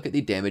hiding to look at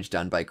the damage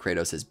done by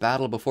Kratos'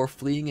 battle before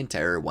fleeing in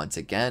terror once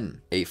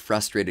again. A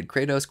frustrated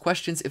Kratos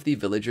questions if the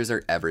villagers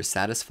are ever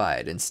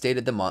satisfied and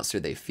stated the monster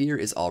they fear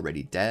is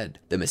already dead.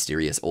 The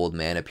mysterious old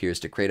man appears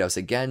to Kratos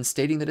again,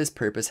 stating that his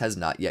purpose has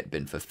not yet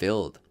been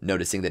fulfilled.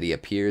 Noticing that he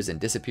appears and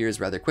disappears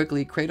rather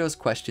quickly, Kratos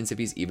questions if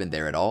he's even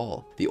there at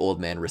all. The old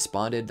man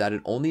responded that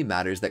it only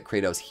matters that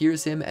Kratos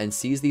hears him and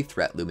sees the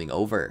threat looming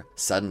over.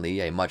 Suddenly,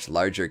 a much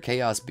larger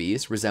chaos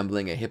beast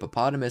resembling a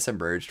hippopotamus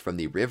emerged from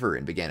the river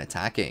and began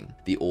attacking.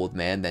 The old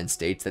man then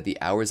states that the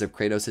hours of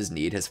Kratos'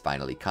 need has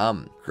finally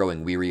come.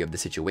 Growing weary of the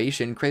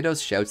situation,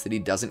 Kratos shouts that he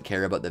doesn't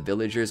care about the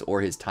villagers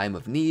or his time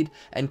of need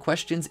and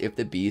questions if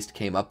the beast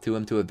came up to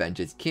him to avenge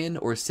its kin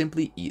or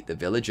simply eat the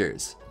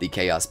villagers. The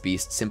chaos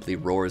beast simply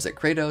roars at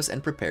Kratos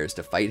and prepares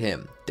to fight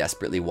him.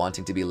 Desperately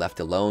wanting to be left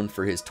alone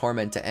for his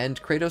torment to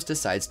end, Kratos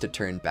decides to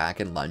turn back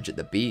and lunge at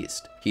the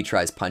beast. He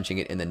tries punching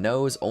it in the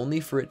nose only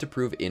for it to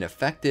prove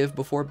ineffective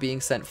before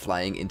being sent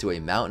flying into a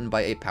mountain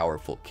by a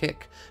powerful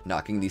kick,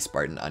 knocking the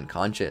Spartan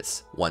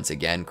unconscious. Once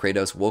again,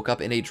 Kratos woke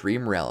up in a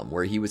dream realm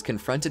where he was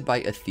confronted by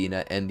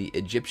Athena and the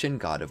Egyptian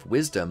god of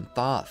wisdom,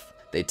 Thoth.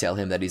 They tell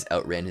him that he's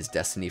outran his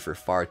destiny for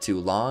far too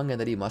long and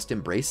that he must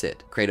embrace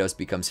it. Kratos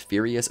becomes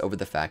furious over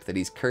the fact that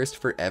he's cursed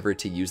forever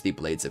to use the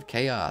Blades of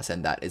Chaos,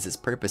 and that is his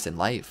purpose in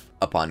life.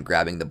 Upon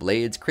grabbing the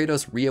blades,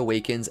 Kratos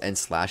reawakens and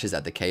slashes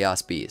at the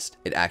Chaos Beast.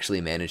 It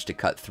actually managed to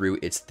cut through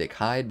its thick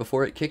hide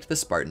before it kicked the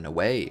Spartan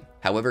away.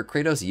 However,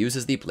 Kratos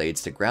uses the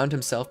blades to ground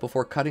himself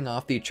before cutting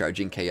off the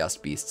charging Chaos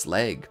Beast's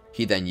leg.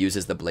 He then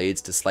uses the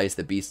blades to slice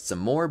the beast some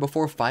more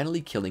before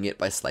finally killing it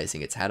by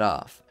slicing its head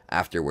off.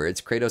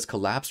 Afterwards, Kratos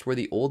collapsed where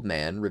the old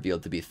man,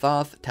 revealed to be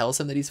Thoth, tells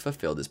him that he's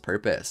fulfilled his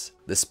purpose.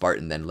 The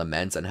Spartan then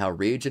laments on how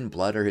rage and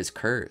blood are his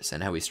curse,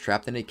 and how he's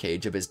trapped in a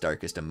cage of his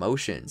darkest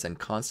emotions and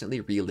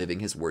constantly reliving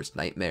his worst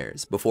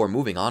nightmares, before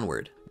moving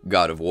onward.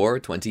 God of War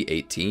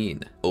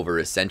 2018. Over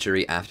a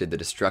century after the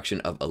destruction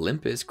of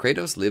Olympus,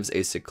 Kratos lives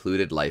a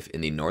secluded life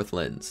in the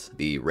Northlands,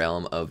 the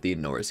realm of the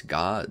Norse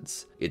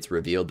gods. It's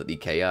revealed that the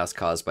chaos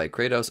caused by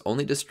Kratos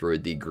only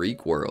destroyed the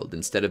Greek world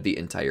instead of the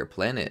entire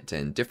planet,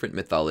 and different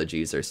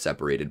mythologies are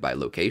separated by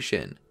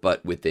location,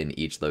 but within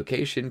each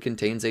location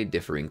contains a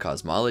differing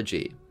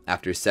cosmology.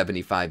 After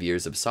 75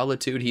 years of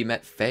solitude, he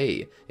met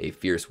Faye, a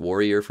fierce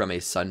warrior from a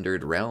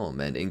sundered realm,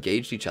 and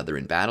engaged each other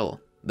in battle.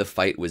 The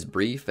fight was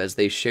brief as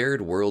they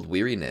shared world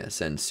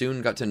weariness and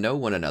soon got to know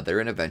one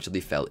another and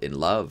eventually fell in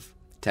love.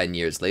 10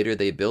 years later,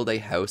 they build a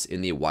house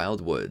in the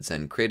wild woods,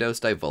 and Kratos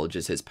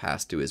divulges his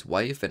past to his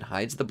wife and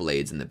hides the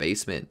blades in the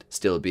basement,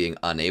 still being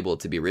unable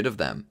to be rid of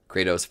them.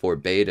 Kratos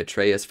forbade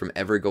Atreus from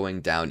ever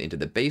going down into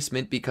the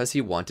basement because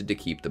he wanted to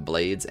keep the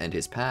blades and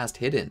his past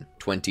hidden.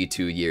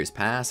 22 years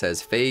pass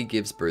as Faye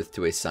gives birth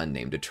to a son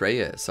named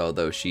Atreus,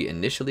 although she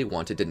initially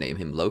wanted to name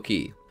him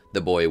Loki. The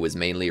boy was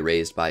mainly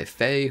raised by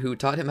Faye, who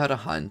taught him how to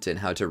hunt and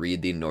how to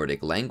read the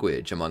Nordic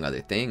language, among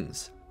other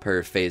things.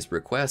 Per Faye's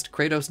request,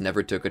 Kratos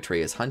never took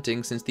Atreus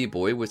hunting since the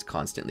boy was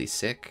constantly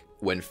sick.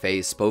 When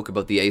Faye spoke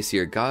about the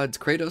Aesir gods,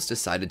 Kratos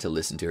decided to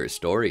listen to her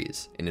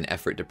stories. In an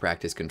effort to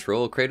practice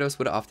control, Kratos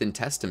would often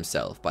test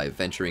himself by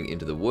venturing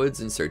into the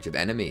woods in search of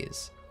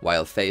enemies.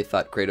 While Faye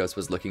thought Kratos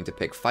was looking to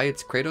pick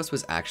fights, Kratos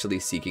was actually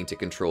seeking to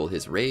control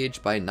his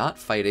rage by not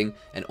fighting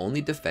and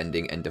only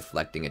defending and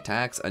deflecting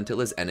attacks until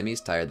his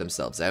enemies tired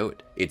themselves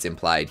out. It's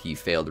implied he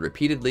failed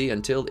repeatedly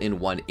until in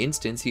one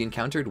instance he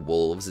encountered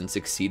wolves and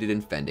succeeded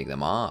in fending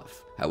them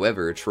off.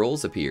 However,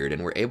 trolls appeared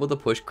and were able to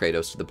push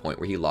Kratos to the point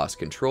where he lost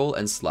control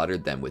and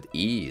slaughtered them with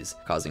ease,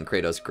 causing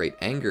Kratos great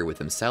anger with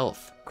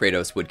himself.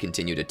 Kratos would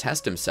continue to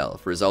test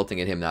himself, resulting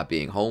in him not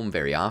being home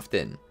very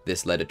often.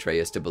 This led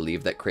Atreus to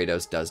believe that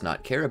Kratos does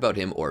not care about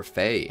him or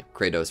Faye.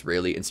 Kratos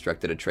rarely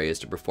instructed Atreus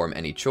to perform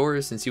any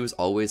chores since he was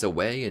always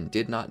away and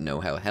did not know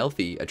how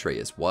healthy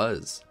Atreus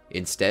was.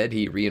 Instead,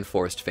 he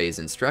reinforced Faye's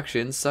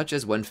instructions, such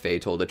as when Faye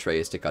told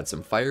Atreus to cut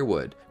some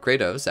firewood.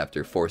 Kratos,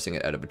 after forcing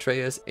it out of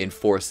Atreus,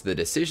 enforced the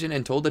decision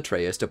and told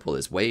Atreus to pull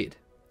his weight.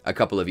 A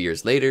couple of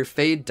years later,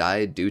 Faye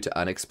died due to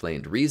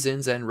unexplained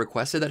reasons and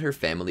requested that her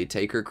family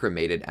take her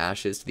cremated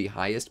ashes to the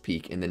highest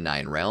peak in the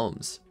 9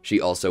 realms. She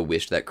also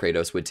wished that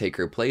Kratos would take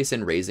her place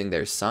in raising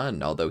their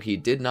son, although he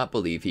did not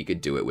believe he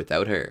could do it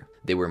without her.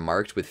 They were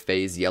marked with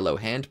Faye's yellow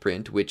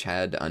handprint, which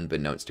had,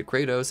 unbeknownst to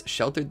Kratos,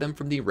 sheltered them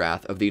from the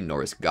wrath of the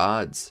Norse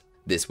gods.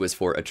 This was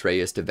for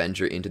Atreus to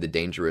venture into the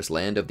dangerous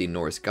land of the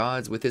Norse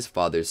gods with his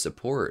father's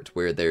support,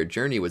 where their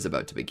journey was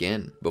about to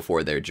begin.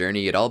 Before their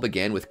journey, it all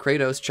began with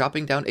Kratos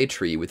chopping down a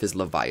tree with his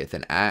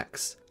Leviathan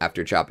axe.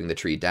 After chopping the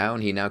tree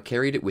down, he now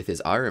carried it with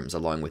his arms,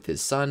 along with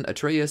his son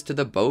Atreus, to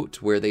the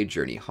boat where they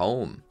journey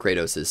home.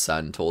 Kratos'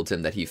 son told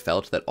him that he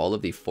felt that all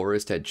of the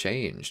forest had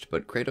changed,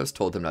 but Kratos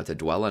told him not to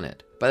dwell on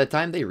it. By the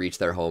time they reach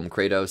their home,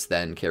 Kratos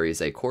then carries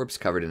a corpse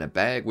covered in a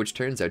bag, which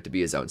turns out to be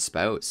his own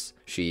spouse.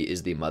 She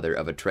is the mother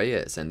of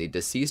Atreus and the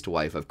deceased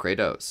wife of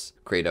Kratos.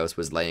 Kratos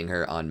was laying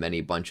her on many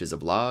bunches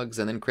of logs,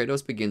 and then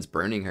Kratos begins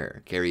burning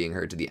her, carrying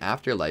her to the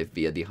afterlife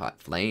via the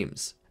hot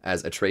flames.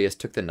 As Atreus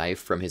took the knife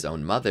from his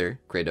own mother,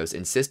 Kratos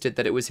insisted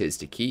that it was his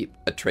to keep.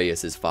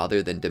 Atreus'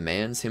 father then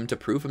demands him to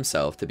prove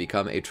himself to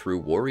become a true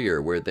warrior,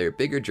 where their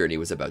bigger journey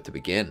was about to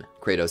begin.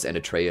 Kratos and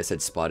Atreus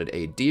had spotted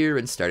a deer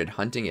and started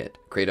hunting it.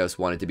 Kratos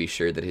wanted to be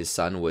sure that his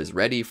son was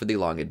ready for the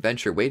long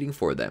adventure waiting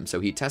for them, so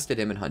he tested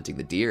him in hunting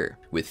the deer.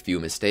 With few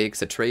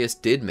mistakes, Atreus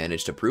did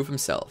manage to prove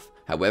himself.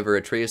 However,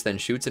 Atreus then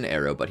shoots an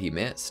arrow, but he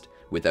missed.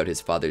 Without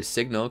his father's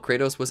signal,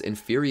 Kratos was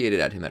infuriated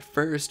at him at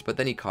first, but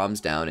then he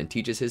calms down and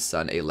teaches his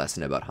son a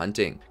lesson about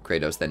hunting.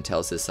 Kratos then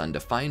tells his son to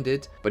find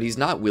it, but he's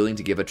not willing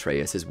to give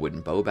Atreus his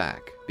wooden bow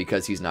back.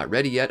 Because he's not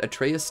ready yet,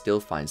 Atreus still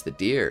finds the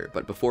deer,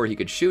 but before he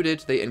could shoot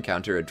it, they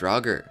encounter a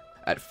Draugr.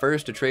 At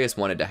first, Atreus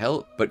wanted to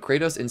help, but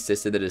Kratos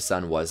insisted that his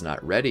son was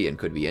not ready and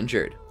could be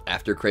injured.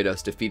 After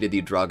Kratos defeated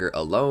the Draugr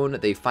alone,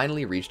 they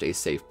finally reached a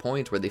safe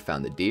point where they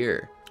found the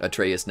deer.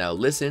 Atreus now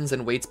listens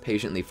and waits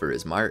patiently for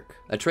his mark.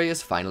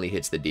 Atreus finally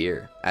hits the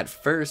deer. At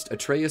first,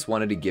 Atreus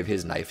wanted to give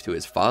his knife to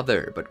his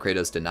father, but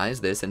Kratos denies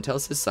this and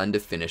tells his son to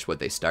finish what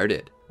they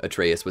started.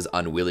 Atreus was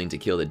unwilling to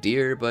kill the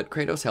deer, but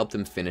Kratos helped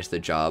him finish the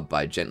job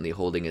by gently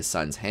holding his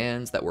son's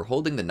hands that were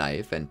holding the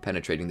knife and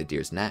penetrating the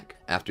deer's neck.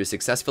 After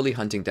successfully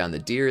hunting down the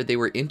deer, they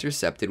were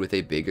intercepted with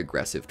a big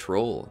aggressive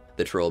troll.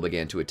 The troll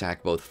began to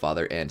attack both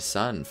father and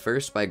son,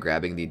 first by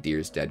grabbing the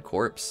deer's dead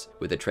corpse.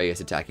 With Atreus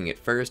attacking it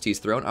first, he's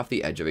thrown off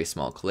the edge of a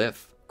small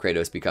cliff.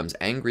 Kratos becomes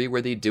angry,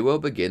 where the duo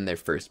begin their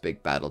first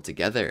big battle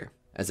together.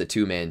 As a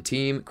two-man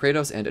team,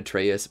 Kratos and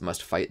Atreus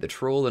must fight the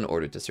troll in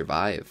order to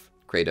survive.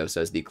 Kratos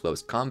does the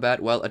close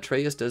combat, while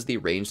Atreus does the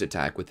ranged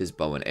attack with his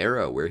bow and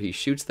arrow, where he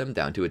shoots them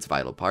down to its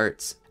vital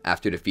parts.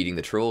 After defeating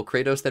the troll,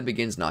 Kratos then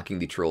begins knocking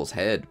the troll's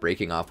head,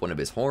 breaking off one of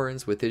his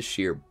horns with his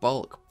sheer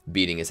bulk,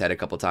 beating his head a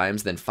couple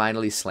times, then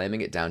finally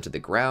slamming it down to the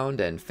ground,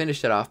 and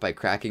finished it off by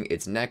cracking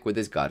its neck with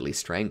his godly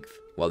strength.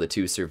 While the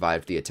two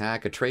survived the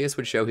attack, Atreus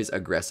would show his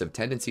aggressive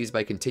tendencies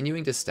by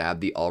continuing to stab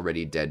the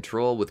already dead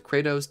troll, with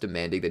Kratos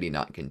demanding that he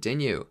not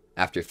continue.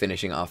 After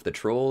finishing off the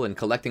troll and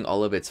collecting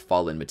all of its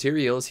fallen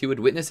materials, he would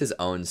witness his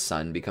own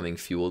son becoming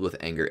fueled with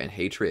anger and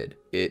hatred.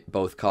 It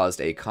both caused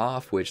a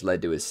cough, which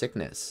led to his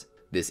sickness.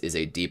 This is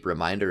a deep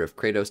reminder of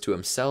Kratos to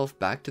himself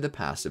back to the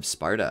past of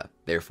Sparta.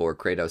 Therefore,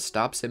 Kratos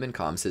stops him and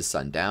calms his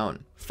son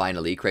down.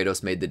 Finally,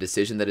 Kratos made the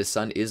decision that his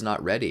son is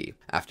not ready.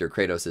 After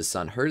Kratos'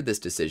 son heard this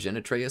decision,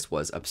 Atreus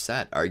was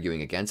upset,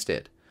 arguing against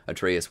it.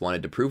 Atreus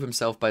wanted to prove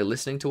himself by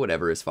listening to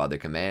whatever his father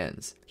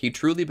commands. He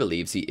truly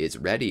believes he is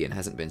ready and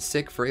hasn't been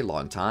sick for a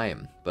long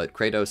time, but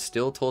Kratos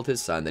still told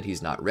his son that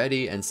he's not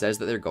ready and says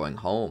that they're going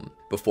home.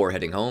 Before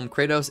heading home,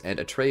 Kratos and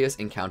Atreus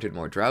encountered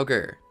more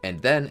Draugr,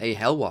 and then a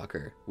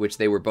Hellwalker, which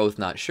they were both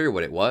not sure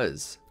what it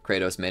was.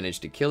 Kratos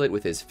managed to kill it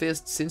with his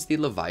fist since the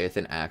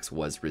Leviathan axe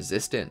was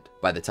resistant.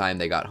 By the time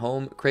they got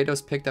home,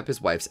 Kratos picked up his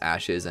wife's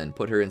ashes and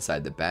put her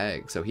inside the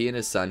bag so he and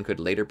his son could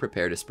later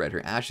prepare to spread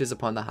her ashes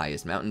upon the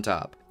highest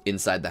mountaintop.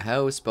 Inside the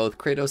house, both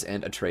Kratos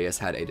and Atreus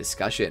had a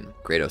discussion.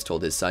 Kratos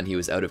told his son he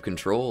was out of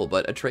control,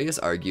 but Atreus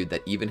argued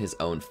that even his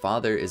own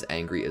father is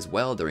angry as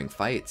well during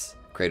fights.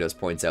 Kratos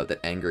points out that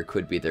anger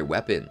could be their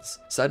weapons.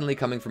 Suddenly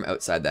coming from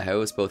outside the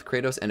house, both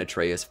Kratos and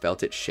Atreus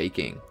felt it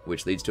shaking,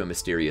 which leads to a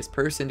mysterious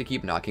person to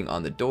keep knocking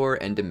on the door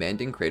and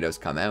demanding Kratos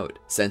come out.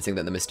 Sensing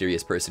that the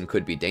mysterious person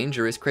could be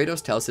dangerous,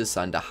 Kratos tells his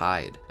son to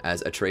hide.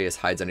 As Atreus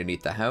hides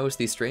underneath the house,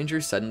 the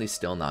stranger suddenly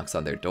still knocks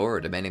on their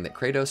door, demanding that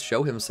Kratos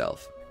show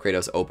himself.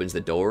 Kratos opens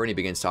the door and he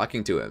begins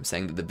talking to him,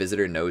 saying that the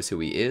visitor knows who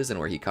he is and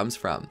where he comes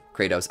from.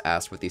 Kratos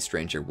asks what the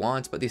stranger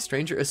wants, but the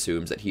stranger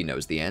assumes that he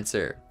knows the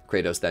answer.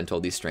 Kratos then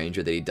told the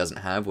stranger that he doesn't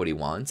have what he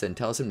wants and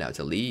tells him now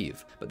to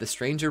leave, but the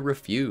stranger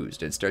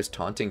refused and starts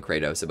taunting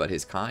Kratos about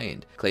his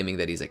kind, claiming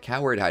that he's a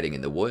coward hiding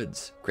in the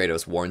woods.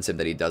 Kratos warns him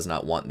that he does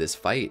not want this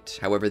fight,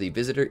 however the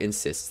visitor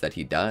insists that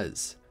he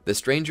does. The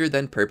stranger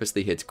then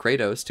purposely hits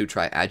Kratos to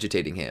try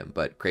agitating him,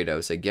 but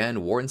Kratos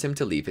again warns him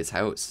to leave his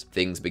house.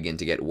 Things begin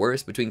to get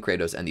worse between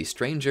Kratos and the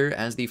stranger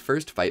as the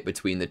first fight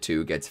between the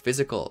two gets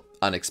physical.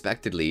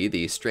 Unexpectedly,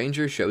 the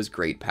stranger shows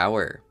great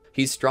power.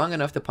 He's strong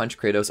enough to punch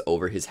Kratos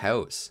over his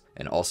house,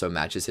 and also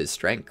matches his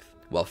strength.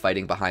 While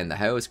fighting behind the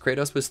house,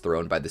 Kratos was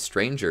thrown by the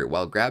stranger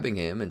while grabbing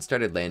him and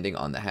started landing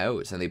on the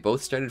house, and they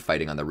both started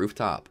fighting on the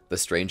rooftop. The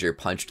stranger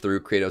punched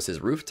through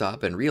Kratos'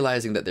 rooftop and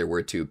realizing that there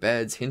were two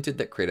beds, hinted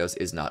that Kratos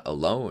is not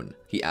alone.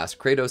 He asked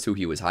Kratos who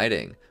he was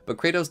hiding, but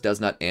Kratos does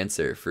not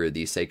answer for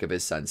the sake of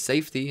his son's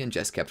safety and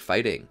just kept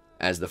fighting.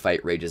 As the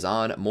fight rages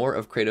on, more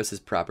of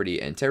Kratos'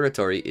 property and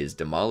territory is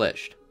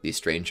demolished. The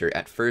stranger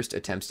at first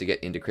attempts to get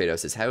into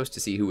Kratos' house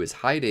to see who is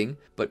hiding,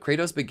 but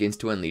Kratos begins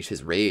to unleash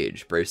his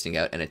rage, bursting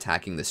out and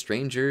attacking the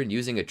stranger and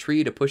using a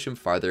tree to push him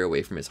farther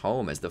away from his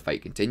home as the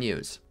fight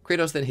continues.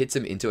 Kratos then hits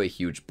him into a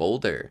huge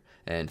boulder,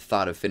 and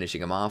thought of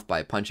finishing him off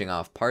by punching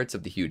off parts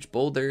of the huge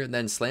boulder and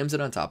then slams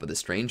it on top of the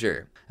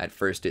stranger. At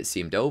first it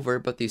seemed over,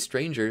 but the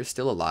stranger,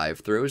 still alive,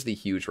 throws the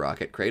huge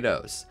rock at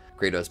Kratos.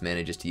 Kratos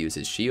manages to use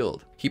his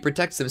shield. He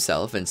protects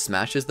himself and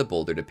smashes the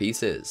boulder to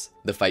pieces.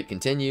 The fight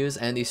continues,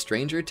 and the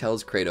stranger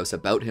tells Kratos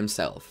about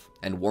himself,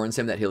 and warns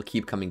him that he'll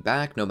keep coming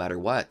back no matter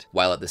what,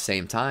 while at the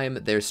same time,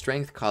 their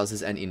strength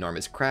causes an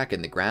enormous crack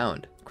in the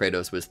ground.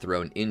 Kratos was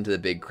thrown into the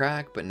big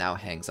crack, but now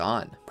hangs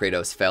on.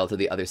 Kratos fell to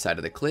the other side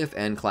of the cliff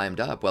and climbed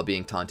up while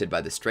being taunted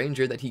by the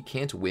stranger that he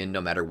can't win no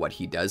matter what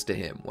he does to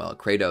him, while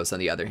Kratos, on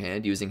the other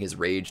hand, using his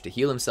rage to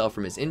heal himself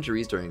from his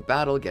injuries during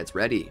battle, gets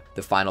ready.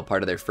 The final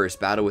part of their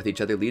first battle with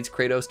each other leads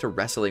Kratos to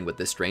wrestling with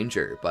the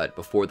stranger, but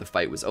before the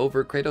fight was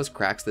over, Kratos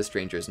cracks the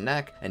stranger's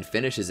neck and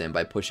finishes him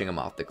by pushing him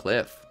off the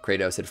cliff.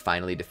 Kratos had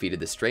finally defeated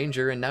the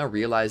stranger and now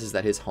realizes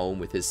that his home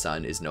with his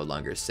son is no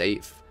longer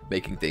safe.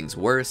 Making things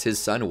worse, his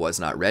son was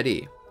not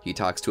ready. He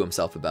talks to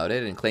himself about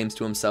it and claims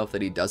to himself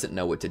that he doesn't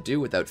know what to do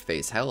without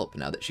Faye's help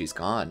now that she's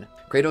gone.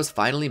 Kratos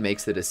finally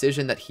makes the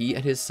decision that he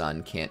and his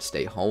son can't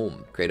stay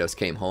home. Kratos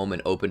came home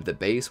and opened the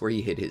base where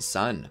he hid his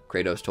son.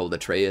 Kratos told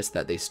Atreus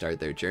that they start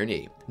their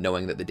journey.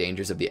 Knowing that the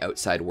dangers of the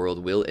outside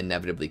world will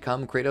inevitably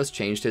come, Kratos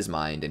changed his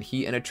mind and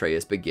he and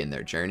Atreus begin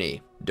their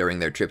journey. During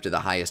their trip to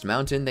the highest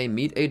mountain, they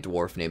meet a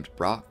dwarf named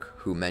Brock,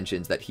 who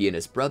mentions that he and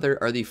his brother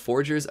are the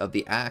forgers of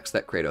the axe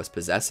that Kratos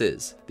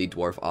possesses. The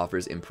dwarf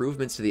offers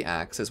improvements to the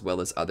axe as well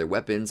as other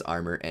weapons,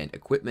 armor, and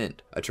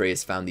equipment.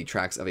 Atreus found the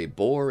tracks of a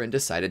boar and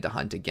decided to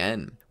hunt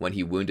again. When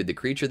he wounded the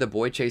creature, the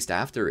boy chased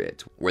after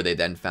it, where they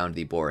then found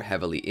the boar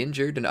heavily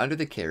injured and under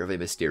the care of a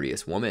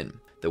mysterious woman.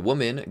 The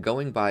woman,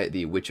 going by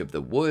the Witch of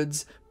the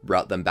Woods,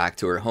 brought them back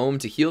to her home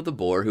to heal the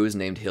boar, who is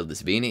named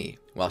Hildisvini.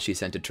 While she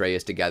sent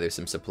Atreus to gather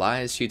some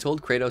supplies, she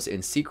told Kratos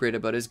in secret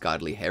about his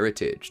godly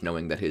heritage,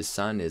 knowing that his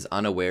son is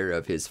unaware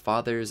of his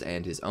father's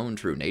and his own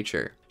true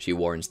nature. She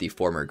warns the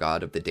former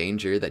god of the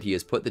danger that he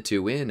has put the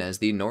two in, as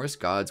the Norse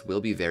gods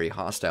will be very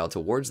hostile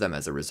towards them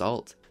as a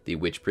result. The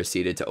witch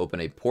proceeded to open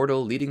a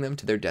portal leading them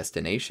to their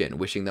destination,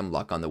 wishing them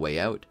luck on the way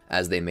out.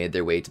 As they made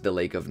their way to the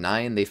Lake of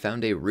Nine, they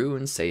found a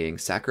rune saying,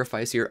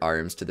 "Sacrifice your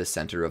arms to the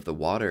center of the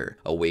water.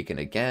 Awaken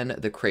again,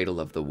 the cradle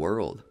of the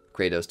world."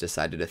 Kratos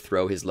decided to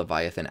throw his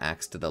Leviathan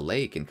axe to the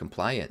lake in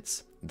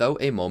compliance. Though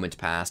a moment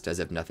passed as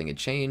if nothing had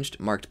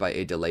changed, marked by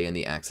a delay in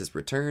the axe's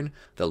return,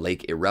 the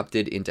lake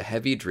erupted into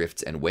heavy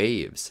drifts and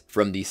waves.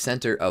 From the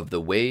center of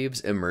the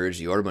waves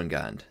emerged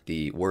Jormungand,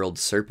 the world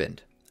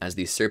serpent. As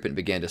the serpent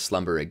began to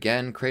slumber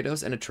again,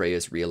 Kratos and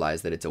Atreus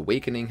realized that its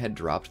awakening had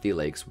dropped the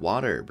lake's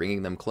water,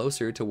 bringing them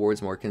closer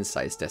towards more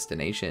concise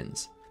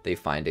destinations. They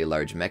find a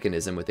large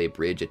mechanism with a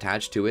bridge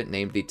attached to it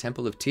named the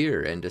Temple of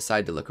Tyr and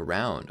decide to look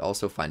around,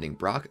 also finding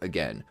Brock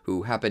again,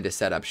 who happened to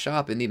set up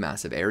shop in the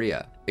massive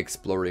area.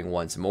 Exploring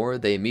once more,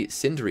 they meet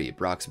Sindri,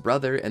 Brock's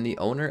brother and the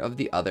owner of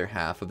the other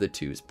half of the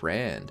two's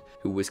brand,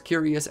 who was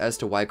curious as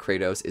to why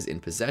Kratos is in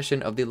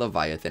possession of the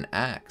Leviathan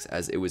axe,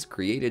 as it was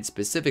created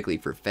specifically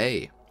for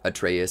Faye.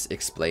 Atreus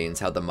explains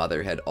how the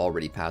mother had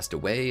already passed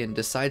away and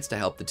decides to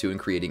help the two in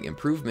creating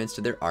improvements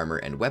to their armor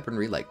and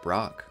weaponry like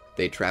Brock.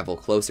 They travel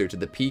closer to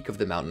the peak of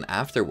the mountain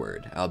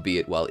afterward,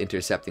 albeit while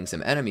intercepting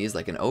some enemies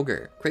like an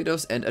ogre.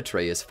 Kratos and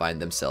Atreus find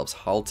themselves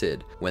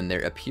halted when there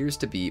appears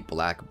to be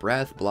black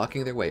breath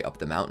blocking their way up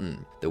the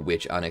mountain. The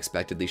witch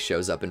unexpectedly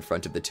shows up in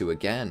front of the two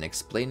again,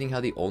 explaining how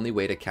the only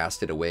way to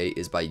cast it away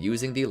is by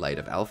using the light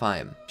of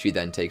Alfheim. She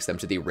then takes them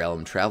to the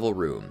Realm Travel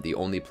Room, the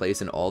only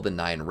place in all the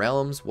 9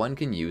 realms one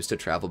can use to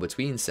travel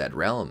between said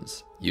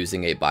realms.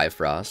 Using a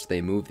Bifrost,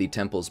 they move the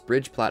temple's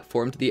bridge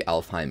platform to the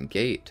Alfheim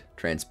Gate,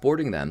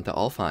 transporting them to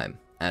Alfheim.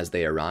 As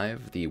they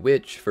arrive, the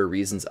witch, for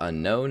reasons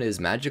unknown, is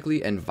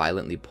magically and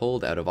violently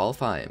pulled out of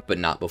Alfheim, but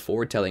not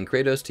before telling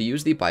Kratos to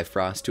use the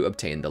Bifrost to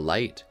obtain the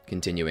light.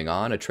 Continuing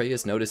on,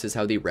 Atreus notices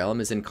how the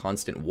realm is in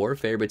constant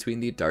warfare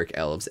between the Dark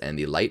Elves and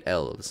the Light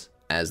Elves.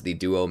 As the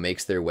duo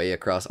makes their way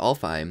across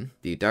Alfheim,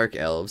 the Dark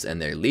Elves and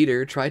their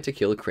leader try to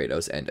kill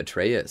Kratos and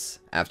Atreus.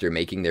 After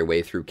making their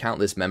way through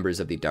countless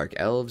members of the Dark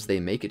Elves, they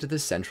make it to the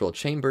central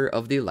chamber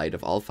of the Light of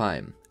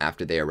Alfheim.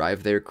 After they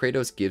arrive there,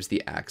 Kratos gives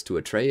the axe to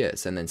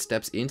Atreus and then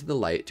steps into the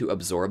light to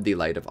absorb the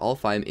Light of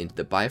Alfheim into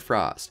the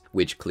Bifrost,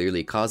 which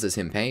clearly causes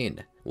him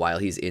pain. While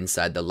he's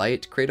inside the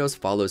light, Kratos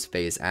follows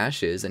Faye's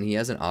ashes and he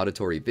has an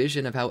auditory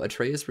vision of how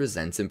Atreus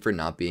resents him for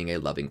not being a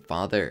loving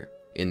father.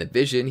 In the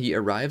vision, he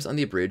arrives on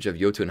the bridge of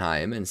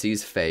Jotunheim and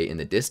sees Faye in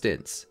the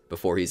distance.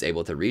 Before he's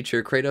able to reach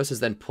her, Kratos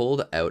is then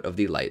pulled out of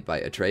the light by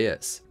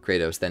Atreus.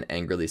 Kratos then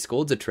angrily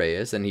scolds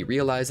Atreus and he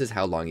realizes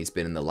how long he's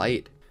been in the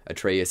light.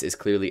 Atreus is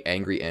clearly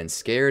angry and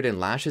scared and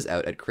lashes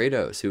out at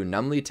Kratos, who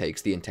numbly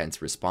takes the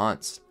intense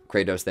response.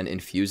 Kratos then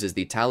infuses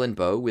the Talon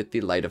Bow with the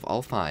Light of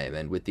Alfheim,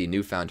 and with the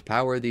newfound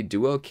power, the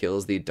duo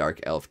kills the Dark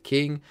Elf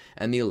King,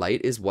 and the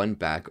light is won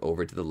back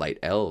over to the Light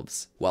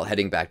Elves. While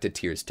heading back to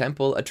Tyr's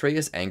temple,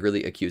 Atreus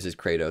angrily accuses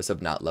Kratos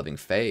of not loving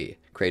Faye.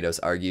 Kratos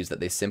argues that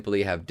they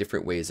simply have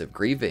different ways of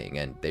grieving,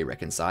 and they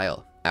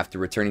reconcile. After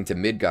returning to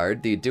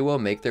Midgard, the duo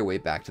make their way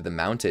back to the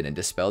mountain and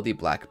dispel the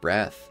Black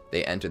Breath.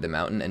 They enter the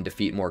mountain and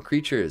defeat more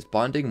creatures,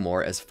 bonding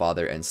more as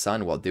father and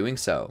son while doing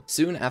so.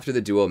 Soon after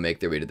the duo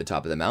make their way to the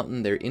top of the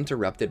mountain, they're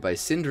interrupted by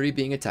Sindri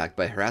being attacked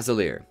by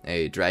Hrazalir,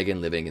 a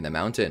dragon living in the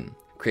mountain.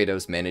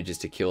 Kratos manages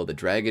to kill the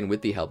dragon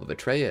with the help of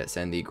Atreus,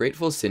 and the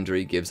grateful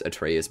Sindri gives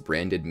Atreus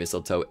branded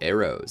mistletoe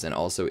arrows and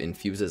also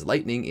infuses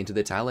lightning into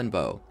the Talon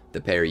Bow.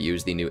 The pair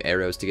use the new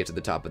arrows to get to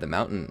the top of the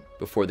mountain.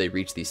 Before they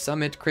reach the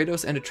summit,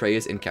 Kratos and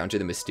Atreus encounter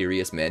the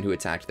mysterious man who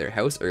attacked their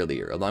house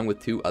earlier, along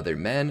with 2 other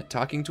men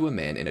talking to a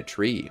man in a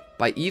tree.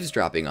 By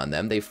eavesdropping on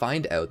them, they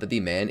find out that the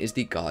man is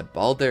the god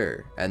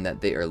Baldur, and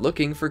that they are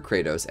looking for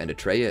Kratos and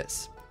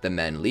Atreus. The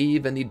men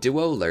leave, and the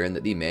duo learn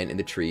that the man in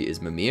the tree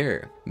is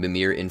Mimir.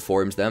 Mimir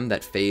informs them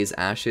that Faye's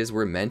ashes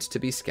were meant to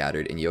be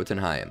scattered in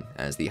Jotunheim,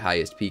 as the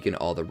highest peak in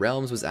all the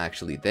realms was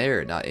actually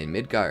there, not in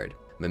Midgard.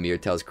 Mimir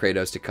tells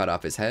Kratos to cut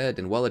off his head,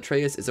 and while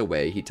Atreus is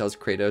away, he tells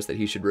Kratos that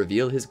he should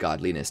reveal his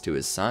godliness to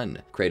his son.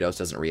 Kratos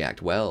doesn't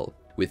react well.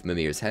 With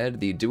Mimir's head,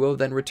 the duo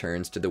then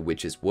returns to the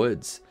witch's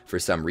woods. For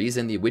some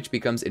reason, the witch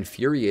becomes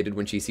infuriated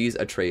when she sees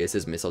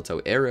Atreus'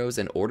 mistletoe arrows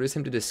and orders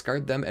him to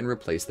discard them and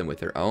replace them with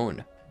her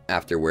own.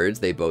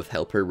 Afterwards, they both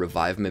help her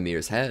revive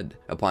Mimir's head.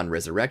 Upon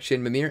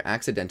resurrection, Mimir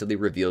accidentally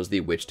reveals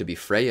the witch to be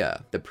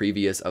Freya, the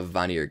previous of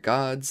Vanir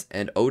gods,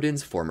 and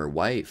Odin's former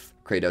wife.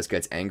 Kratos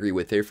gets angry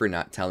with her for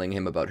not telling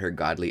him about her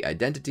godly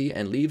identity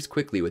and leaves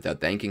quickly without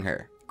thanking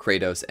her.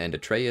 Kratos and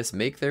Atreus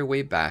make their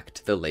way back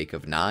to the Lake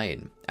of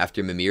Nine.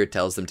 After Mimir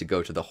tells them to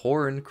go to the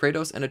horn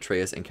Kratos and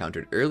Atreus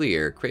encountered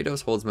earlier,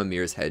 Kratos holds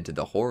Mimir's head to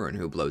the horn,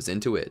 who blows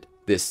into it.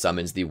 This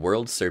summons the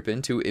World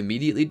Serpent, who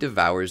immediately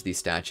devours the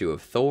statue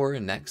of Thor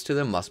next to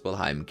the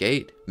Muspelheim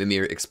Gate.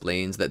 Mimir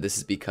explains that this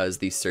is because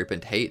the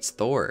serpent hates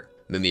Thor.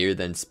 Mimir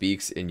then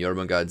speaks in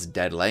Jormungand's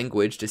dead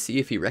language to see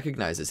if he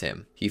recognizes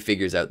him. He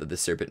figures out that the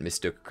serpent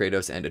mistook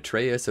Kratos and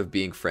Atreus of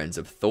being friends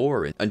of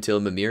Thor, until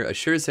Mimir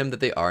assures him that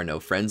they are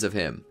no friends of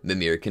him.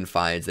 Mimir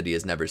confides that he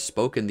has never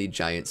spoken the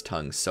giant's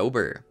tongue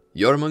sober.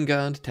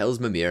 Jormungand tells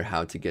Mimir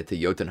how to get to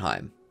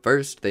Jotunheim.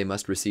 First, they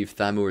must receive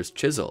Thamur's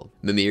chisel.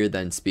 Mimir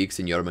then speaks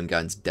in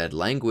Jormungand's dead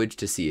language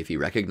to see if he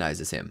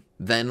recognizes him.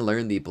 Then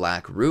learn the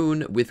black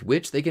rune with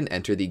which they can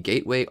enter the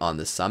gateway on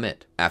the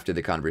summit. After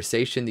the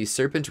conversation, the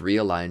serpent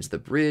realigns the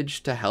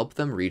bridge to help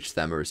them reach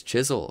Thamur's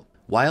chisel.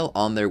 While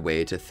on their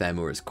way to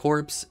Thamur's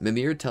corpse,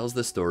 Mimir tells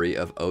the story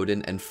of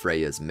Odin and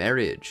Freya's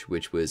marriage,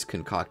 which was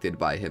concocted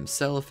by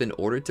himself in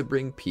order to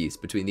bring peace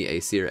between the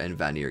Aesir and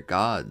Vanir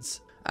gods.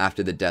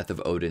 After the death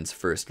of Odin's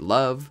first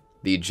love,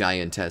 the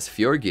giantess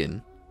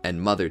Fjörgyn, and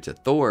mother to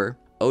Thor,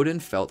 Odin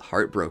felt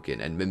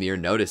heartbroken, and Mimir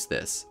noticed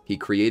this. He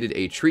created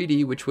a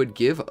treaty which would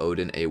give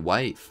Odin a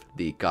wife,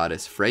 the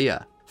goddess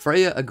Freya.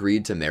 Freya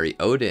agreed to marry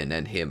Odin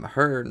and him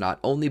her not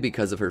only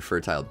because of her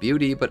fertile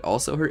beauty but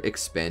also her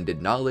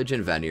expanded knowledge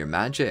in Vanir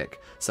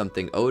magic,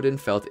 something Odin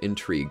felt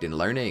intrigued in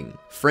learning.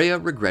 Freya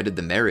regretted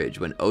the marriage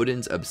when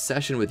Odin's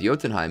obsession with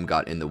Jotunheim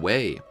got in the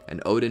way,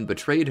 and Odin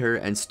betrayed her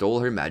and stole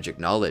her magic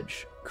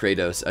knowledge.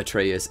 Kratos,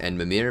 Atreus, and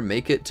Mimir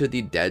make it to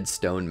the dead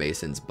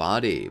stonemason's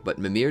body, but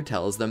Mimir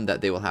tells them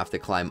that they will have to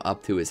climb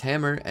up to his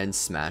hammer and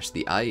smash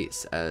the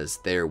ice, as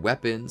their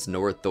weapons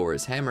nor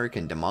Thor's hammer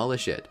can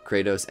demolish it.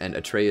 Kratos and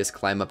Atreus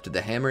climb up to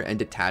the hammer and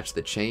detach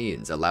the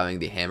chains, allowing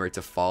the hammer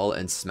to fall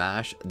and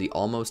smash the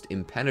almost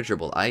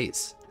impenetrable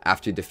ice.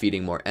 After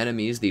defeating more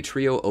enemies, the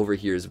trio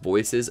overhears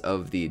voices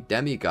of the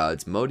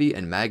demigods Modi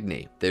and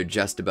Magni. They're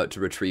just about to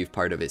retrieve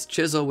part of his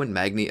chisel when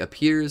Magni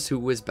appears, who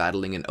was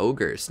battling an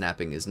ogre,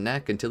 snapping his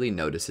neck until he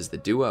notices the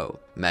duo.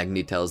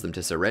 Magni tells them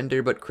to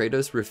surrender, but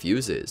Kratos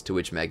refuses, to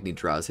which Magni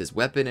draws his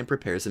weapon and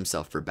prepares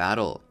himself for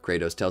battle.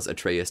 Kratos tells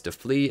Atreus to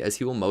flee as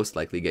he will most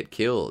likely get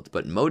killed,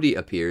 but Modi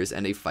appears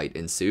and a fight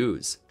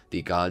ensues.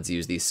 The gods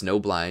use the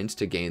snowblind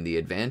to gain the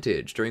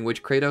advantage, during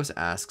which Kratos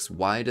asks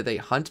why do they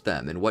hunt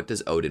them and what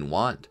does Odin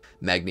want.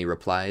 Magni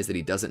replies that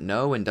he doesn't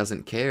know and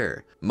doesn't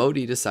care.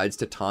 Modi decides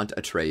to taunt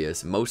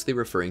Atreus, mostly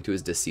referring to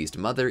his deceased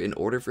mother in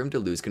order for him to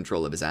lose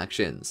control of his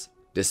actions.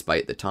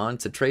 Despite the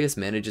taunts, Atreus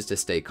manages to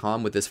stay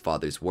calm with his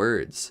father's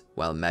words.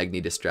 While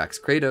Magni distracts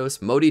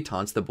Kratos, Modi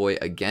taunts the boy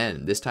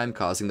again, this time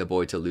causing the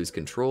boy to lose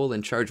control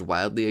and charge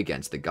wildly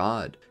against the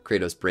god.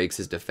 Kratos breaks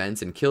his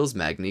defense and kills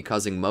Magni,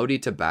 causing Modi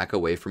to back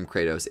away from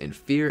Kratos in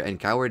fear and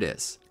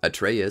cowardice.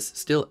 Atreus,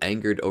 still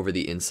angered over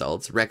the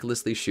insults,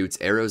 recklessly shoots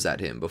arrows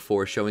at him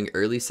before showing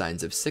early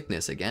signs of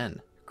sickness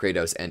again.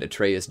 Kratos and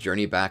Atreus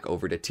journey back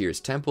over to Tyr's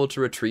temple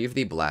to retrieve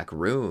the Black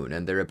Rune,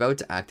 and they're about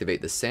to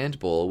activate the Sand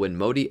Bowl when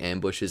Modi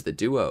ambushes the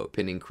duo,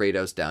 pinning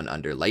Kratos down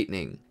under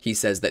lightning. He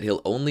says that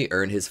he'll only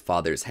earn his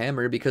father's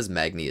hammer because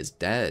Magni is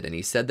dead, and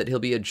he said that he'll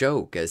be a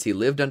joke as he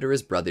lived under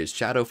his brother's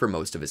shadow for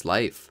most of his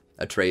life.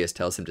 Atreus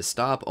tells him to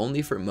stop,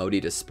 only for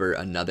Modi to spur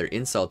another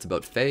insult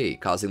about Faye,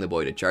 causing the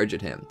boy to charge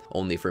at him,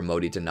 only for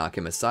Modi to knock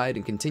him aside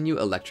and continue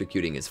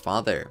electrocuting his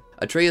father.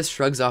 Atreus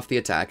shrugs off the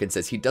attack and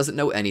says he doesn't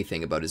know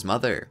anything about his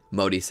mother.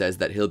 Modi says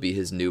that he'll be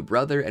his new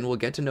brother and will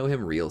get to know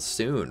him real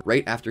soon,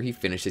 right after he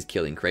finishes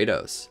killing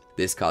Kratos.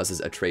 This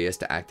causes Atreus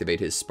to activate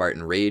his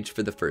Spartan rage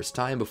for the first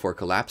time before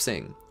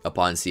collapsing.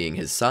 Upon seeing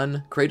his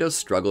son, Kratos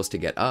struggles to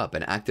get up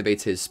and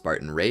activates his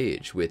Spartan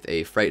rage, with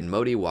a frightened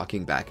Modi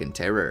walking back in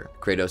terror.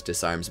 Kratos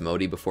disarms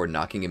Modi before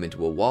knocking him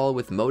into a wall,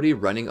 with Modi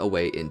running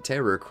away in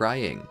terror,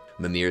 crying.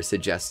 Mimir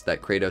suggests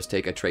that Kratos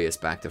take Atreus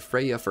back to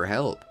Freya for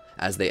help.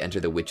 As they enter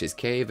the witch's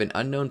cave, an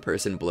unknown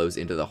person blows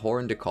into the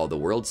horn to call the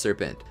world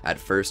serpent. At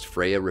first,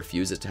 Freya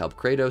refuses to help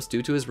Kratos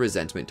due to his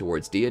resentment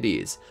towards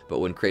deities, but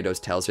when Kratos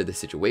tells her the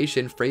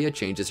situation, Freya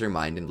changes her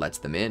mind and lets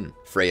them in.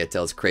 Freya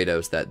tells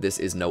Kratos that this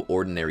is no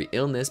ordinary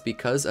illness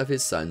because of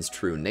his son's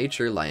true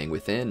nature lying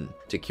within.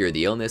 To cure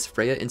the illness,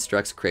 Freya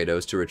instructs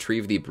Kratos to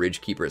retrieve the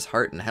Bridgekeeper's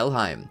heart in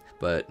Helheim,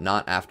 but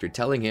not after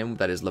telling him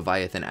that his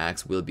Leviathan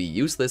axe will be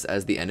useless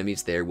as the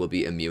enemies there will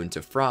be immune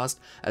to frost,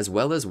 as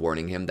well as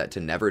warning him that to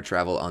never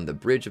travel on the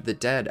Bridge of the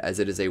Dead as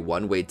it is a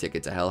one-way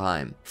ticket to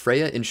Helheim.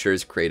 Freya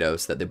ensures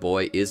Kratos that the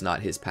boy is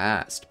not his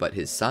past, but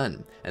his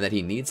son, and that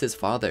he needs his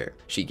father.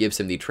 She gives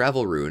him the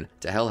travel rune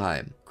to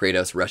Helheim.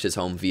 Kratos rushes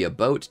home via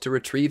boat to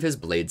retrieve his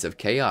Blades of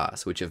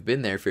Chaos, which have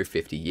been there for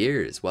 50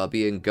 years, while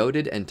being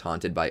goaded and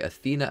taunted by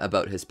Athena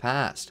about his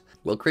past.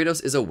 While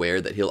Kratos is aware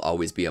that he'll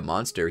always be a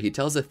monster, he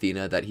tells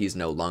Athena that he's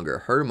no longer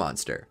her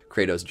monster.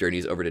 Kratos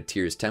journeys over to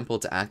Tyr's temple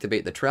to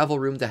activate the travel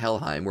room to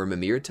Helheim, where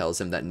Mimir tells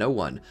him that no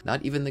one,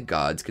 not even the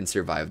gods, can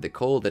survive the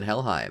cold in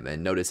Helheim,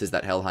 and notices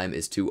that Helheim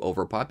is too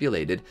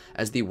overpopulated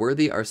as the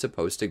worthy are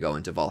supposed to go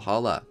into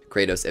Valhalla.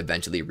 Kratos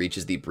eventually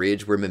reaches the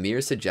bridge where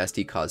Mimir suggests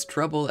he cause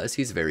trouble as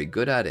he's very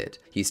good at it.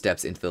 He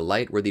steps into the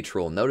light where the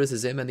troll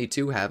notices him and the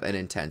two have an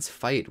intense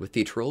fight, with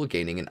the troll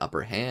gaining an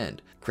upper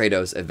hand.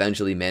 Kratos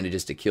eventually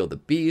manages to kill the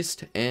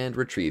beast and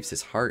retrieves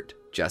his heart.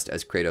 Just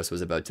as Kratos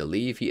was about to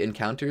leave, he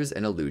encounters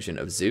an illusion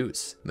of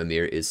Zeus.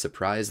 Mimir is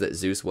surprised that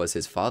Zeus was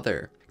his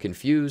father.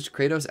 Confused,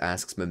 Kratos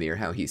asks Mimir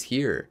how he's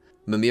here.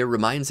 Mimir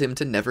reminds him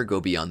to never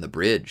go beyond the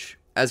bridge.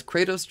 As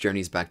Kratos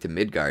journeys back to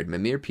Midgard,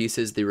 Mimir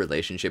pieces the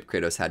relationship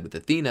Kratos had with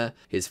Athena,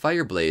 his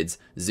fire blades,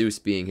 Zeus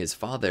being his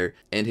father,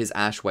 and his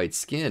ash-white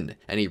skin,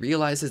 and he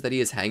realizes that he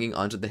is hanging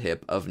onto the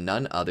hip of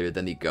none other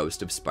than the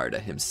ghost of Sparta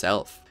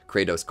himself.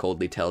 Kratos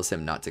coldly tells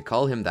him not to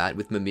call him that,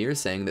 with Mimir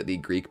saying that the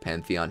Greek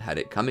pantheon had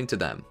it coming to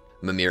them.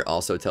 Mimir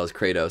also tells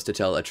Kratos to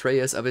tell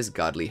Atreus of his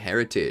godly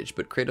heritage,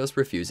 but Kratos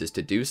refuses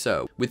to do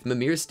so, with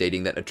Mimir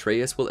stating that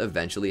Atreus will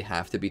eventually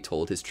have to be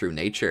told his true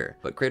nature,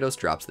 but Kratos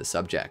drops the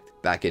subject.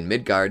 Back in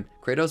Midgard,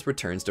 Kratos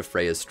returns to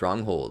Freya's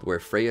stronghold, where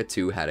Freya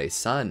too had a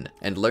son,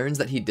 and learns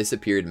that he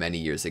disappeared many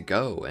years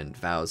ago, and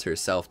vows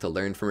herself to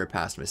learn from her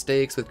past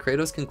mistakes, with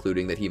Kratos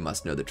concluding that he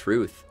must know the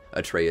truth.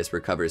 Atreus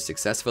recovers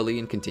successfully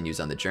and continues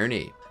on the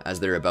journey. As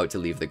they're about to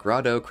leave the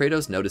grotto,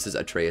 Kratos notices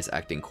Atreus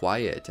acting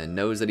quiet and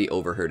knows that he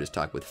overheard his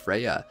talk with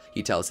Freya.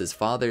 He tells his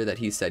father that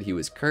he said he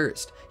was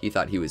cursed. He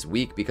thought he was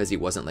weak because he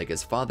wasn't like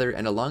his father,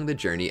 and along the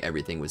journey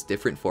everything was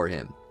different for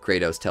him.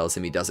 Kratos tells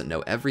him he doesn't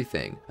know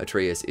everything.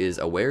 Atreus is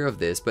aware of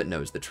this but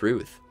knows the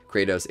truth.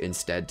 Kratos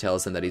instead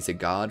tells him that he's a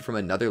god from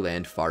another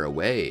land far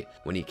away.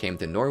 When he came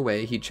to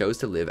Norway, he chose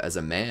to live as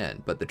a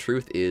man, but the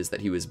truth is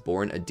that he was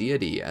born a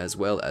deity as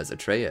well as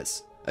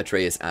Atreus.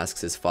 Atreus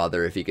asks his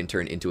father if he can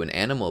turn into an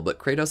animal, but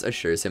Kratos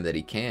assures him that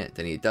he can't,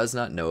 and he does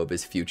not know of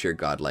his future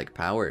godlike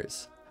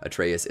powers.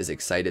 Atreus is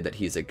excited that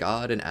he's a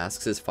god and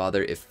asks his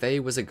father if Faye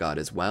was a god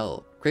as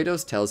well.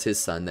 Kratos tells his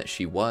son that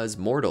she was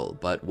mortal,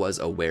 but was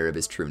aware of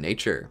his true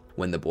nature.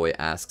 When the boy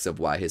asks of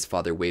why his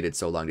father waited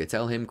so long to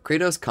tell him,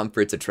 Kratos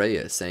comforts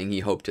Atreus, saying he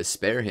hoped to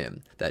spare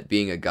him, that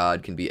being a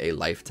god can be a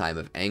lifetime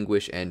of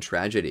anguish and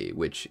tragedy,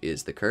 which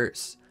is the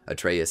curse.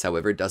 Atreus,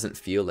 however, doesn't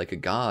feel like a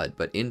god,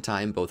 but in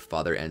time both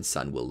father and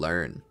son will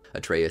learn.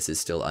 Atreus is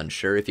still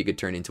unsure if he could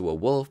turn into a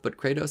wolf, but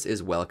Kratos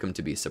is welcome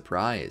to be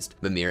surprised.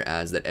 Mimir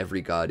adds that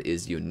every god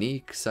is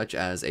unique, such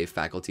as a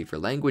faculty for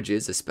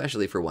languages,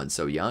 especially for one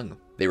so young.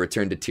 They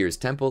return to Tyr's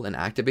temple and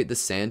activate the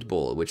sand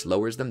bowl, which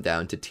lowers them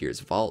down to Tyr's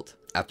vault.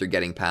 After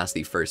getting past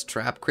the first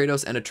trap,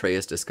 Kratos and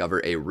Atreus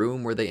discover a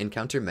room where they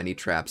encounter many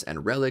traps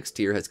and relics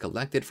Tyr has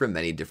collected from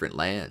many different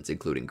lands,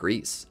 including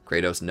Greece.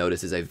 Kratos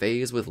notices a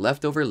vase with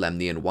leftover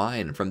Lemnian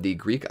wine from the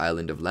Greek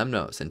island of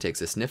Lemnos and takes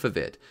a sniff of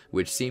it,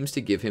 which seems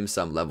to give him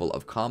some level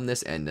of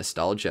calmness and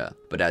nostalgia.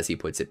 But as he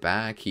puts it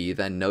back, he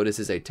then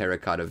notices a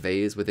terracotta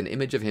vase with an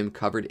image of him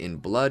covered in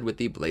blood with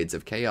the blades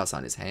of chaos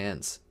on his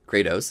hands.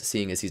 Kratos,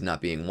 seeing as he's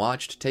not being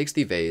watched, takes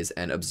the vase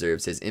and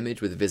observes his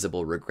image with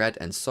visible regret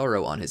and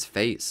sorrow on his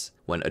face.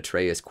 When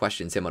Atreus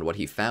questions him on what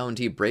he found,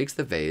 he breaks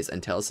the vase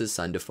and tells his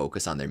son to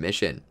focus on their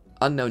mission.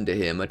 Unknown to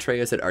him,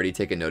 Atreus had already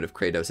taken note of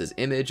Kratos'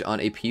 image on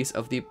a piece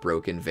of the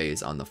broken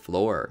vase on the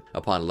floor.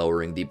 Upon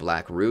lowering the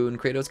black rune,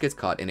 Kratos gets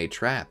caught in a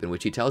trap in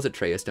which he tells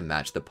Atreus to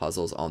match the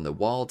puzzles on the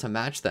wall to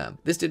match them.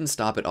 This didn't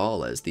stop at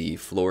all, as the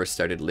floor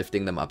started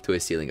lifting them up to a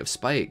ceiling of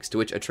spikes, to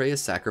which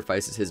Atreus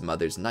sacrifices his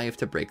mother's knife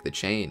to break the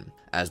chain.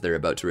 As they're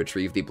about to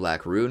retrieve the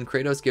black rune,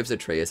 Kratos gives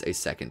Atreus a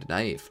second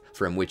knife,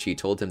 from which he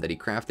told him that he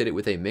crafted it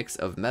with a mix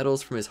of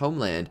metals from his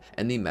homeland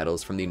and the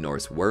metals from the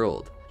Norse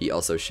world. He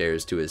also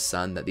shares to his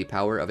son that the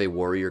power of a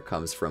warrior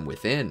comes from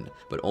within,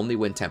 but only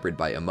when tempered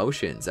by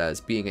emotions, as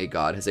being a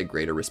god has a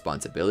greater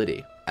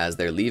responsibility. As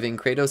they're leaving,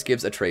 Kratos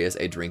gives Atreus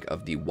a drink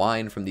of the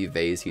wine from the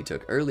vase he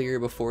took earlier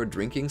before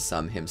drinking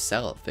some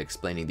himself,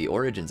 explaining the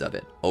origins of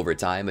it. Over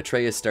time,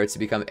 Atreus starts to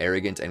become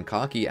arrogant and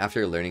cocky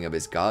after learning of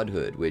his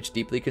godhood, which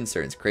deeply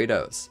concerns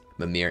Kratos.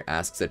 Mimir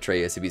asks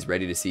Atreus if he's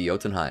ready to see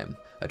Jotunheim.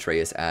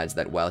 Atreus adds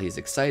that while he's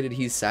excited,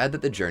 he's sad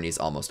that the journey's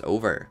almost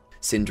over.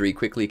 Sindri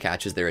quickly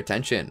catches their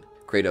attention.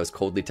 Kratos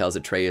coldly tells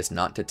Atreus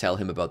not to tell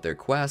him about their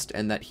quest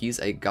and that he's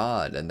a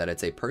god and that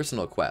it's a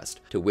personal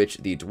quest, to which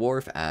the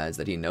dwarf adds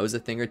that he knows a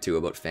thing or two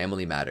about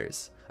family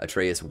matters.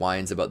 Atreus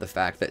whines about the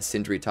fact that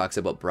Sindri talks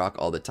about Brock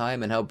all the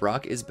time and how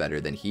Brock is better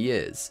than he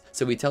is,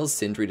 so he tells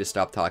Sindri to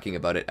stop talking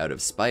about it out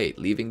of spite,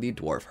 leaving the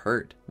dwarf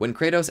hurt. When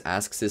Kratos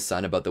asks his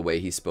son about the way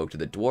he spoke to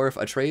the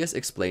dwarf, Atreus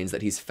explains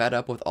that he's fed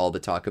up with all the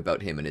talk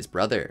about him and his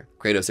brother.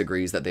 Kratos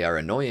agrees that they are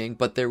annoying,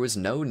 but there was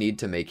no need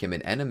to make him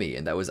an enemy,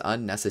 and that was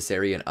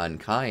unnecessary and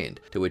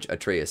unkind, to which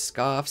Atreus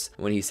scoffs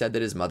when he said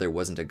that his mother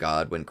wasn't a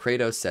god when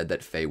Kratos said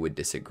that Faye would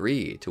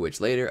disagree, to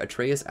which later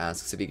Atreus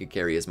asks if he could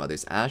carry his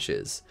mother's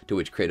ashes, to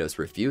which Kratos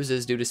refuses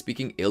due to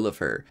speaking ill of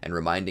her and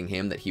reminding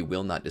him that he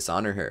will not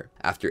dishonor her.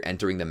 After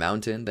entering the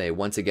mountain, they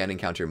once again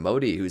encounter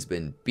Modi, who's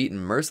been beaten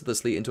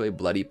mercilessly into a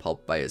bloody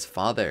pulp by his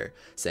father,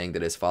 saying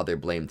that his father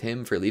blamed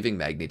him for leaving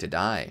Magni to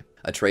die.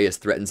 Atreus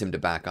threatens him to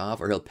back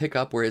off or he'll pick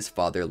up where his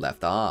father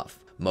left off.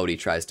 Modi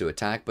tries to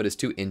attack but is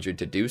too injured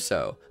to do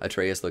so.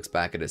 Atreus looks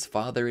back at his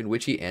father, in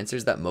which he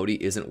answers that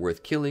Modi isn't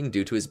worth killing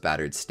due to his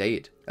battered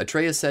state.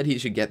 Atreus said he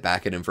should get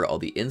back at him for all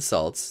the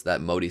insults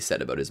that Modi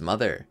said about his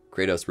mother.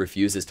 Kratos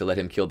refuses to let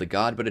him kill the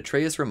god, but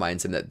Atreus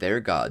reminds him that they're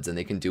gods and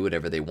they can do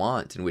whatever they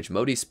want, in which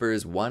Modi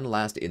spurs one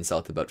last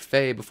insult about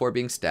Faye before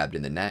being stabbed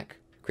in the neck.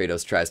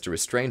 Kratos tries to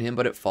restrain him,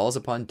 but it falls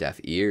upon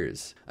deaf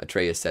ears.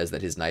 Atreus says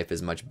that his knife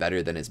is much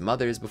better than his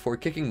mother's before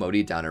kicking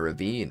Modi down a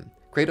ravine.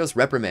 Kratos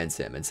reprimands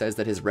him and says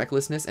that his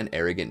recklessness and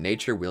arrogant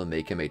nature will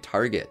make him a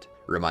target,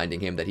 reminding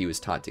him that he was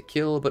taught to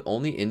kill, but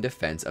only in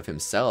defense of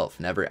himself,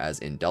 never as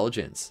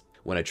indulgence.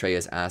 When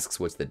Atreus asks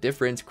what's the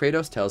difference,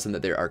 Kratos tells him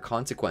that there are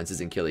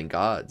consequences in killing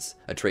gods.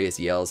 Atreus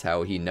yells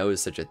how he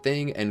knows such a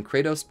thing, and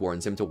Kratos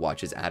warns him to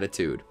watch his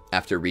attitude.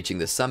 After reaching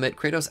the summit,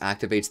 Kratos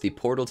activates the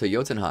portal to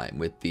Jotunheim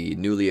with the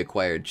newly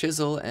acquired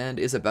chisel and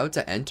is about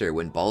to enter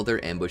when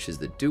Baldur ambushes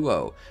the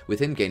duo, with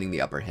him gaining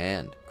the upper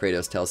hand.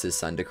 Kratos tells his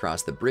son to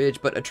cross the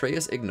bridge, but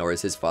Atreus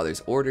ignores his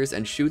father's orders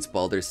and shoots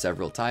Baldur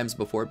several times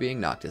before being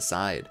knocked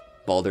aside.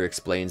 Baldur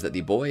explains that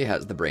the boy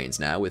has the brains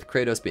now, with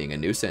Kratos being a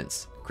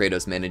nuisance.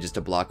 Kratos manages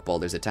to block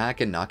Baldur's attack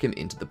and knock him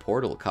into the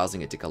portal,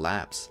 causing it to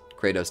collapse.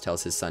 Kratos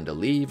tells his son to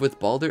leave, with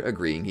Baldur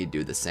agreeing he'd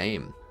do the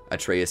same.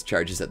 Atreus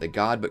charges at the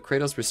god, but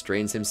Kratos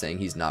restrains him, saying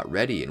he's not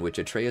ready, in which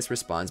Atreus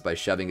responds by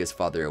shoving his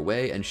father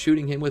away and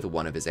shooting him with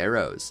one of his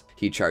arrows.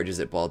 He charges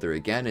at Balder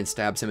again and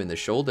stabs him in the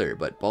shoulder,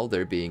 but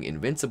Balder, being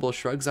invincible,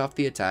 shrugs off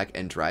the attack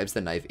and drives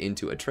the knife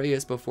into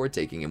Atreus before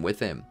taking him with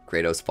him.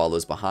 Kratos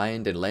follows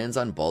behind and lands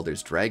on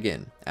Balder's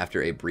dragon.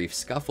 After a brief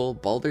scuffle,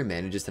 Balder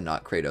manages to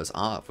knock Kratos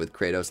off, with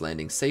Kratos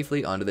landing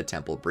safely onto the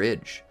temple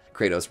bridge.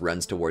 Kratos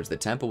runs towards the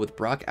temple, with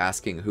Brock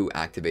asking who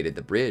activated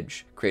the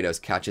bridge.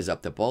 Kratos catches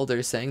up to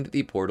Balder, saying that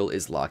the portal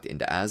is locked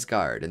into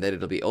Asgard, and that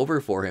it'll be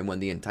over for him when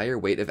the entire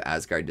weight of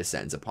Asgard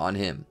descends upon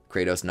him.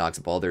 Kratos knocks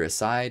Balder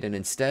aside and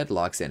instead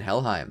locks in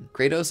Helheim.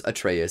 Kratos,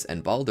 Atreus,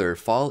 and Balder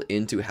fall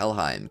into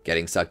Helheim,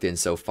 getting sucked in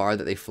so far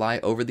that they fly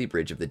over the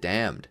Bridge of the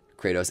Damned.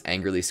 Kratos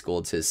angrily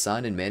scolds his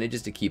son and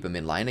manages to keep him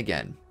in line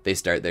again. They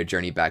start their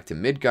journey back to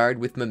Midgard,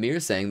 with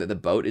Mimir saying that the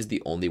boat is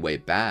the only way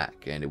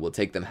back, and it will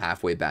take them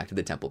halfway back to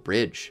the temple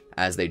bridge.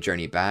 As they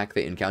journey back,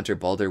 they encounter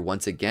Balder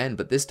once again,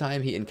 but this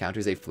time he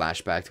encounters a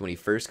flashback to when he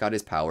first got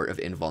his power of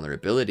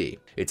invulnerability.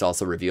 It's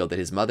also revealed that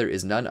his mother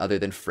is none other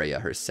than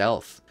Freya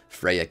herself.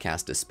 Freya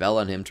cast a spell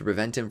on him to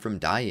prevent him from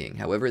dying.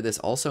 However, this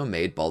also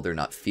made Balder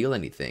not feel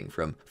anything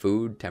from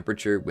food,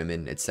 temperature,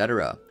 women,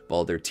 etc.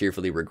 Balder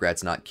tearfully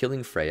regrets not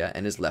killing Freya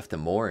and is left to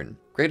mourn.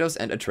 Kratos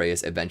and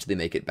Atreus eventually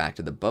make it back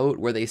to the boat,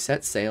 where they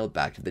set sail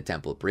back to the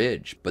temple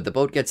bridge, but the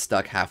boat gets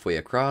stuck halfway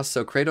across,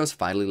 so Kratos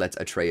finally lets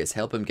Atreus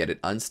help him get it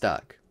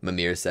unstuck.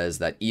 Mimir says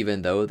that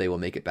even though they will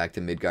make it back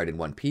to Midgard in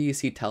one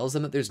piece, he tells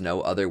them that there's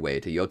no other way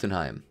to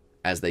Jotunheim.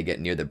 As they get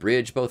near the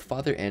bridge, both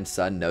father and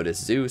son notice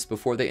Zeus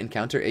before they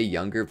encounter a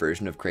younger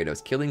version of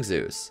Kratos killing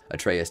Zeus.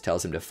 Atreus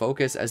tells him to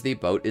focus as the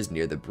boat is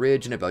near the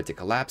bridge and about to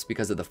collapse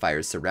because of the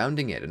fires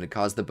surrounding it, and it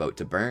caused the boat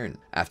to burn.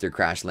 After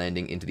crash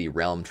landing into the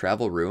realm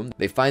travel room,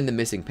 they find the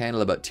missing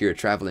panel about Tyr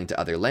traveling to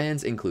other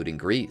lands, including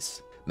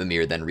Greece.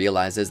 Mimir then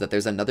realizes that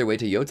there's another way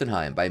to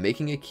Jotunheim by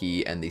making a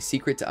key and the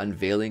secret to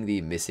unveiling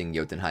the missing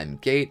Jotunheim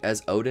gate,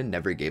 as Odin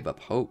never gave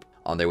up hope.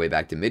 On their way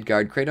back to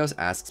Midgard, Kratos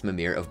asks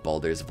Mimir of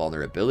Balder's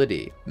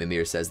vulnerability.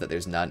 Mimir says that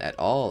there's none at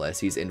all, as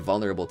he's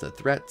invulnerable to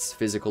threats,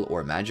 physical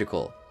or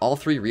magical. All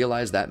three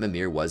realize that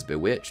Mimir was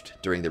bewitched.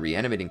 During the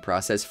reanimating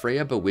process,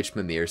 Freya bewitched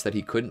Mimir so that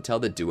he couldn't tell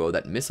the duo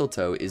that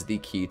mistletoe is the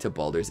key to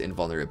Balder's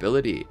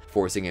invulnerability,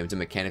 forcing him to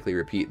mechanically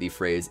repeat the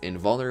phrase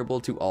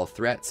invulnerable to all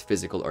threats,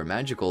 physical or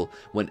magical,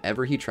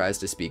 whenever he tries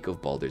to speak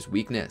of Balder's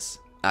weakness.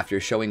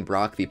 After showing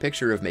Brock the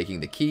picture of making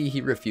the key,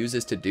 he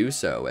refuses to do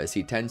so, as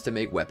he tends to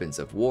make weapons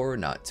of war,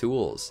 not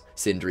tools.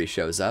 Sindri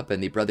shows up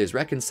and the brothers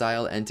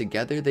reconcile, and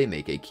together they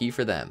make a key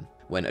for them.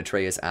 When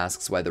Atreus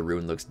asks why the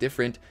rune looks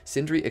different,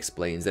 Sindri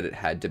explains that it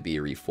had to be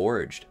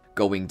reforged.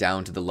 Going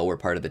down to the lower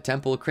part of the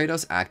temple,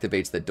 Kratos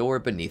activates the door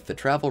beneath the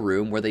travel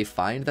room, where they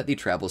find that the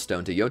travel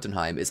stone to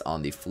Jotunheim is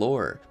on the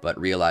floor, but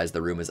realize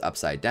the room is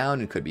upside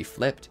down and could be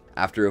flipped.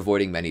 After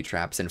avoiding many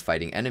traps and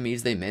fighting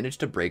enemies, they manage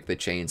to break the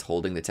chains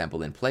holding the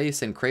temple in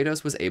place, and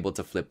Kratos was able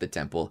to flip the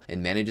temple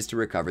and manages to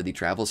recover the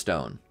travel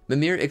stone.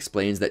 Mimir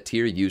explains that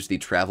Tyr used the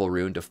travel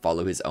rune to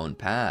follow his own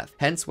path,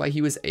 hence why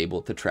he was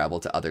able to travel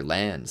to other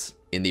lands.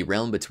 In the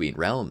realm between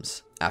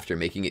realms, after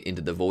making it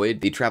into the void,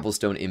 the travel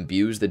stone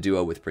imbues the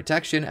duo with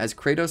protection as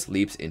Kratos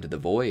leaps into the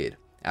void.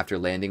 After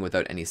landing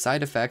without any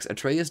side effects,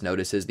 Atreus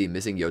notices the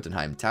missing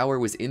Jotunheim tower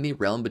was in the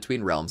realm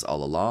between realms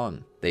all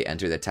along. They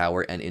enter the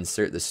tower and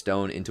insert the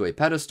stone into a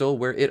pedestal,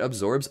 where it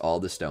absorbs all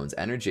the stone's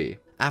energy.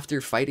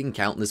 After fighting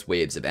countless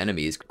waves of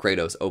enemies,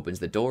 Kratos opens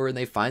the door and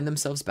they find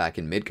themselves back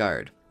in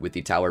Midgard. With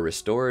the tower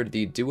restored,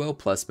 the duo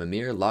plus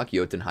Mimir lock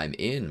Jotunheim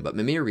in, but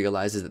Mimir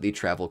realizes that the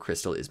travel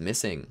crystal is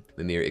missing.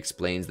 Mimir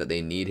explains that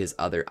they need his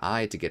other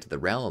eye to get to the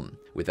realm.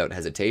 Without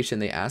hesitation,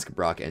 they ask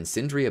Brock and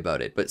Sindri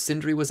about it, but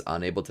Sindri was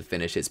unable to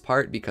finish his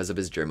part because of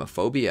his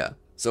germophobia.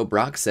 So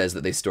Brock says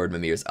that they stored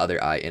Mimir's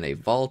other eye in a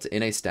vault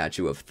in a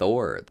statue of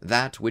Thor,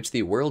 that which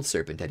the world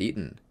serpent had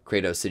eaten.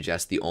 Kratos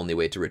suggests the only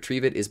way to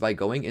retrieve it is by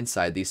going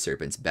inside the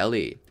serpent's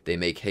belly. They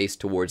make haste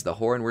towards the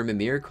horn, where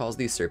Mimir calls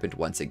the serpent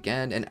once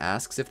again and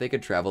asks if they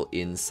could travel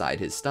inside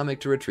his stomach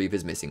to retrieve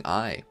his missing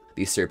eye.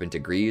 The serpent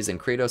agrees, and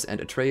Kratos and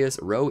Atreus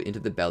row into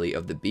the belly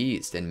of the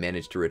beast and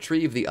manage to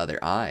retrieve the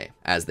other eye.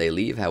 As they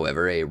leave,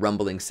 however, a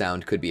rumbling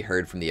sound could be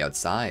heard from the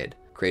outside.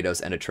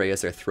 Kratos and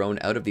Atreus are thrown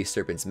out of the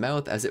serpent's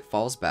mouth as it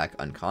falls back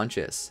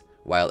unconscious.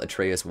 While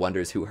Atreus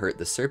wonders who hurt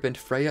the serpent,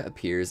 Freya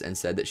appears and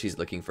said that she's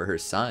looking for her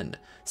son,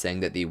 saying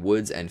that the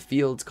woods and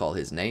fields call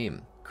his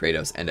name.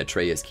 Kratos and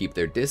Atreus keep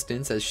their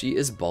distance, as she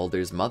is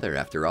Balder's mother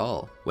after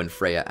all. When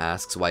Freya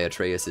asks why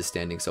Atreus is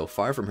standing so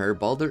far from her,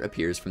 Balder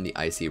appears from the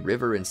icy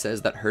river and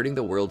says that hurting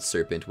the world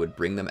serpent would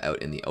bring them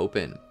out in the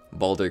open.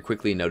 Balder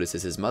quickly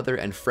notices his mother,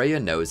 and Freya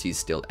knows he's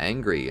still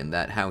angry and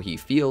that how he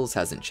feels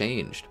hasn't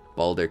changed.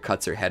 Balder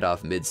cuts her head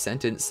off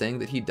mid-sentence, saying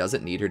that he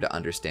doesn't need her to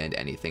understand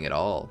anything at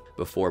all.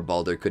 Before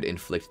Balder could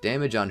inflict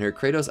damage on her,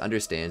 Kratos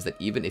understands that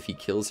even if he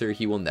kills her,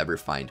 he will never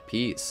find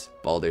peace.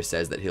 Balder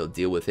says that he'll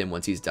deal with him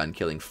once he's done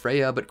killing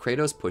Freya, but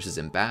Kratos pushes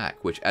him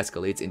back, which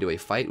escalates into a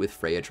fight with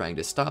Freya trying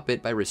to stop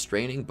it by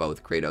restraining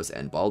both Kratos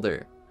and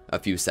Balder. A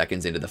few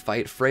seconds into the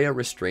fight, Freya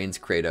restrains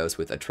Kratos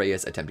with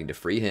Atreus attempting to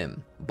free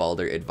him.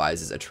 Balder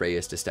advises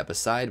Atreus to step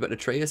aside, but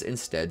Atreus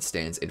instead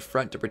stands in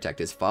front to protect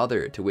his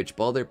father, to which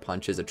Balder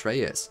punches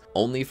Atreus,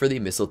 only for the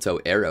mistletoe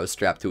arrow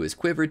strapped to his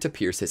quiver to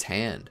pierce his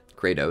hand.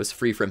 Kratos,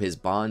 free from his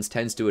bonds,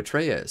 tends to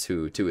Atreus,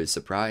 who, to his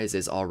surprise,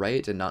 is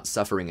alright and not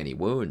suffering any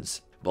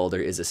wounds.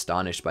 Balder is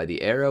astonished by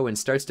the arrow and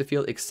starts to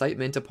feel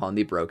excitement upon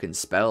the broken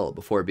spell,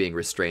 before being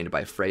restrained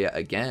by Freya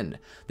again,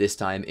 this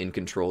time in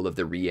control of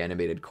the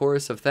reanimated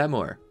corpse of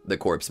Thamur. The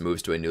corpse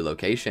moves to a new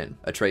location.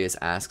 Atreus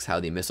asks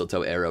how the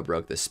mistletoe arrow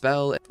broke the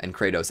spell, and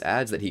Kratos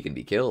adds that he can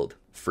be killed.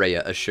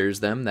 Freya assures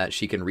them that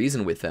she can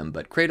reason with him,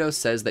 but Kratos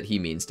says that he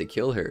means to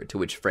kill her, to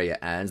which Freya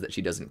adds that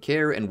she doesn't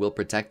care and will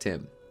protect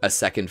him. A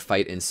second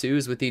fight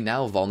ensues with the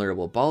now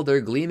vulnerable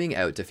Balder gleaming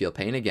out to feel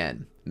pain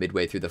again.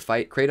 Midway through the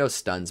fight, Kratos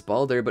stuns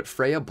Balder, but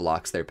Freya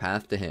blocks their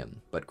path to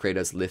him. But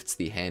Kratos lifts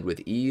the hand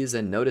with ease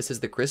and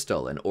notices the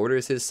crystal and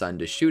orders his son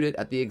to shoot it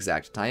at the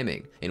exact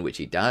timing, in which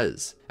he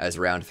does. As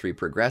round 3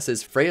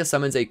 progresses, Freya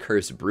summons a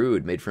cursed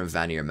brood made from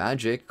Vanir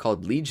magic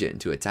called Legion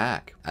to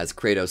attack. As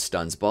Kratos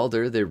stuns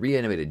Balder, the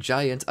reanimated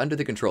giant under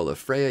the control of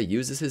Freya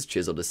uses his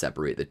chisel to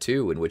separate the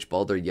two, in which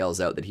Balder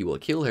yells out that he will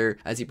kill her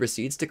as he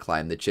proceeds to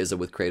climb the chisel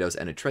with Kratos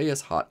and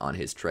Atreus hot on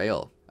his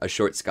trail. A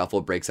short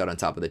scuffle breaks out on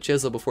top of the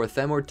chisel before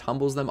Thamur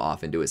tumbles them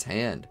off into his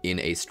hand. In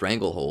a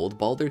stranglehold,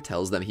 Balder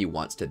tells them he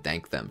wants to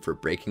thank them for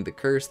breaking the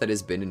curse that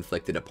has been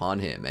inflicted upon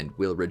him and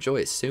will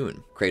rejoice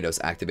soon.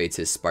 Kratos activates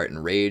his Spartan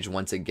rage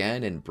once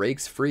again and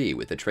breaks free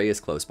with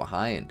Atreus close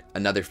behind.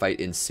 Another fight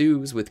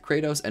ensues with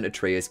Kratos and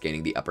Atreus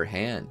gaining the upper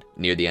hand.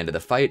 Near the end of the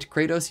fight,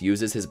 Kratos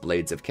uses his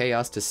Blades of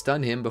Chaos to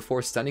stun him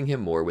before stunning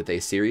him more with a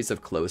series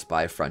of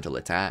close-by frontal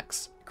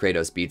attacks.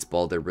 Kratos beats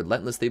Balder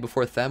relentlessly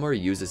before Thamur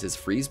uses his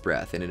freeze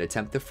breath in an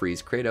attempt to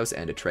freeze Kratos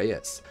and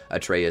Atreus.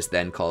 Atreus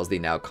then calls the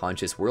now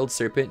conscious World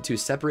Serpent to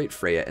separate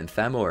Freya and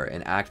Thamur,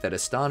 an act that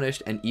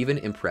astonished and even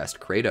impressed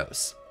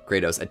Kratos.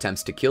 Kratos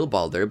attempts to kill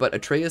Balder, but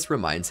Atreus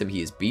reminds him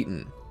he is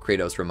beaten.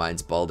 Kratos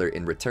reminds Balder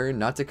in return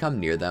not to come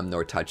near them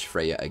nor touch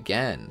Freya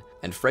again,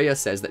 and Freya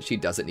says that she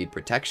doesn't need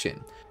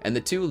protection, and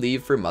the two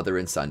leave for mother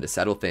and son to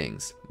settle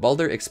things.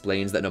 Balder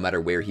explains that no matter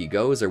where he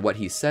goes or what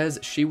he says,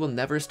 she will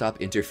never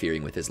stop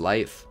interfering with his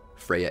life.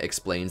 Freya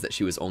explains that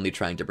she was only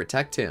trying to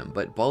protect him,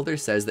 but Balder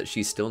says that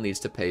she still needs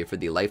to pay for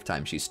the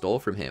lifetime she stole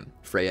from him.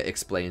 Freya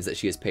explains that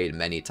she has paid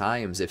many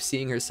times. If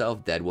seeing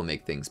herself dead will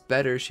make things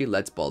better, she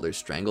lets Balder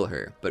strangle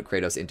her. But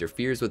Kratos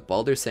interferes with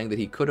Balder saying that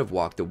he could have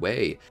walked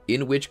away,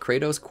 in which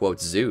Kratos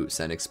quotes Zeus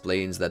and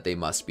explains that they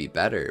must be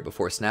better,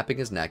 before snapping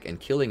his neck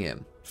and killing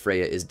him.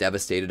 Freya is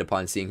devastated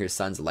upon seeing her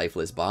son's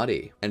lifeless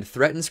body, and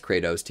threatens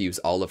Kratos to use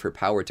all of her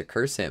power to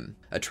curse him.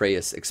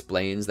 Atreus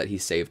explains that he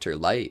saved her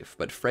life,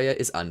 but Freya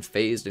is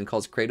unfazed and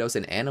calls Kratos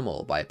an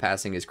animal,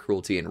 bypassing his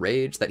cruelty and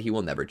rage that he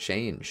will never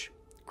change.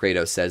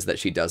 Kratos says that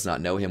she does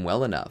not know him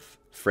well enough.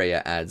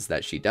 Freya adds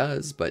that she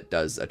does, but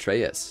does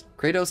Atreus.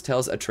 Kratos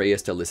tells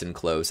Atreus to listen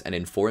close and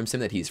informs him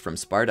that he's from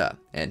Sparta,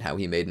 and how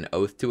he made an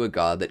oath to a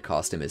god that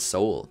cost him his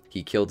soul.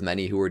 He killed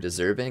many who were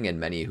deserving and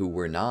many who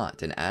were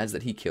not, and adds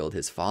that he killed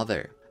his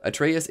father.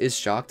 Atreus is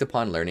shocked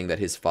upon learning that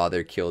his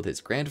father killed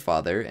his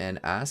grandfather and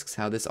asks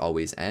how this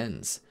always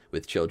ends,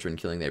 with children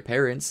killing their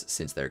parents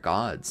since they're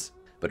gods.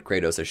 But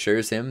Kratos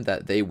assures him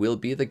that they will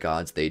be the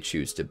gods they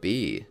choose to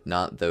be,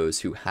 not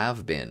those who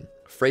have been.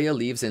 Freya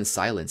leaves in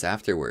silence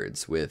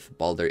afterwards, with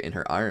Balder in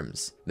her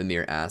arms.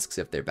 Mimir asks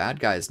if they're bad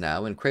guys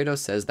now, and Kratos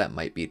says that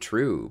might be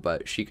true,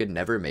 but she could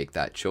never make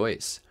that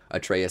choice.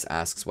 Atreus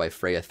asks why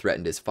Freya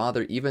threatened his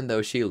father even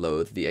though she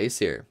loathed the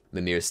Aesir.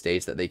 Mimir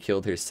states that they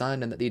killed her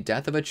son and that the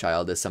death of a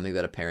child is something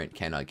that a parent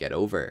cannot get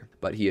over.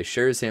 But he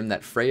assures him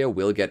that Freya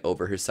will get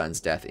over her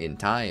son's death in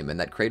time and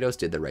that Kratos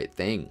did the right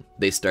thing.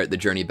 They start the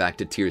journey back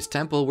to Tyr's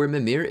temple where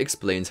Mimir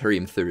explains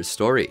Hrimthur's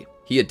story.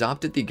 He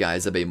adopted the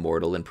guise of a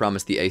mortal and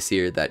promised the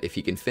Aesir that if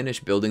he can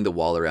finish building the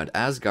wall around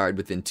Asgard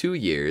within 2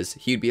 years,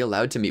 he'd be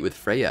allowed to meet with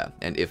Freya,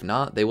 and if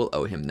not, they will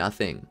owe him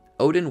nothing.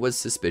 Odin was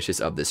suspicious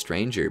of the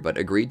stranger, but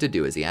agreed to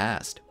do as he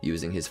asked.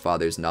 Using his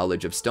father's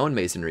knowledge of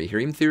stonemasonry,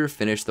 Hrimthur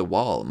finished the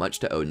wall, much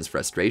to Odin's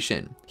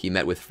frustration. He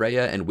met with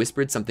Freya and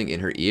whispered something in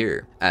her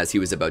ear. As he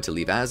was about to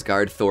leave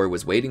Asgard, Thor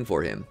was waiting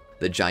for him.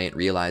 The giant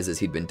realizes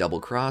he'd been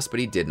double-crossed, but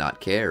he did not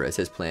care, as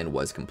his plan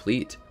was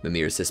complete.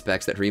 Mimir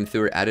suspects that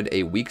Hrimthur added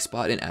a weak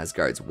spot in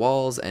Asgard's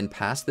walls and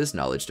passed this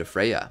knowledge to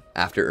Freya.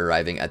 After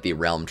arriving at the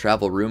realm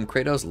travel room,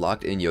 Kratos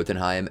locked in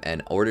Jotunheim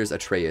and orders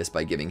Atreus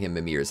by giving him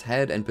Mimir's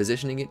head and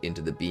positioning it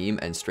into the beam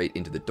and straight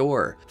into the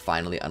door,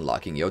 finally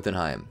unlocking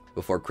Jotunheim.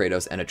 Before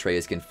Kratos and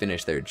Atreus can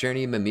finish their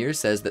journey, Mimir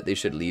says that they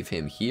should leave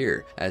him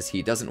here, as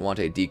he doesn't want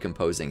a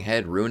decomposing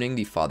head ruining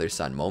the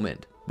father-son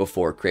moment.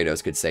 Before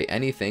Kratos could say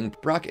anything,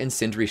 Brock and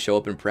Sindri show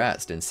up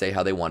impressed and say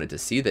how they wanted to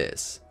see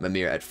this.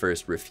 Mimir at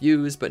first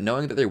refused, but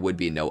knowing that there would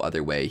be no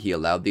other way, he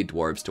allowed the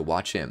dwarves to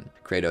watch him.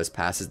 Kratos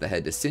passes the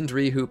head to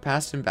Sindri, who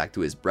passed him back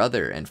to his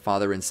brother, and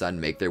father and son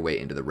make their way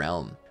into the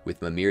realm,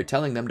 with Mimir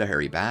telling them to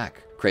hurry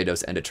back.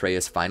 Kratos and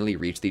Atreus finally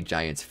reach the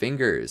giant's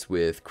fingers,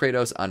 with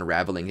Kratos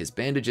unraveling his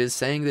bandages,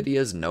 saying that he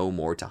has no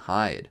more to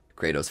hide.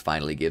 Kratos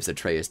finally gives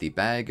Atreus the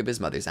bag of his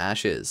mother's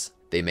ashes.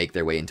 They make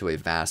their way into a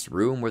vast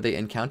room where they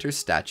encounter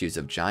statues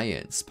of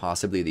giants,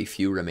 possibly the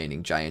few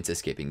remaining giants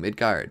escaping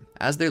Midgard.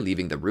 As they're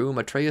leaving the room,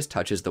 Atreus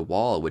touches the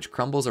wall, which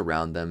crumbles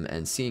around them,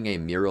 and seeing a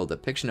mural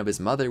depiction of his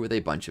mother with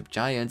a bunch of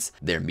giants,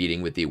 they're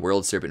meeting with the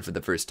world serpent for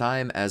the first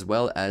time, as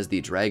well as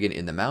the dragon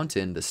in the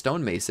mountain, the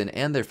stonemason,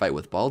 and their fight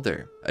with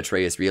Balder.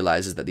 Atreus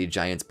realizes that the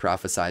giants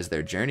prophesize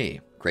their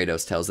journey.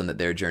 Kratos tells them that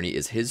their journey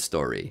is his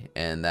story,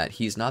 and that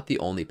he's not the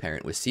only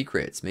parent with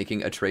secrets,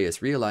 making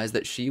Atreus realize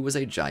that she was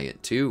a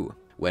giant too.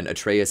 When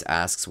Atreus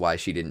asks why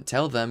she didn't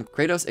tell them,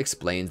 Kratos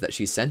explains that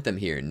she sent them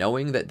here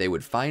knowing that they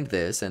would find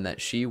this and that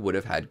she would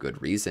have had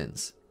good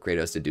reasons.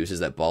 Kratos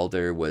deduces that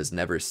Balder was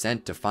never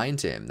sent to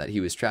find him, that he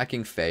was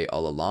tracking Faye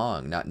all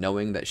along, not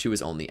knowing that she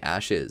was only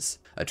ashes.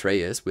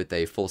 Atreus, with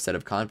a full set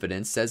of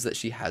confidence, says that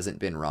she hasn't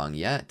been wrong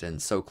yet,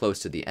 and so close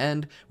to the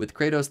end, with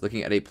Kratos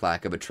looking at a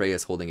plaque of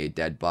Atreus holding a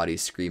dead body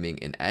screaming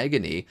in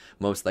agony,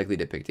 most likely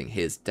depicting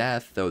his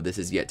death, though this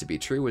is yet to be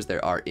true as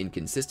there are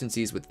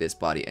inconsistencies with this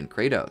body and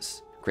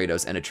Kratos.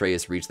 Kratos and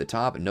Atreus reach the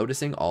top,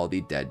 noticing all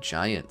the dead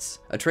giants.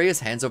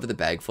 Atreus hands over the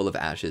bag full of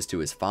ashes to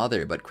his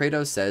father, but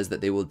Kratos says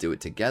that they will do it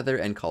together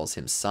and calls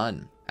him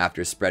son.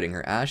 After spreading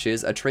her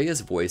ashes,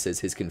 Atreus voices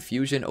his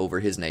confusion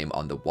over his name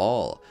on the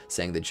wall,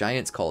 saying the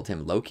giants called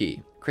him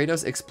Loki.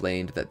 Kratos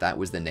explained that that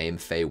was the name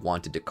Faye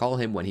wanted to call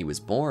him when he was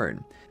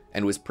born,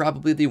 and was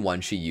probably the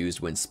one she used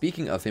when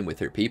speaking of him with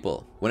her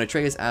people. When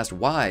Atreus asked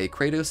why,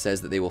 Kratos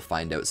says that they will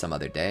find out some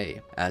other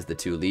day. As the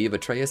two leave,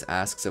 Atreus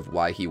asks of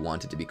why he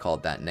wanted to be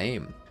called that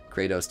name.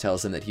 Kratos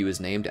tells him that he was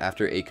named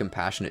after a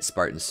compassionate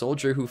Spartan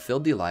soldier who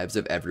filled the lives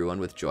of everyone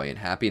with joy and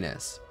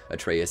happiness.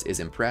 Atreus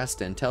is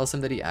impressed and tells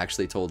him that he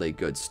actually told a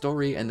good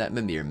story and that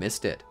Mimir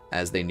missed it.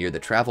 As they near the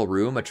travel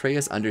room,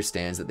 Atreus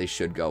understands that they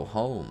should go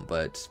home,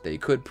 but they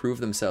could prove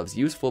themselves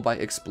useful by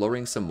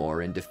exploring some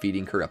more and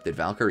defeating corrupted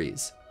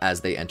Valkyries.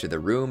 As they enter the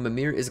room,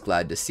 Mimir is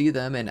glad to see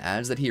them and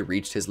adds that he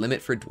reached his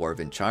limit for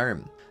dwarven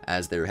charm.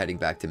 As they're heading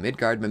back to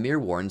Midgard, Mimir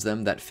warns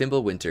them that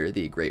Fimbulwinter,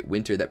 the great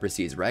winter that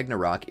precedes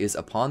Ragnarok, is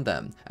upon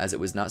them, as it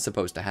was not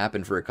supposed to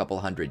happen for a couple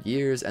hundred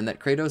years, and that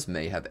Kratos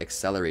may have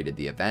accelerated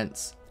the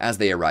events. As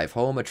they arrive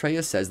home,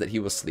 Atreus says that he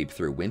will sleep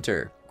through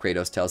winter.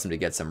 Kratos tells him to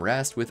get some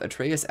rest, with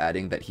Atreus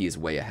adding that he is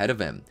way ahead of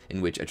him,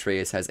 in which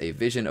Atreus has a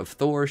vision of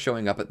Thor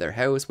showing up at their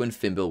house when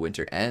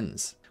Fimbulwinter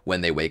ends.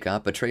 When they wake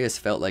up, Atreus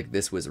felt like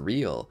this was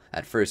real.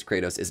 At first,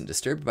 Kratos isn't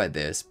disturbed by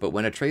this, but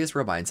when Atreus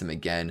reminds him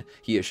again,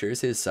 he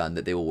assures his son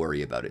that they will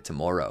worry about it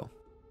tomorrow.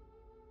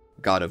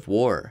 God of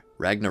War,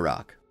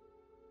 Ragnarok.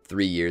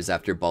 3 years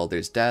after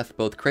Balder's death,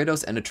 both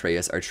Kratos and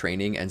Atreus are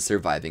training and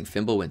surviving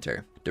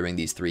Fimbulwinter. During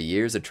these 3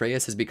 years,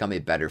 Atreus has become a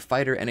better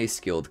fighter and a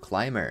skilled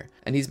climber,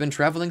 and he's been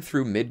traveling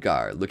through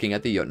Midgard, looking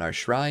at the Jötnar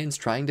shrines,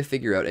 trying to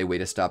figure out a way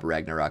to stop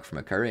Ragnarok from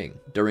occurring.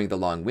 During the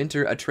long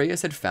winter,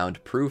 Atreus had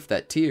found proof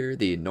that Tyr,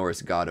 the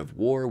Norse god of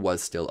war,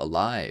 was still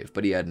alive,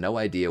 but he had no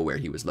idea where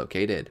he was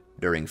located.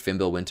 During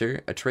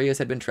Fimbulwinter, Atreus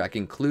had been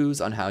tracking clues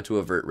on how to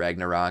avert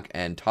Ragnarok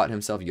and taught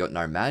himself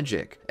Jötnar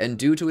magic, and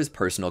due to his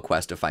personal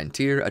quest to find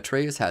Tyr,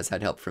 Atreus has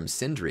had help from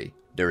Sindri.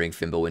 During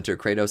Fimbulwinter,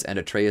 Kratos and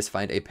Atreus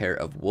find a pair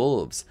of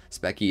wolves,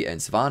 Speki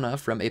and Svanna,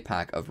 from a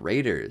pack of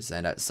raiders,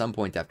 and at some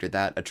point after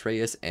that,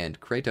 Atreus and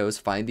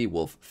Kratos find the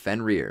wolf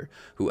Fenrir,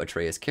 who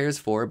Atreus cares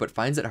for but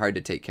finds it hard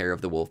to take care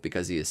of the wolf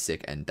because he is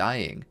sick and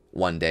dying.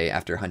 One day,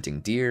 after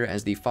hunting deer,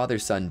 as the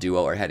father-son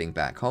duo are heading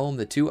back home,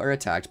 the two are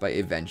attacked by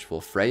a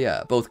vengeful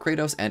Freya. Both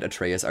Kratos and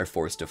Atreus are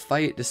forced to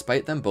fight,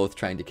 despite them both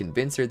trying to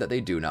convince her that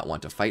they do not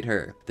want to fight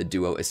her. The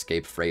duo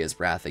escape Freya's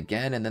wrath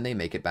again, and then they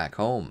make it back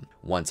home.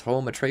 Once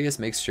home, Atreus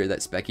makes sure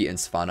that Speki and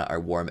Svanna are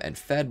warm and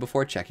fed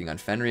before checking on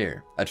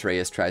Fenrir.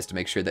 Atreus tries to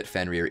make sure that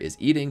Fenrir is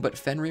eating, but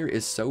Fenrir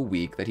is so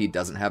weak that he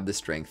doesn't have the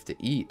strength to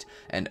eat,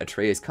 and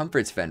Atreus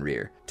comforts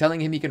Fenrir, telling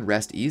him he can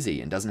rest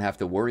easy and doesn't have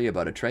to worry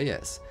about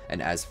Atreus.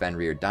 And as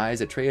Fenrir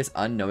dies, Atreus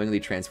unknowingly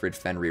transferred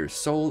Fenrir's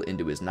soul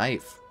into his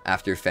knife.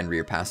 After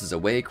Fenrir passes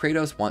away,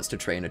 Kratos wants to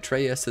train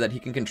Atreus so that he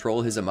can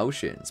control his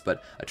emotions,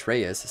 but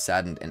Atreus,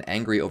 saddened and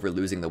angry over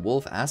losing the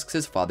wolf, asks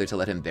his father to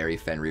let him bury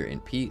Fenrir in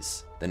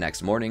peace. The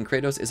next morning,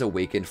 Kratos is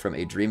awakened from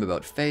a dream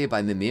about Faye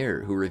by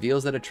Mimir, who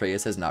reveals that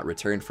Atreus has not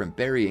returned from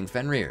burying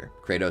Fenrir.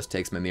 Kratos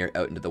takes Mimir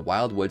out into the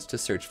wild woods to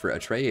search for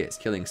Atreus,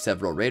 killing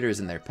several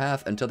raiders in their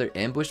path until they're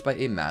ambushed by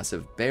a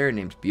massive bear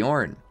named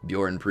Bjorn.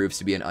 Bjorn proves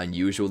to be an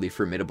unusually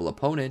formidable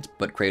opponent,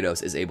 but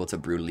Kratos is able to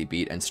brutally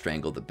beat and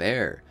strangle the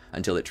bear,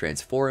 until it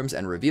transforms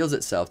and reveals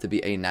itself to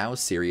be a now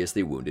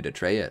seriously wounded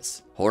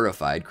Atreus.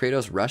 Horrified,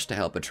 Kratos rushed to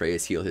help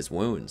Atreus heal his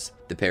wounds.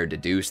 The pair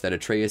deduce that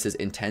Atreus'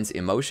 intense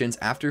emotions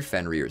after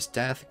Fenrir's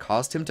death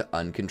caused him to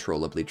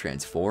uncontrollably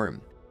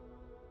transform.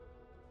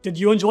 Did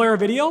you enjoy our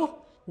video?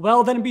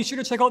 Well, then be sure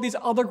to check out these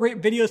other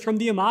great videos from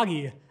the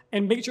Amagi,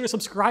 and make sure to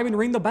subscribe and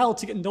ring the bell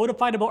to get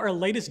notified about our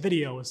latest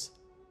videos.